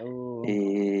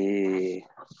 Y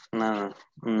una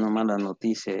mala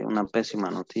noticia, una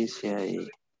pésima noticia y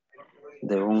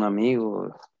de un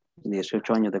amigo,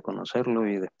 18 años de conocerlo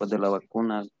y después de la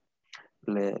vacuna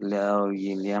le ha dado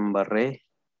Guillain-Barré.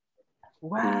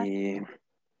 Y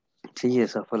sí,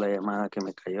 esa fue la llamada que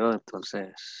me cayó,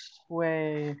 entonces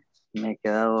me he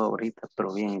quedado ahorita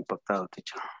pero bien impactado,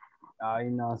 teacher.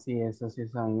 Ay, no, sí, eso sí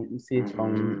son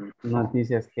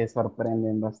noticias que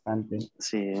sorprenden bastante.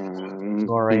 Sí,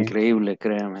 Correo. increíble,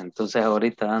 créeme. Entonces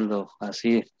ahorita ando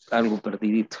así, algo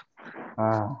perdidito.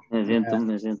 Me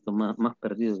siento más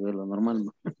perdido de lo normal.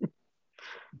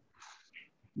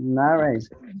 All right.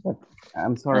 But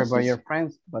I'm sorry about your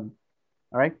friends, but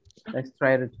all right, let's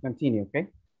try to continue, okay?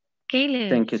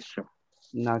 Thank you, sir.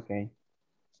 Okay.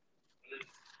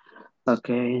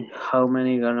 Okay, how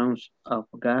many gallons of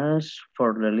gas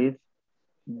for the lift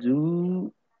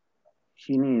do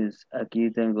he needs? Aquí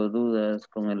tengo dudas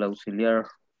con el auxiliar,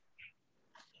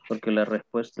 porque la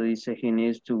respuesta dice he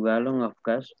needs 2 gallons of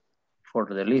gas for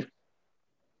the lift.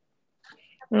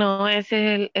 No, ese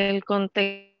es el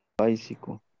contexto.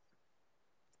 Bicycle.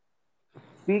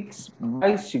 Fix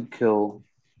bicycle.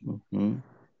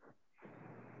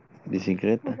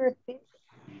 Bicicleta.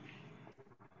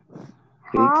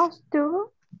 Has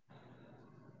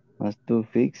to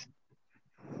fix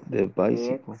the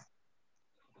bicycle.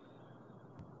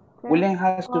 William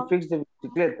has to fix the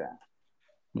bicicleta.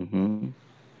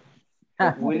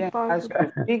 William has to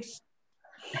fix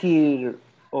him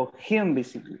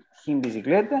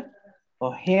bicicleta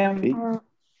or him.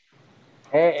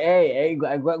 Hey,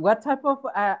 what type of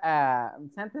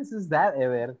sentence is that,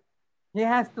 Ever? He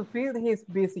has to feed his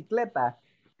bicicleta.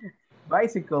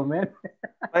 Bicycle, man.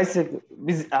 Bicycle.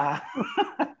 Es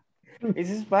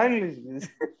Spanglish.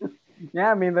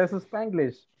 Yeah, I mean, that's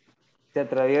Spanglish. Se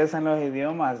atraviesan los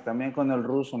idiomas, también con el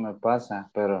ruso me pasa,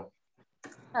 pero...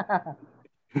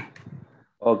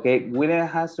 Okay, William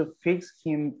has to fix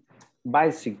him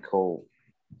bicycle.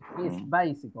 His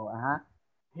bicycle,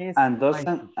 His and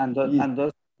doesn't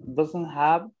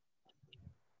have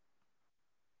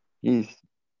his.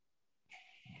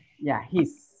 Yeah,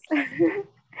 his.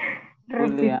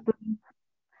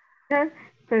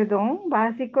 Perdón,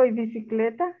 básico y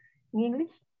bicicleta en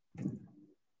English.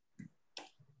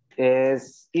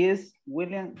 Is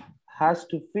William has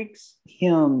to fix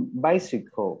him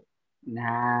bicycle?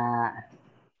 Nah.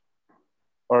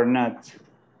 Or not?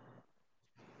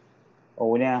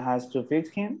 Or William has to fix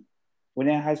him?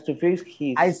 William has to fix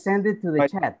his... I send it to the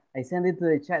chat. I send it to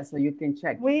the chat so you can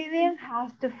check. William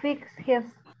has to fix his...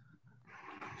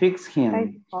 Fix him.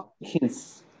 Bicycle.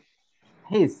 His.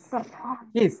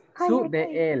 Su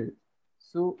de él.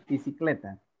 Su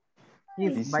bicicleta.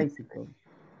 His bicycle.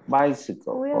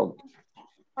 Bicycle. William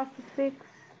has to fix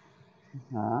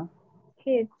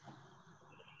his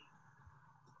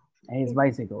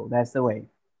bicycle. That's the way.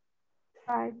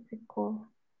 Bicycle.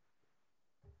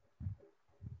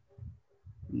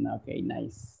 Okay,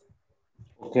 nice.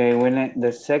 Okay, when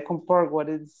the second part, what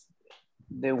is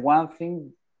the one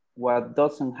thing what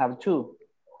doesn't have to?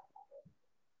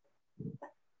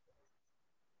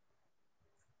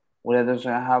 What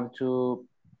doesn't have to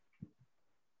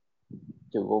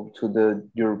go to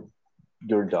your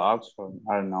dogs, or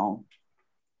I don't know.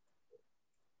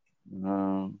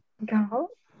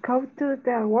 Go to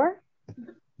the work.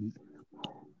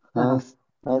 Hasn't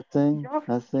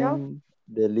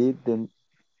delete the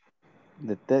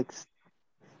text.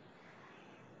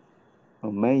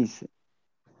 Amazing.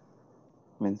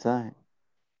 Mensaje.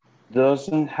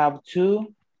 Doesn't have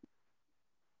to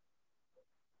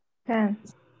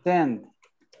send.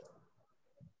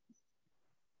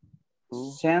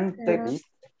 send text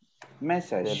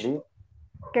message.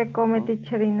 ¿Qué come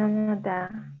teacher y no nos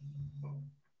da?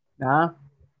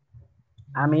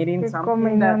 I'm eating ¿Qué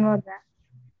come y something no that nos da?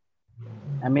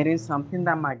 I'm eating something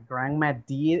that my grandma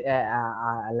did,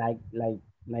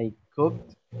 like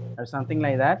cooked or something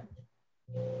like that.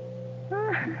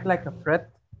 Like a fruit.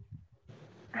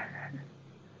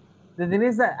 The thing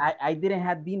is that I didn't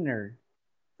have dinner,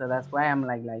 so that's why I'm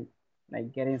like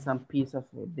getting some piece of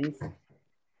this.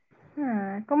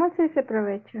 ¿Cómo se dice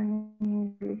provecho en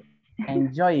inglés?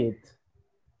 Enjoy it.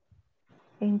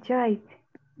 Enjoy it.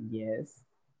 Yes.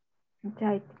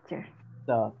 Enjoy, teacher.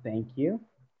 So thank you.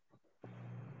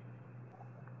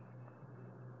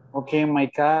 Okay, in my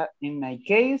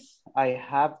case, I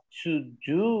have to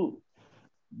do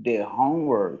the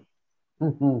homework.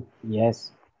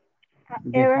 Yes.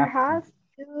 Ever has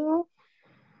to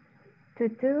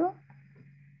do?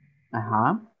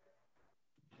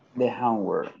 The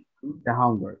homework. The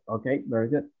homework. Okay, very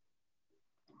good.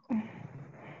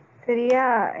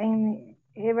 Sería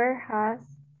ever has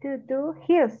to do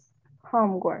his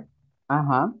homework.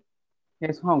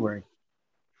 His homework.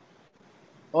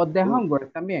 O the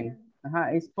homework también.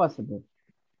 It's possible.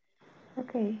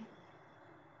 Okay.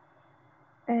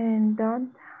 And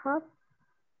doesn't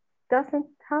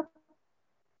have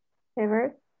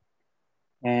ever.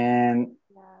 And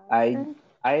I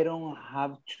don't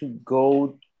have to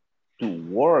go to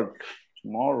work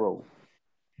tomorrow.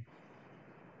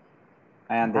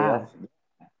 I am the office.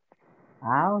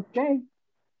 Okay.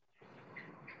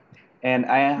 And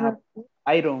I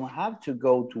don't have to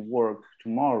go to work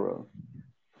tomorrow.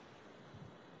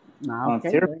 Okay.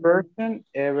 Third person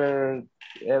ever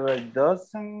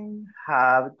doesn't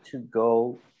have to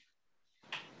go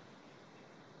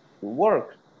to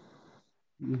work.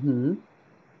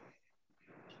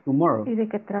 Tomorrow. ¿Y de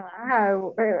qué trabaja?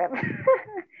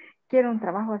 Quiero un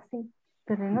trabajo así,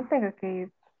 pero no tengo que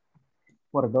ir.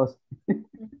 Por dos.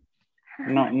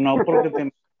 No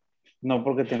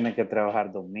porque tiene que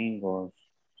trabajar domingos,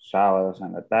 sábados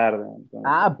en la tarde.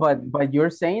 Entonces, but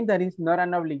you're saying that it's not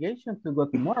an obligation to go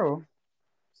tomorrow.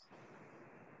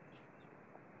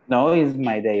 No, it's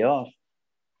my day off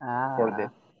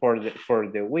for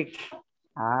the week.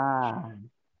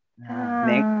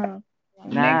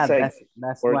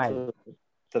 That's why.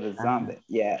 To the Sunday,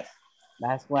 yes.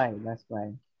 That's why.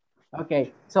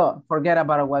 Okay, so forget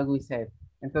about what we said.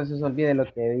 Entonces olvide lo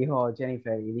que dijo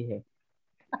Jennifer y dije.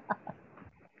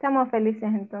 Estamos felices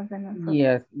entonces nosotros.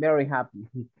 Yes, very happy.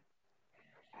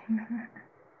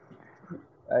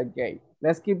 Okay,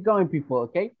 let's keep going, people,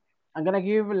 okay? I'm gonna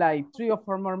give like 3 or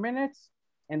 4 more minutes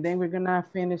and then we're gonna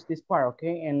finish this part,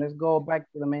 okay? And let's go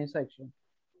back to the main section.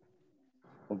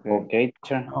 Okay,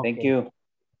 teacher. Thank you.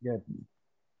 Good.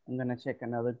 I'm gonna check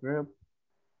another group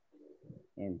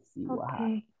and see what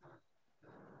happens.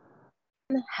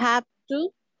 Have to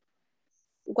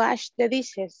wash the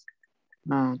dishes.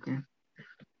 Okay.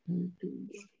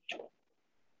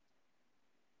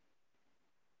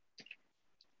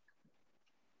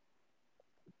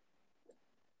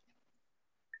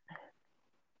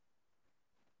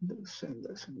 Listen.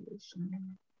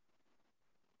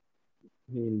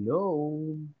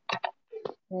 Hello.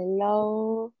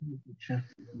 Hello.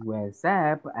 What's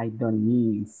up? I don't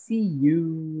need to see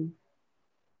you.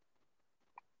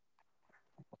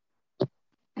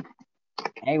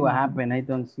 Hey, what happened? I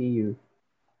don't see you.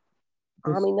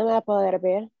 A mí no me va a poder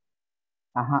ver.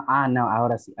 No,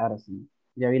 ahora sí.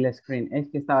 Ya vi la screen. Es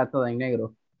que estaba todo en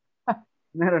negro. I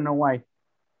don't know why.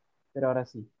 Pero ahora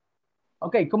sí.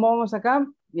 Ok, ¿cómo vamos acá?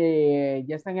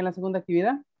 ¿Ya están en la segunda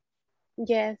actividad?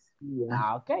 Yes.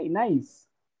 Ok, nice.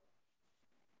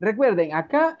 Recuerden,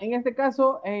 acá, en este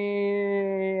caso,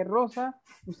 Rosa,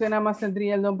 usted nada más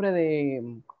tendría el nombre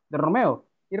de Romeo.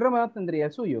 Y Romeo tendría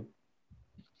el suyo.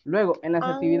 Luego, en las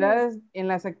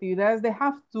actividades de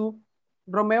have to,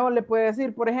 Romeo le puede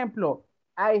decir, por ejemplo,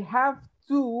 I have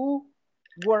to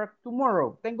work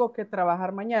tomorrow. Tengo que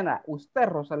trabajar mañana. Usted,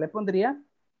 Rosa, le pondría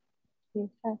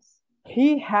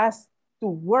he has to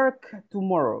work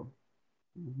tomorrow.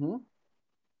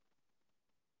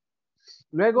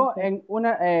 Luego, en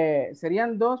una,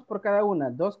 serían 2 por cada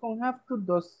una. 2 con have to,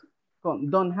 2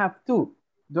 con don't have to.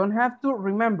 Don't have to,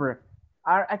 remember,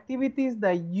 are activities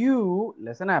that you,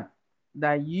 listen up,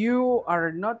 that you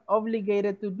are not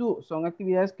obligated to do. Son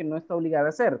actividades que no está obligada a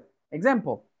hacer.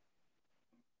 Example,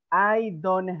 I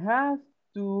don't have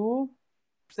to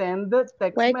send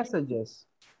text messages.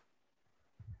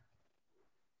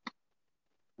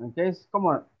 Okay, es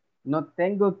como, no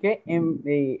tengo que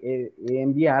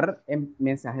enviar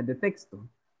mensajes de texto.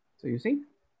 So you see?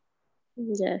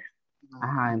 Yes.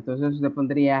 Ajá, entonces usted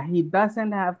pondría, he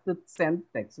doesn't have to send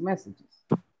text messages.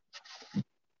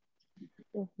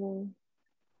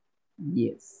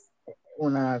 Yes.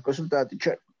 Una consulta,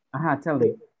 teacher. Ajá, tell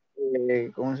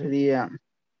me. ¿Cómo sería?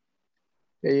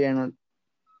 Ella no,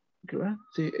 ¿qué va?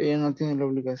 Sí, ella no tiene la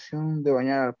obligación de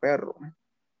bañar al perro.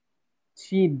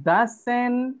 She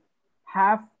doesn't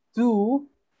have to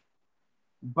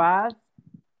bath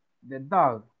the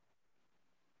dog.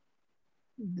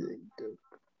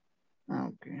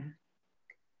 Ok.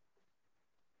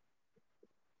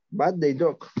 Bath the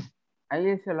dog.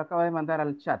 Ahí se lo acaba de mandar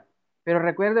al chat. Pero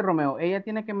recuerde, Romeo, ella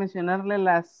tiene que mencionarle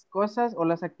las cosas o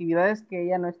las actividades que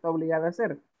ella no está obligada a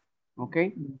hacer. ¿Ok?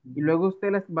 Y luego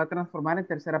usted las va a transformar en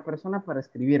tercera persona para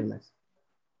escribirlas.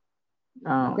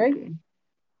 ¿Ok? Okay.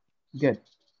 Good.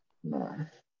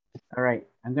 All right.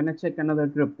 I'm going to check another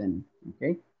group then.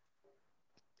 Okay?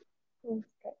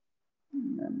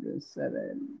 Number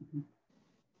 7.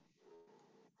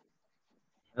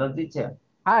 Hello, teacher.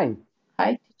 Hi.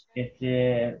 Hi.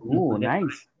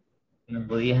 Nice. No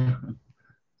podía,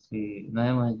 si nos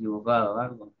hemos equivocado o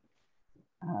algo.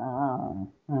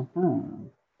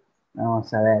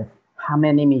 Vamos a ver. How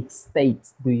many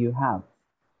mistakes do you have?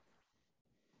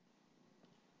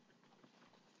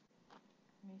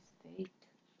 Mistake.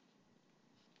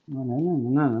 No.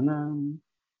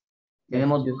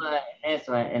 Tenemos dudas en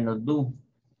eso, en los do.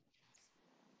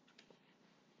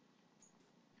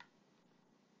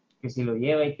 Que si lo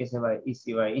lleva y que se va, y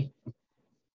si va ahí.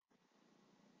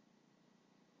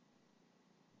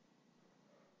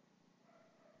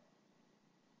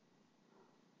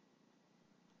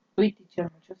 Uy,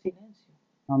 teacher, mucho silencio.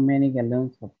 How many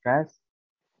gallons of gas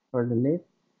for the lift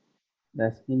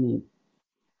does he need?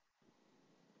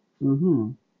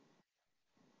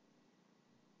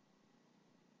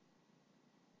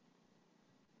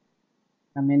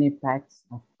 How many packs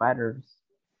of bars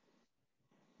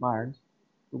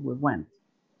do we want?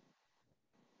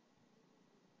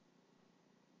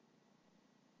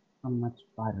 How much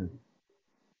butter?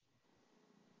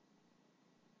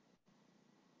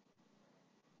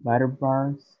 Butter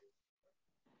bars.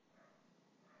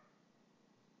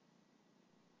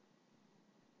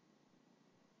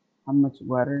 How much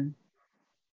water?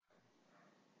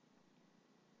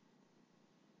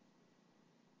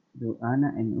 Do Anna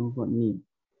and Hugo need?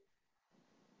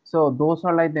 So those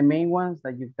are like the main ones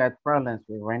that you've got problems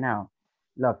with right now.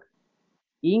 Look,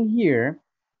 in here,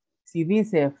 si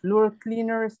dice floor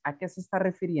cleaners, ¿a qué se está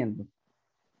refiriendo?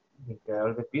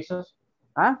 Limpiadores de pisos.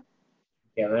 ¿Ah?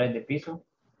 Limpiadores de piso.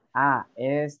 Ah,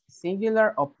 ¿es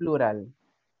singular o plural?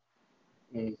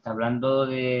 Está hablando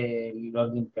de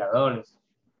los limpiadores.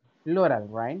 Plural,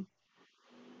 right?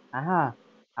 Ajá.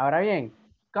 Ahora bien,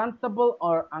 countable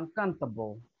or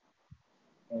uncountable?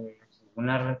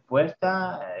 Una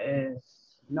respuesta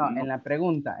es... No, en la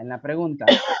pregunta.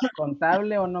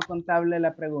 ¿Contable o no contable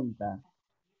la pregunta?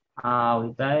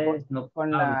 Ahorita es no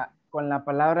contable. Con la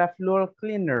palabra floor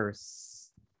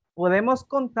cleaners. ¿Podemos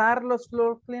contar los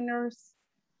floor cleaners?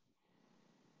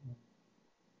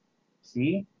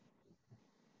 Sí.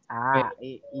 Ah,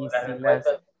 y si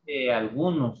respuesta de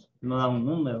algunos, no da un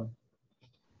número.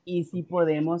 Y si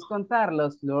podemos contar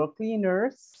los floor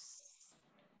cleaners.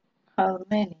 How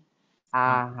many?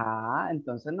 Ajá,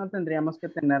 entonces no tendríamos que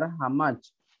tener how much.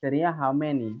 Sería how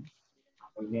many.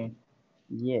 Muy bien.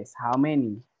 Yes, how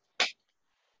many.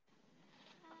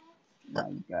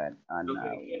 My God,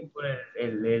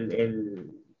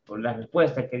 por la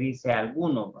respuesta que dice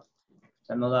alguno, o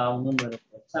sea, no da un número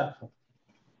exacto.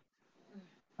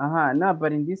 Ajá, no,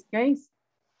 but in this case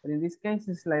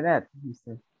it's like that,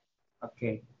 mister.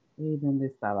 Okay. ¿Y dónde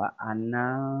estaba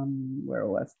Ana? Where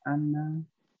was Ana?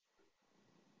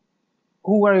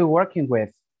 Who were you working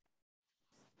with?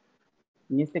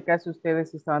 En este caso,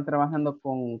 ¿ustedes estaban trabajando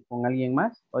con alguien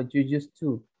más? ¿O you just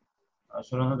two?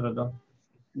 Solo nosotros dos.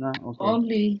 No, okay.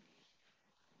 Only.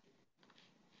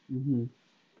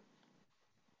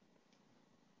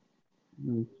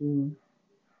 Two.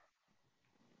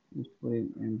 Let's put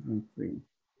it in 3.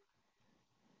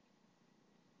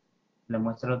 ¿Le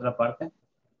muestro la otra parte?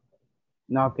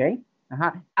 No, ok.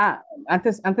 Ajá. Ah,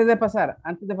 antes de pasar,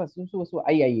 subo.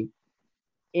 Ahí.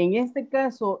 En este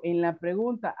caso, en la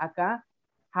pregunta acá,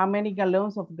 how many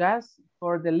gallons of gas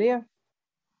for the lift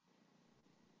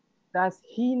does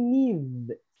he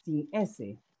need? Sin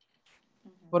S.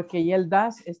 Porque ya el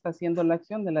does está haciendo la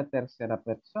acción de la tercera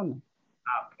persona.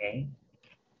 Ok.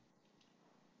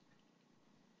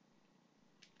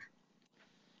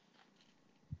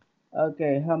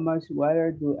 Okay, how much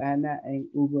water do Anna and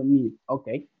Hugo need?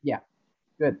 Okay, yeah,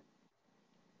 good.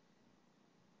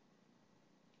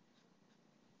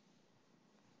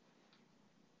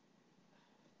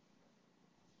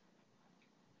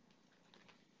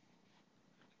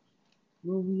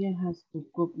 Nubia has to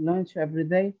cook lunch every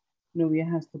day. Nubia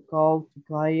has to call to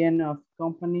client of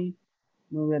company.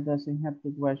 Nubia doesn't have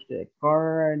to wash the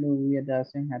car. Nubia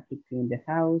doesn't have to clean the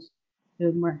house.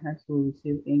 Hilmar has to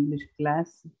receive English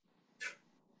class.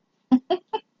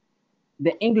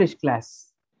 The English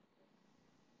class.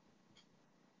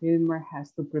 Hilmar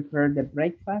has to prepare the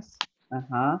breakfast.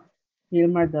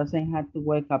 Hilmar doesn't have to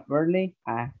wake up early.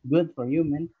 Good for you,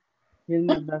 man.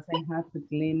 Hilmar doesn't have to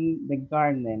clean the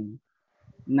garden.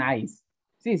 Nice.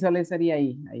 Sí, solo sería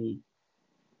ahí.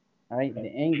 All right,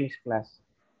 the English class.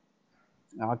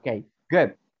 Okay,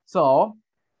 good. So,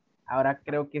 ahora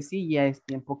creo que sí, ya es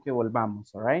tiempo que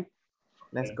volvamos, all right?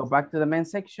 Let's go back to the main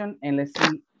section and let's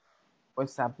see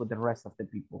what's up with the rest of the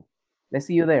people. Let's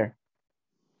see you there.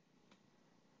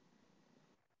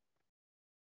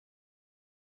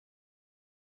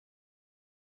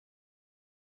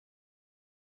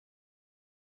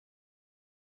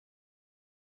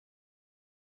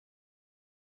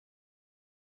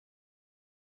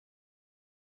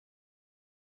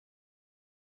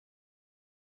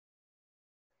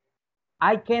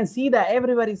 I can see that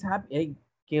everybody's happy. Hey,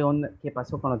 ¿qué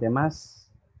pasó con los demás?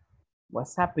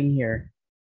 What's happening here?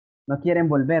 ¿No quieren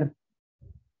volver?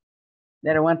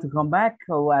 They don't want to come back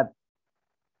or what?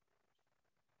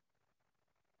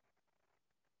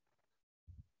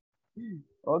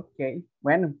 Ok,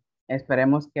 bueno,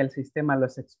 esperemos que el sistema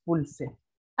los expulse.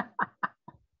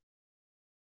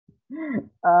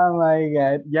 Oh my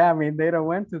God. Yeah, I mean, they don't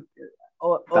want to.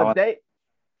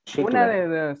 Una de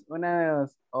dos.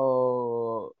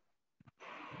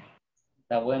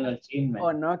 Está bueno el chisme.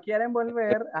 O no quieren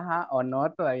volver, o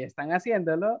no, todavía están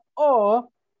haciéndolo, o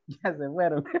ya se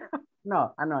fueron.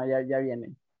 No, ya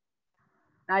vienen.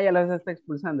 Ya los está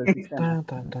expulsando el sistema.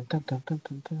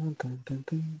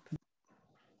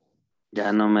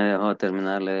 Ya no me dejó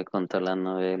terminarle de contar la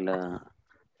novela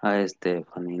a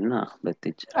Stephanie. No, the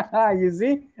teacher. You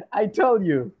see, I told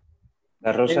you.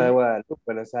 La Rosa de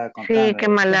Guadalupe lo estaba contando. Sí, qué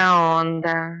mala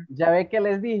onda. Ya ve que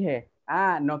les dije.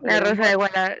 No La Rosa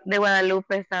de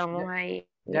Guadalupe estábamos ahí.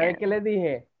 Ya ve que les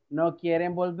dije, no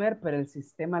quieren volver, pero el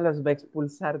sistema los va a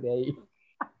expulsar de ahí.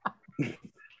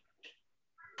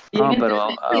 No, pero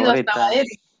ahorita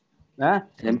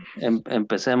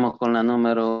empecemos con la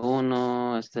número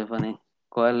 1, Stephanie.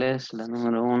 ¿Cuál es la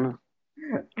número 1?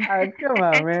 Come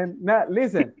on, man. No,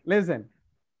 listen.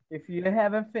 If you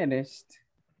haven't finished,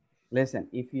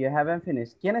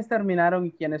 ¿quiénes terminaron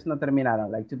y quiénes no terminaron?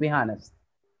 Like, to be honest.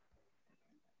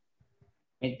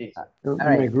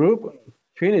 My group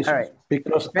finished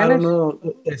because I don't know,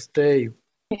 stay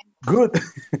good.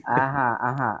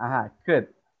 Good.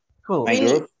 Cool. My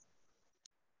group.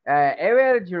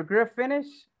 Ever, your group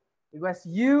finished? It was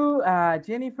you,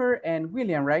 Jennifer, and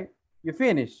William, right? You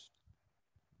finished.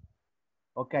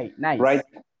 Okay, nice. Right.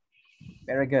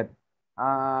 Very good.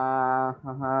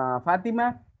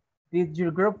 Fatima, did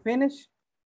your group finish?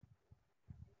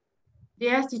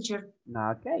 Yes, teacher.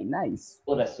 Okay, nice.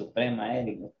 Pura suprema,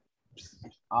 Eric.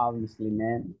 Obviously,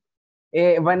 man.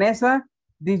 Vanessa,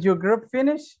 did your group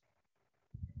finish?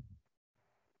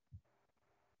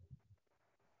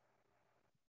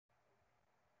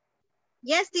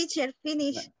 Yes, teacher,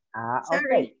 finish.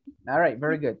 Okay. All right,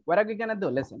 very good. What are we gonna do?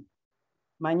 Listen.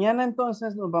 Mañana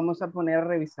entonces nos vamos a poner a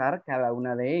revisar cada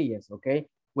una de ellas, okay?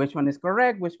 Which one is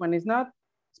correct, which one is not,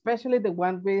 especially the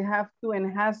one we have to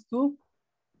and has to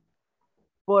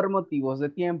por motivos de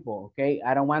tiempo, okay?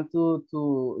 I don't want you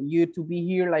to be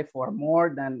here like for more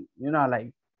than,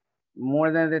 like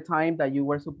more than the time that you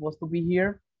were supposed to be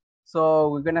here. So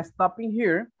we're gonna stop in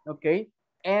here, okay?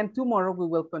 And tomorrow we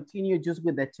will continue just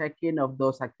with the check-in of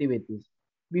those activities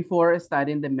before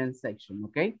starting the main section,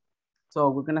 okay? So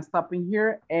we're gonna stop in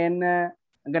here and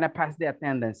I'm gonna pass the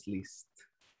attendance list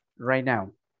right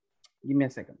now. Give me a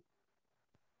second.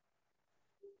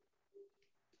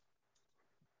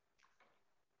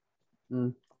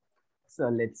 So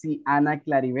let's see, Ana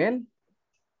Claribel.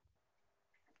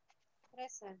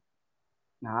 Present.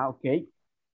 Okay,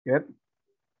 good.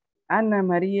 Ana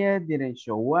Maria didn't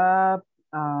show up.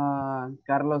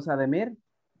 Carlos Ademir.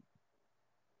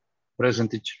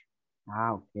 Present, teacher.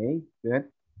 Okay,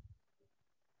 good.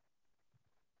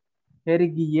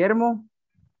 Eric Guillermo.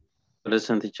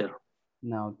 Present, teacher.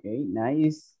 Okay,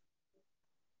 nice.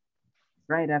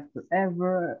 Right after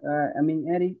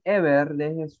Eric Ever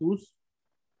de Jesus.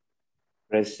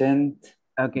 Present.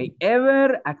 Okay,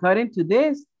 Ever, according to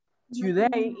this,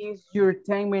 today is your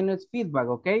 10 minutes feedback,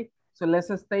 okay? So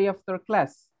let's stay after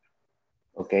class.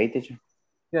 Okay, teacher.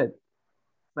 Good.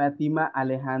 Fatima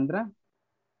Alejandra.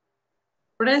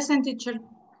 Present, teacher.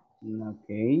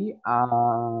 Okay.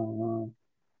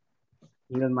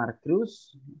 Ilmar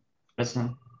Cruz.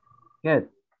 Present. Good.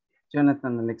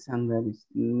 Jonathan Alexander is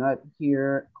not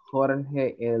here.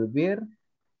 Jorge Elvir.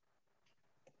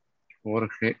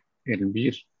 Jorge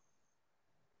Elvir.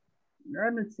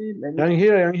 Let me see. I'm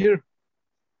here.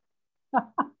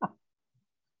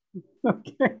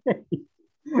 Okay.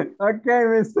 Okay,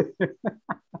 mister.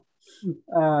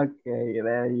 Okay,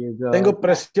 there you go. Tengo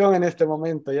presión en este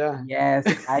momento ya. Yes,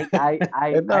 I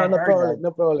no heard problem, that.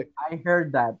 no problem. I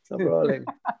heard that. No problem.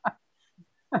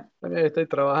 Estoy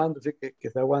trabajando, así que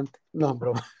se aguante. No,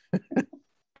 broma.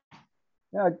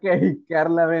 Okay,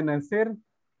 Carla Benacer.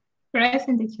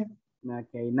 Present, teacher.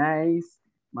 Okay, nice.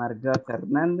 Margot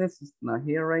Hernandez is not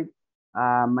here, right?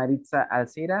 Maritza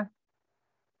Alcira.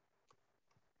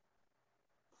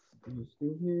 Is she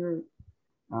still here?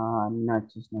 No,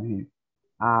 she's not here.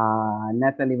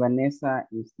 Natalie Vanessa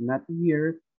is not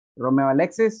here. Romeo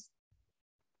Alexis.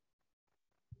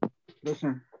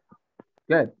 Present.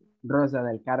 Good. Rosa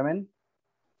del Carmen.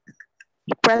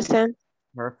 Present.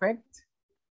 Perfect.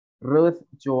 Ruth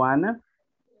Joanna.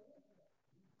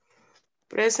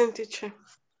 Present, teacher.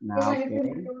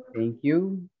 Okay, thank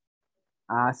you.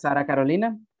 Sara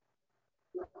Carolina.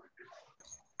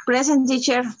 Present,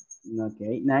 teacher.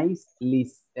 Okay, nice.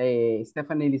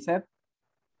 Stephanie Lisette.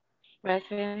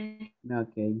 Present.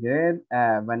 Okay, good.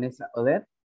 Vanessa Odette.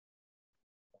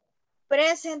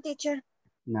 Present, teacher.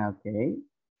 Okay.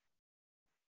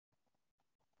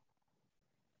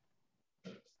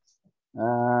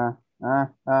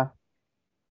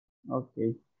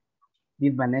 Okay.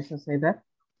 Did Vanessa say that?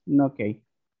 No, okay.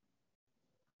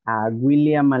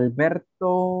 William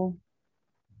Alberto.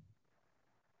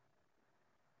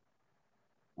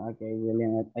 Okay,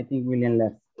 William, I think William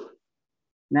left.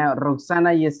 Now, Roxana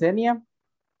Yesenia.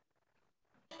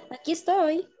 Aquí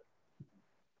estoy.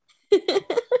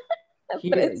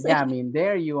 Here, yeah, I mean,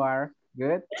 there you are.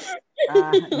 Good.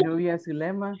 Nubia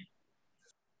Zulema.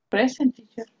 Present,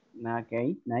 teacher.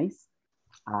 Okay, nice.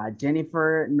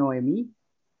 Jennifer Noemi.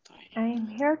 I'm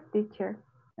here, teacher.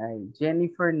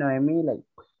 Jennifer Noemi, like,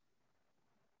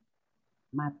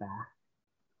 mata.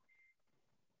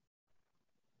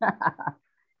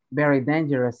 Very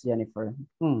dangerous, Jennifer.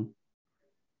 And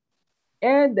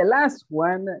the last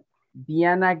one,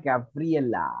 Diana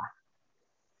Gabriela.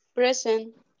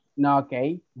 Present. No,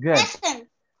 okay, good. Present.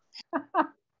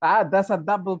 That's a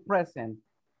double present.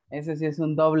 Ese sí es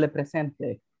un doble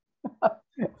presente.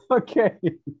 Okay,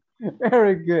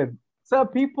 very good. So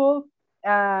people,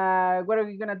 what are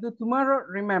we gonna do tomorrow?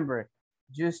 Remember,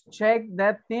 just check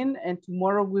that thing and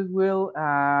tomorrow we will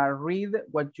read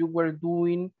what you were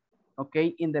doing, okay,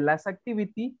 in the last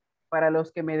activity. Para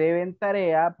los que me deben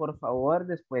tarea, por favor,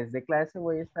 después de clase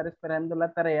voy a estar esperando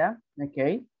la tarea,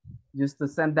 okay, just to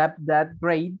send up that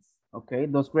grades, okay,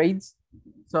 those grades.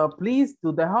 So please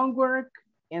do the homework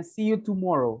and see you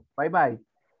tomorrow. Bye-bye.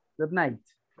 Good night.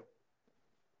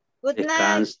 Good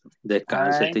night.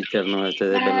 Descanse, teacher, no esté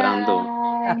desvelando.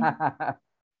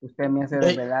 Usted me hace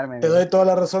desvelarme. Te doy toda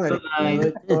la razón, Eric. Te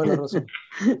doy toda la razón.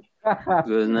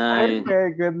 Good night.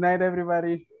 Okay, good night,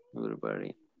 everybody.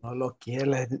 Everybody. No lo quiere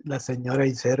la señora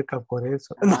ahí cerca, por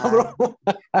eso. No, bro.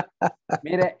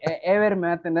 Mire, Ever me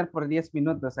va a tener por 10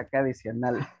 minutos acá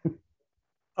adicional.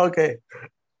 Okay.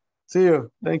 See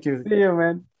you. Thank you. See you,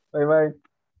 man. Bye-bye.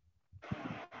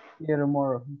 See you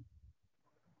tomorrow.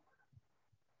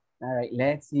 All right,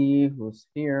 let's see who's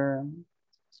here.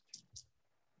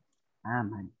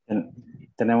 Man.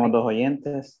 Tenemos dos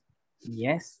oyentes.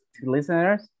 Yes, two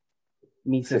listeners.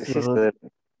 Mrs. Urrutia.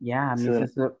 Yeah,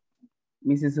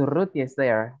 Mrs. Urrutia is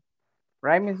there.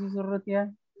 Right, Mrs.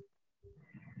 Urrutia?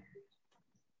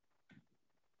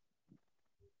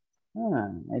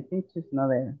 I think she's not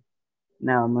there.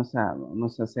 No,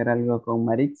 vamos a hacer algo con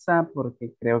Maritza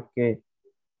porque creo que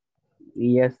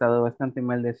ella ha estado bastante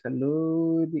mal de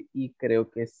salud y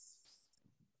creo que es,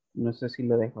 no sé si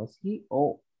lo dejo así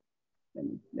o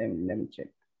let me check.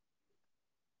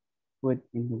 Put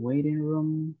in the waiting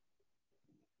room.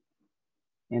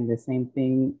 And the same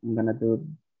thing I'm gonna do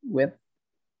with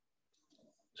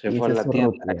Se fue a la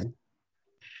tienda.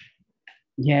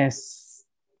 Yes.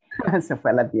 Se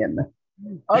fue a la tienda.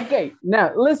 Okay,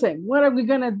 now listen, what are we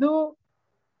gonna do?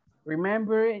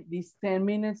 Remember, these 10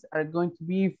 minutes are going to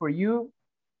be for you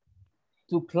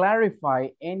to clarify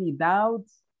any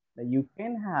doubts that you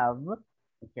can have,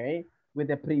 okay, with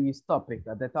the previous topic,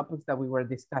 the topics that we were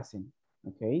discussing,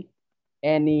 okay?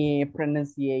 Any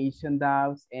pronunciation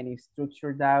doubts, any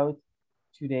structure doubts,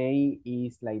 today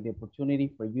is like the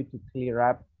opportunity for you to clear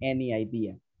up any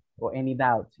idea or any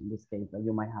doubts in this case that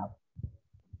you might have.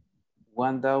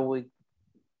 One that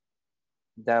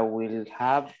we'll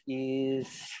have is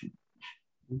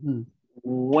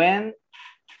when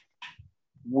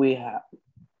we have,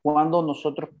 cuando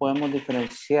nosotros podemos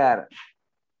diferenciar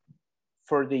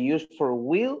for the use for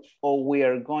will or we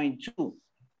are going to,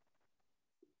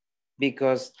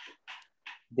 because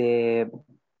the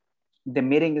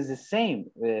meaning is the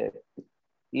same.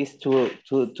 Is to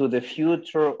the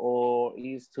future or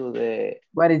is to the...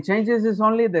 What it changes is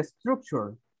only the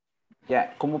structure.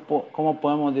 Ya, ¿cómo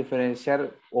podemos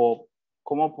diferenciar o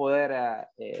cómo poder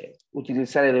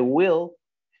utilizar el will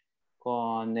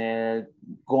con el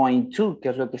going to, que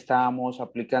es lo que estábamos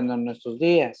aplicando en nuestros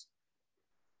días?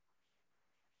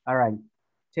 All right,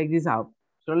 check this out.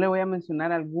 Solo le voy a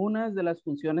mencionar algunas de las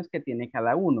funciones que tiene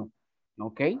cada uno,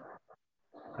 ¿ok?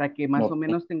 Para que más o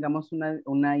menos tengamos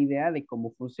una idea de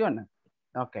cómo funciona.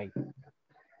 Ok.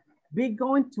 Be,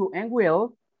 going to, and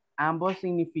will, ambos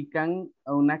significan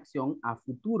una acción a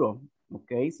futuro.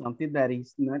 Ok, something that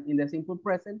is not in the simple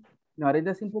present, not in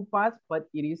the simple past, but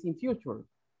it is in future.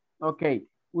 Ok,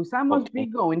 usamos be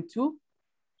going to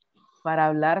para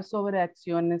hablar sobre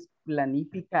acciones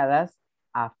planificadas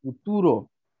a futuro.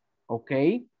 Ok,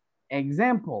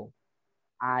 example,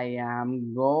 I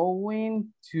am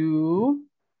going to...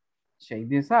 Check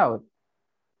this out.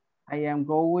 I am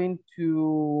going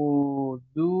to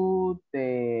do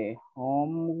the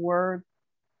homework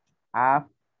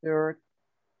after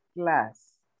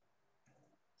class.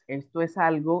 Esto es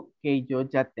algo que yo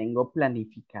ya tengo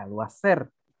planificado hacer.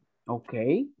 Ok.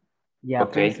 Ya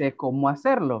pensé cómo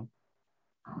hacerlo.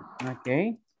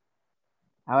 Ok.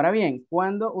 Ahora bien,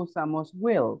 ¿cuándo usamos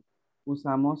will?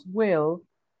 Usamos will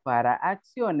para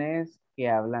acciones que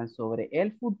hablan sobre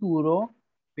el futuro,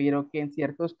 pero que en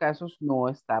ciertos casos no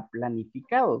está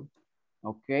planificado.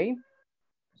 ¿Ok?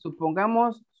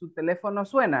 Supongamos su teléfono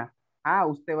suena. Ah,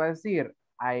 usted va a decir,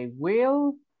 I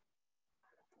will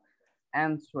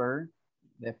answer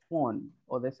the phone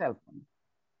o the cell phone.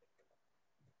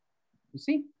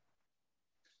 ¿Sí?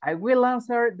 I will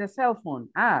answer the cell phone.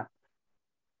 Ah,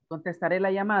 contestaré la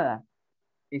llamada.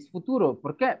 Es futuro.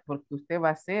 ¿Por qué? Porque usted va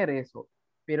a hacer eso.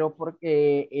 Pero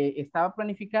porque estaba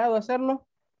planificado hacerlo.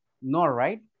 No,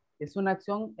 right? Es una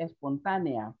acción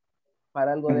espontánea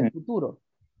para algo del futuro.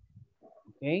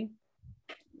 Ok.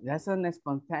 That's an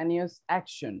spontaneous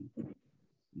action.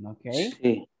 Ok.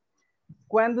 Sí.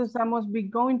 ¿Cuándo usamos be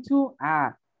going to?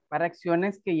 Ah, para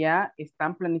acciones que ya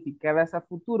están planificadas a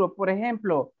futuro. Por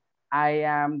ejemplo, I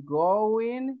am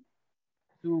going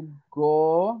to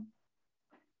go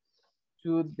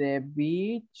to the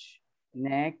beach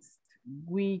next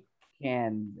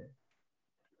weekend.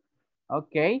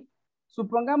 Ok.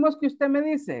 Supongamos que usted me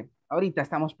dice, ahorita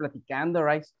estamos platicando,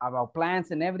 right, about plans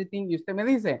and everything, y usted me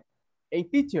dice, hey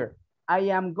teacher,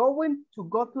 I am going to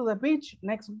go to the beach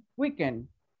next weekend.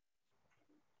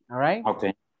 All right. Ok.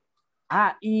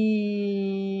 Ah,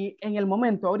 y en el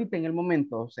momento, ahorita en el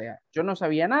momento, o sea, yo no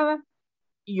sabía nada,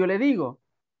 y yo le digo,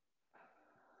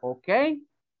 ok,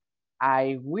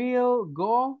 I will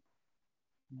go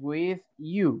with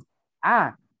you.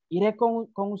 Ah, iré con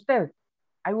usted.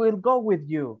 I will go with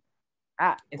you.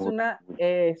 Ah, es una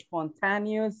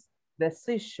spontaneous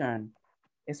decision.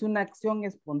 Es una acción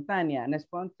espontánea, una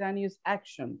spontaneous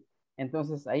action.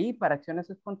 Entonces ahí para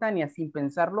acciones espontáneas, sin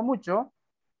pensarlo mucho,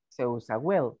 se usa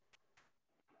will.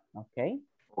 Ok.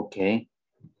 Ok.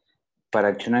 Para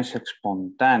acciones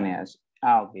espontáneas.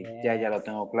 Ah, ok. Yes. Ya lo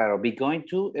tengo claro. Be going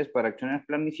to es para acciones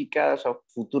planificadas a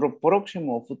futuro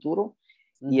próximo o futuro.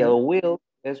 Y el will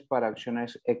es para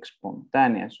acciones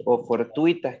espontáneas o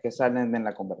fortuitas que salen de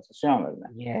la conversación, ¿verdad?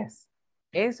 Yes.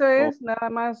 Eso es nada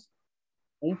más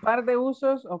un par de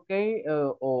usos, ok,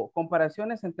 o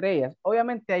comparaciones entre ellas.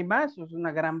 Obviamente hay más, es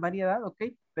una gran variedad, ok,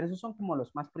 pero esos son como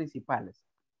los más principales.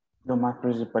 Lo más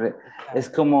principal es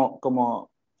como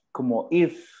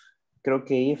if. Creo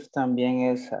que if también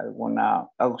es alguna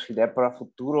auxiliar para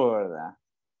futuro, ¿verdad?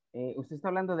 ¿Usted está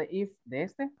hablando de if de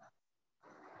este?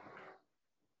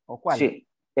 ¿O cuál? Sí,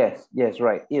 yes,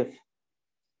 right, if.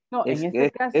 No,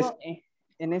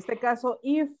 en este caso,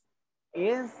 if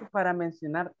es para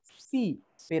mencionar sí,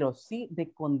 pero sí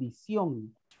de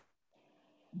condición.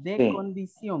 De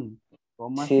condición.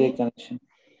 ¿Cómo así? Sí, de condición.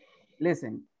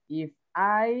 Listen, if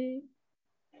I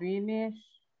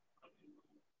finish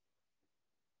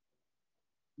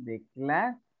the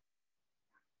class,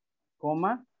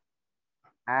 coma,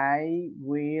 I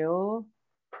will,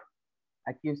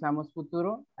 aquí usamos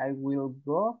futuro, I will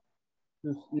go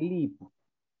to sleep.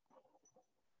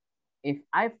 If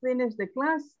I finish the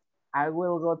class, I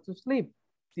will go to sleep.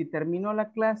 Si termino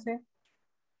la clase,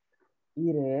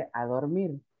 iré a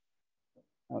dormir.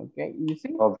 Ok, you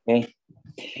see? Ok.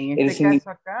 En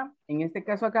este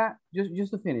caso acá,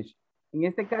 just to finish. En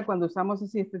este caso, cuando usamos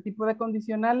así este tipo de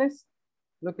condicionales,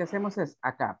 lo que hacemos es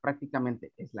acá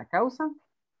prácticamente es la causa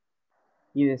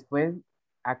y después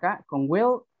acá con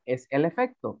will es el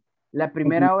efecto. La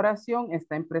primera oración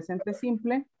está en presente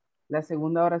simple, la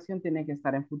segunda oración tiene que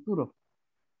estar en futuro.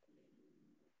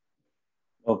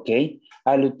 Ok,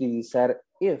 al utilizar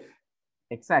if.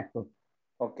 Exacto.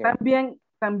 Ok.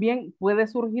 También puede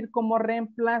surgir como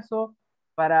reemplazo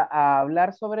para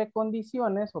hablar sobre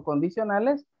condiciones o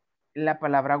condicionales la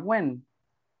palabra when.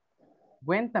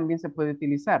 When también se puede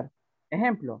utilizar.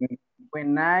 Ejemplo,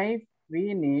 when I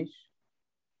finish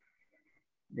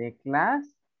the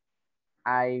class,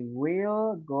 I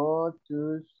will go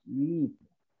to sleep.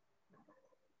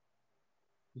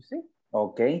 You see?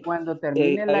 Ok. Cuando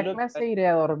termine la Ahí clase iré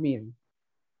a dormir.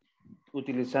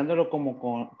 utilizándolo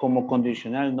como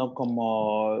condicional, no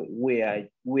como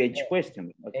which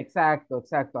question. Okay. Exacto,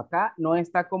 exacto. Acá no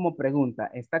está como pregunta,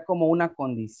 está como una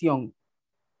condición.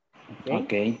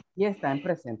 ¿Ok? Y está en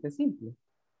presente simple.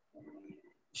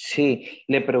 Sí,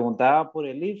 le preguntaba por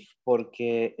el if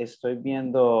porque estoy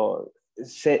viendo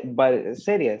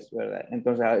series, ¿verdad?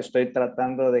 Entonces estoy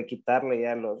tratando de quitarle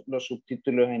ya los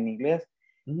subtítulos en inglés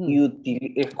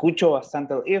y escucho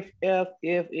bastante el if,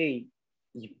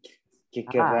 y que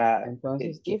querrá.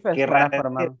 Entonces, if es para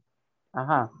formar.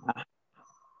 Ajá.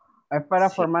 Es para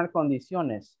formar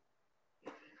condiciones.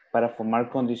 Para formar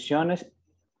condiciones,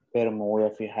 pero me voy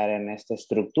a fijar en esta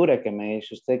estructura que me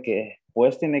dice usted que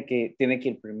después tiene que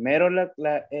ir primero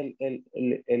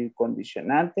el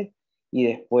condicionante y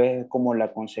después como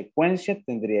la consecuencia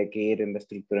tendría que ir en la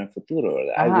estructura en futuro,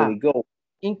 ¿verdad? Ajá. I will go.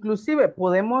 Inclusive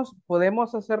podemos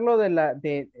hacerlo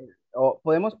o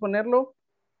podemos ponerlo,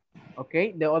 ok,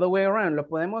 the other way around. Lo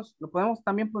podemos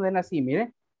también poner así,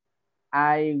 mire.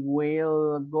 I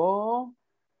will go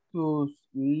to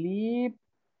sleep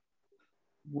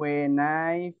when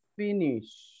I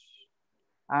finish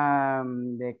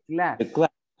the class.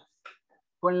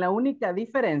 Con la única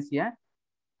diferencia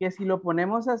que si lo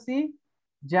ponemos así,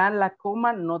 ya la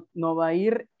coma no va a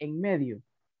ir en medio.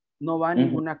 No va a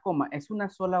ninguna coma. Es una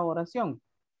sola oración.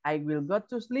 I will go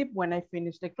to sleep when I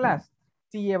finish the class.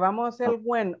 Si llevamos el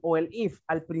when o el if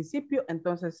al principio,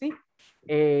 entonces sí,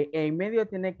 en medio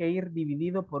tiene que ir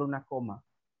dividido por una coma.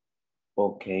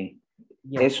 Ok.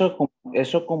 Yes.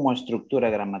 Eso como estructura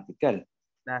gramatical.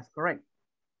 That's correct.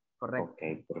 Correcto.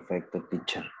 Ok, perfecto,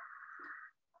 teacher.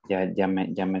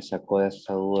 Ya me sacó de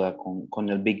esa duda con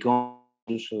el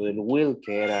uso del will,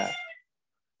 que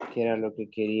era lo que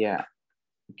quería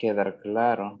quedar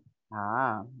claro.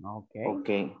 Ok. Ok,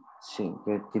 sí,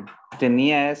 que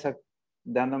tenía esa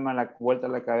dándome la vuelta a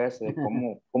la cabeza de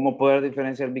cómo poder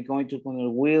diferenciar be going to con el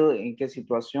will, en qué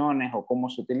situaciones o cómo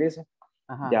se utiliza.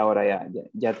 Ajá. Y ahora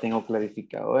ya tengo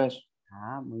clarificado eso.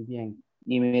 Muy bien.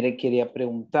 Y mire, quería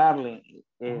preguntarle,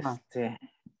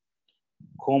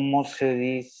 ¿cómo se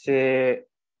dice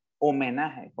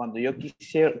homenaje? Cuando yo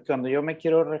me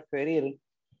quiero referir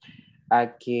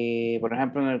a que, por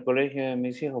ejemplo, en el colegio de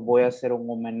mis hijos voy a hacer un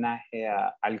homenaje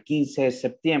al 15 de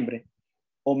septiembre.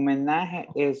 Homenaje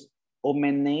es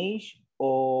homenage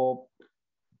o,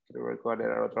 quiero ver cuál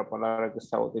era la otra palabra que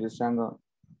estaba utilizando.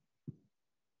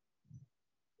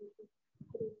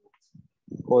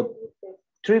 O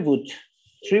tribute,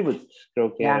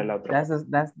 creo que era la otra.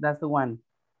 That's the one.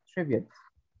 Tribute.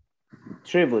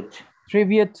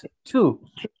 Tribute to.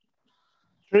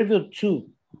 Tribute to.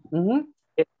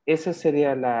 Esa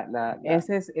sería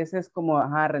Ese es como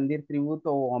rendir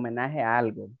tributo o homenaje a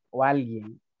algo o a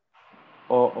alguien.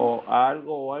 O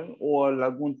algo o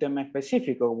algún tema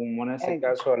específico, como en este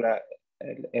caso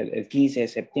el 15 de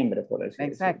septiembre, por así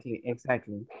decirlo.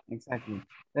 Exactly.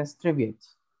 That's tribute.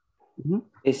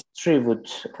 Es tribute,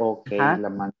 ok.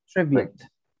 Tribute.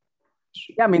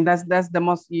 Yeah, I mean, that's the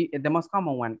most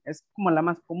common one. Es como la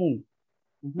más común.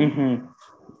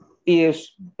 Y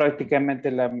es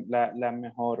prácticamente la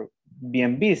mejor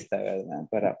bien vista, ¿verdad?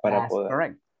 Para poder.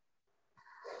 Correct.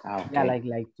 Okay. Yeah,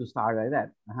 like to start like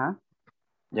that.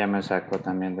 Ya me saco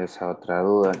también de esa otra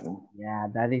duda. Yeah,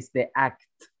 that is the act,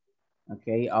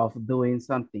 okay, of doing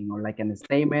something or like a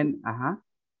statement,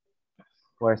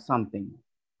 or something,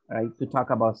 right? To talk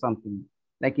about something.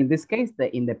 Like in this case,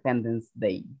 the Independence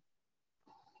Day.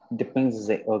 Independence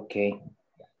Day, okay.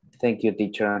 Thank you,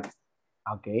 teacher.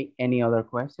 Okay, any other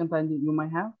questions that you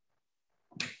might have?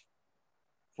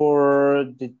 For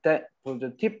the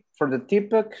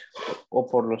topic o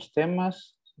por los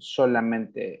temas,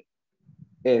 solamente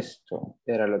esto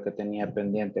era lo que tenía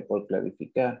pendiente por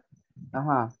clarificar.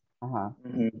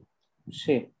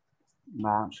 Sí.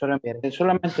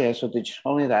 Solamente eso, teacher.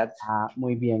 Only that.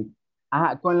 Muy bien.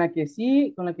 Con la que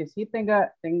sí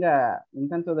tenga un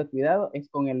tanto de cuidado es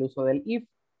con el uso del if.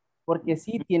 porque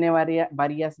sí tiene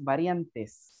varias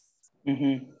variantes.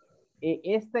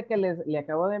 Este que le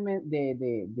acabo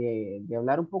de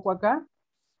hablar un poco acá,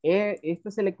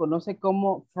 este se le conoce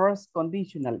como first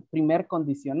conditional, primer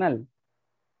condicional.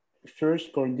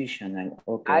 First conditional,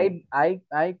 okay.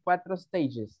 Hay 4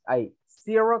 stages. Hay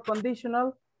zero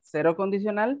conditional, cero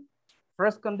condicional,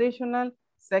 first conditional,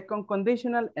 second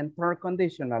conditional, and third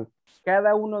conditional.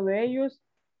 Cada uno de ellos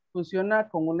funciona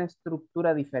con una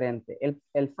estructura diferente.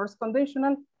 El first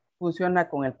conditional funciona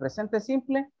con el presente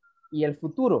simple y el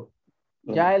futuro.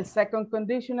 Ya el second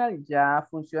conditional ya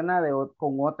funciona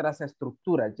con otras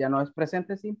estructuras. Ya no es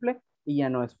presente simple y ya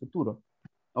no es futuro.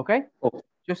 ¿Ok?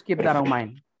 Just keep that in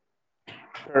mind.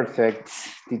 Perfect,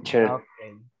 teacher.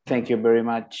 Okay. Thank you very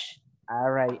much.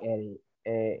 All right, Eddie.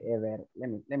 Ever,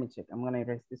 let me check. I'm gonna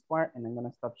erase this part and I'm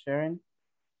gonna stop sharing.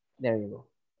 There you go.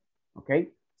 Okay.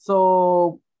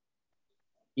 So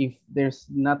if there's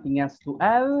nothing else to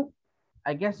add,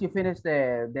 I guess you finished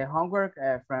the homework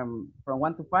from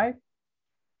 1 to 5.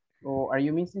 Or are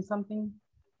you missing something?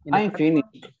 I'm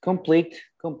finished. Complete.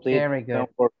 Very good.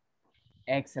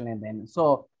 Excellent then.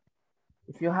 So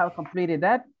if you have completed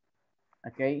that,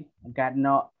 okay, I got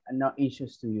no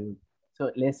issues to you.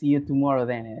 So let's see you tomorrow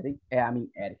then, Eric.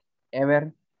 Eric.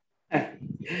 Ever.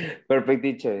 Perfect,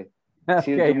 teacher.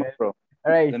 See you Okay, tomorrow.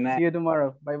 All right. See you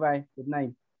tomorrow. Bye-bye. Good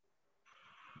night.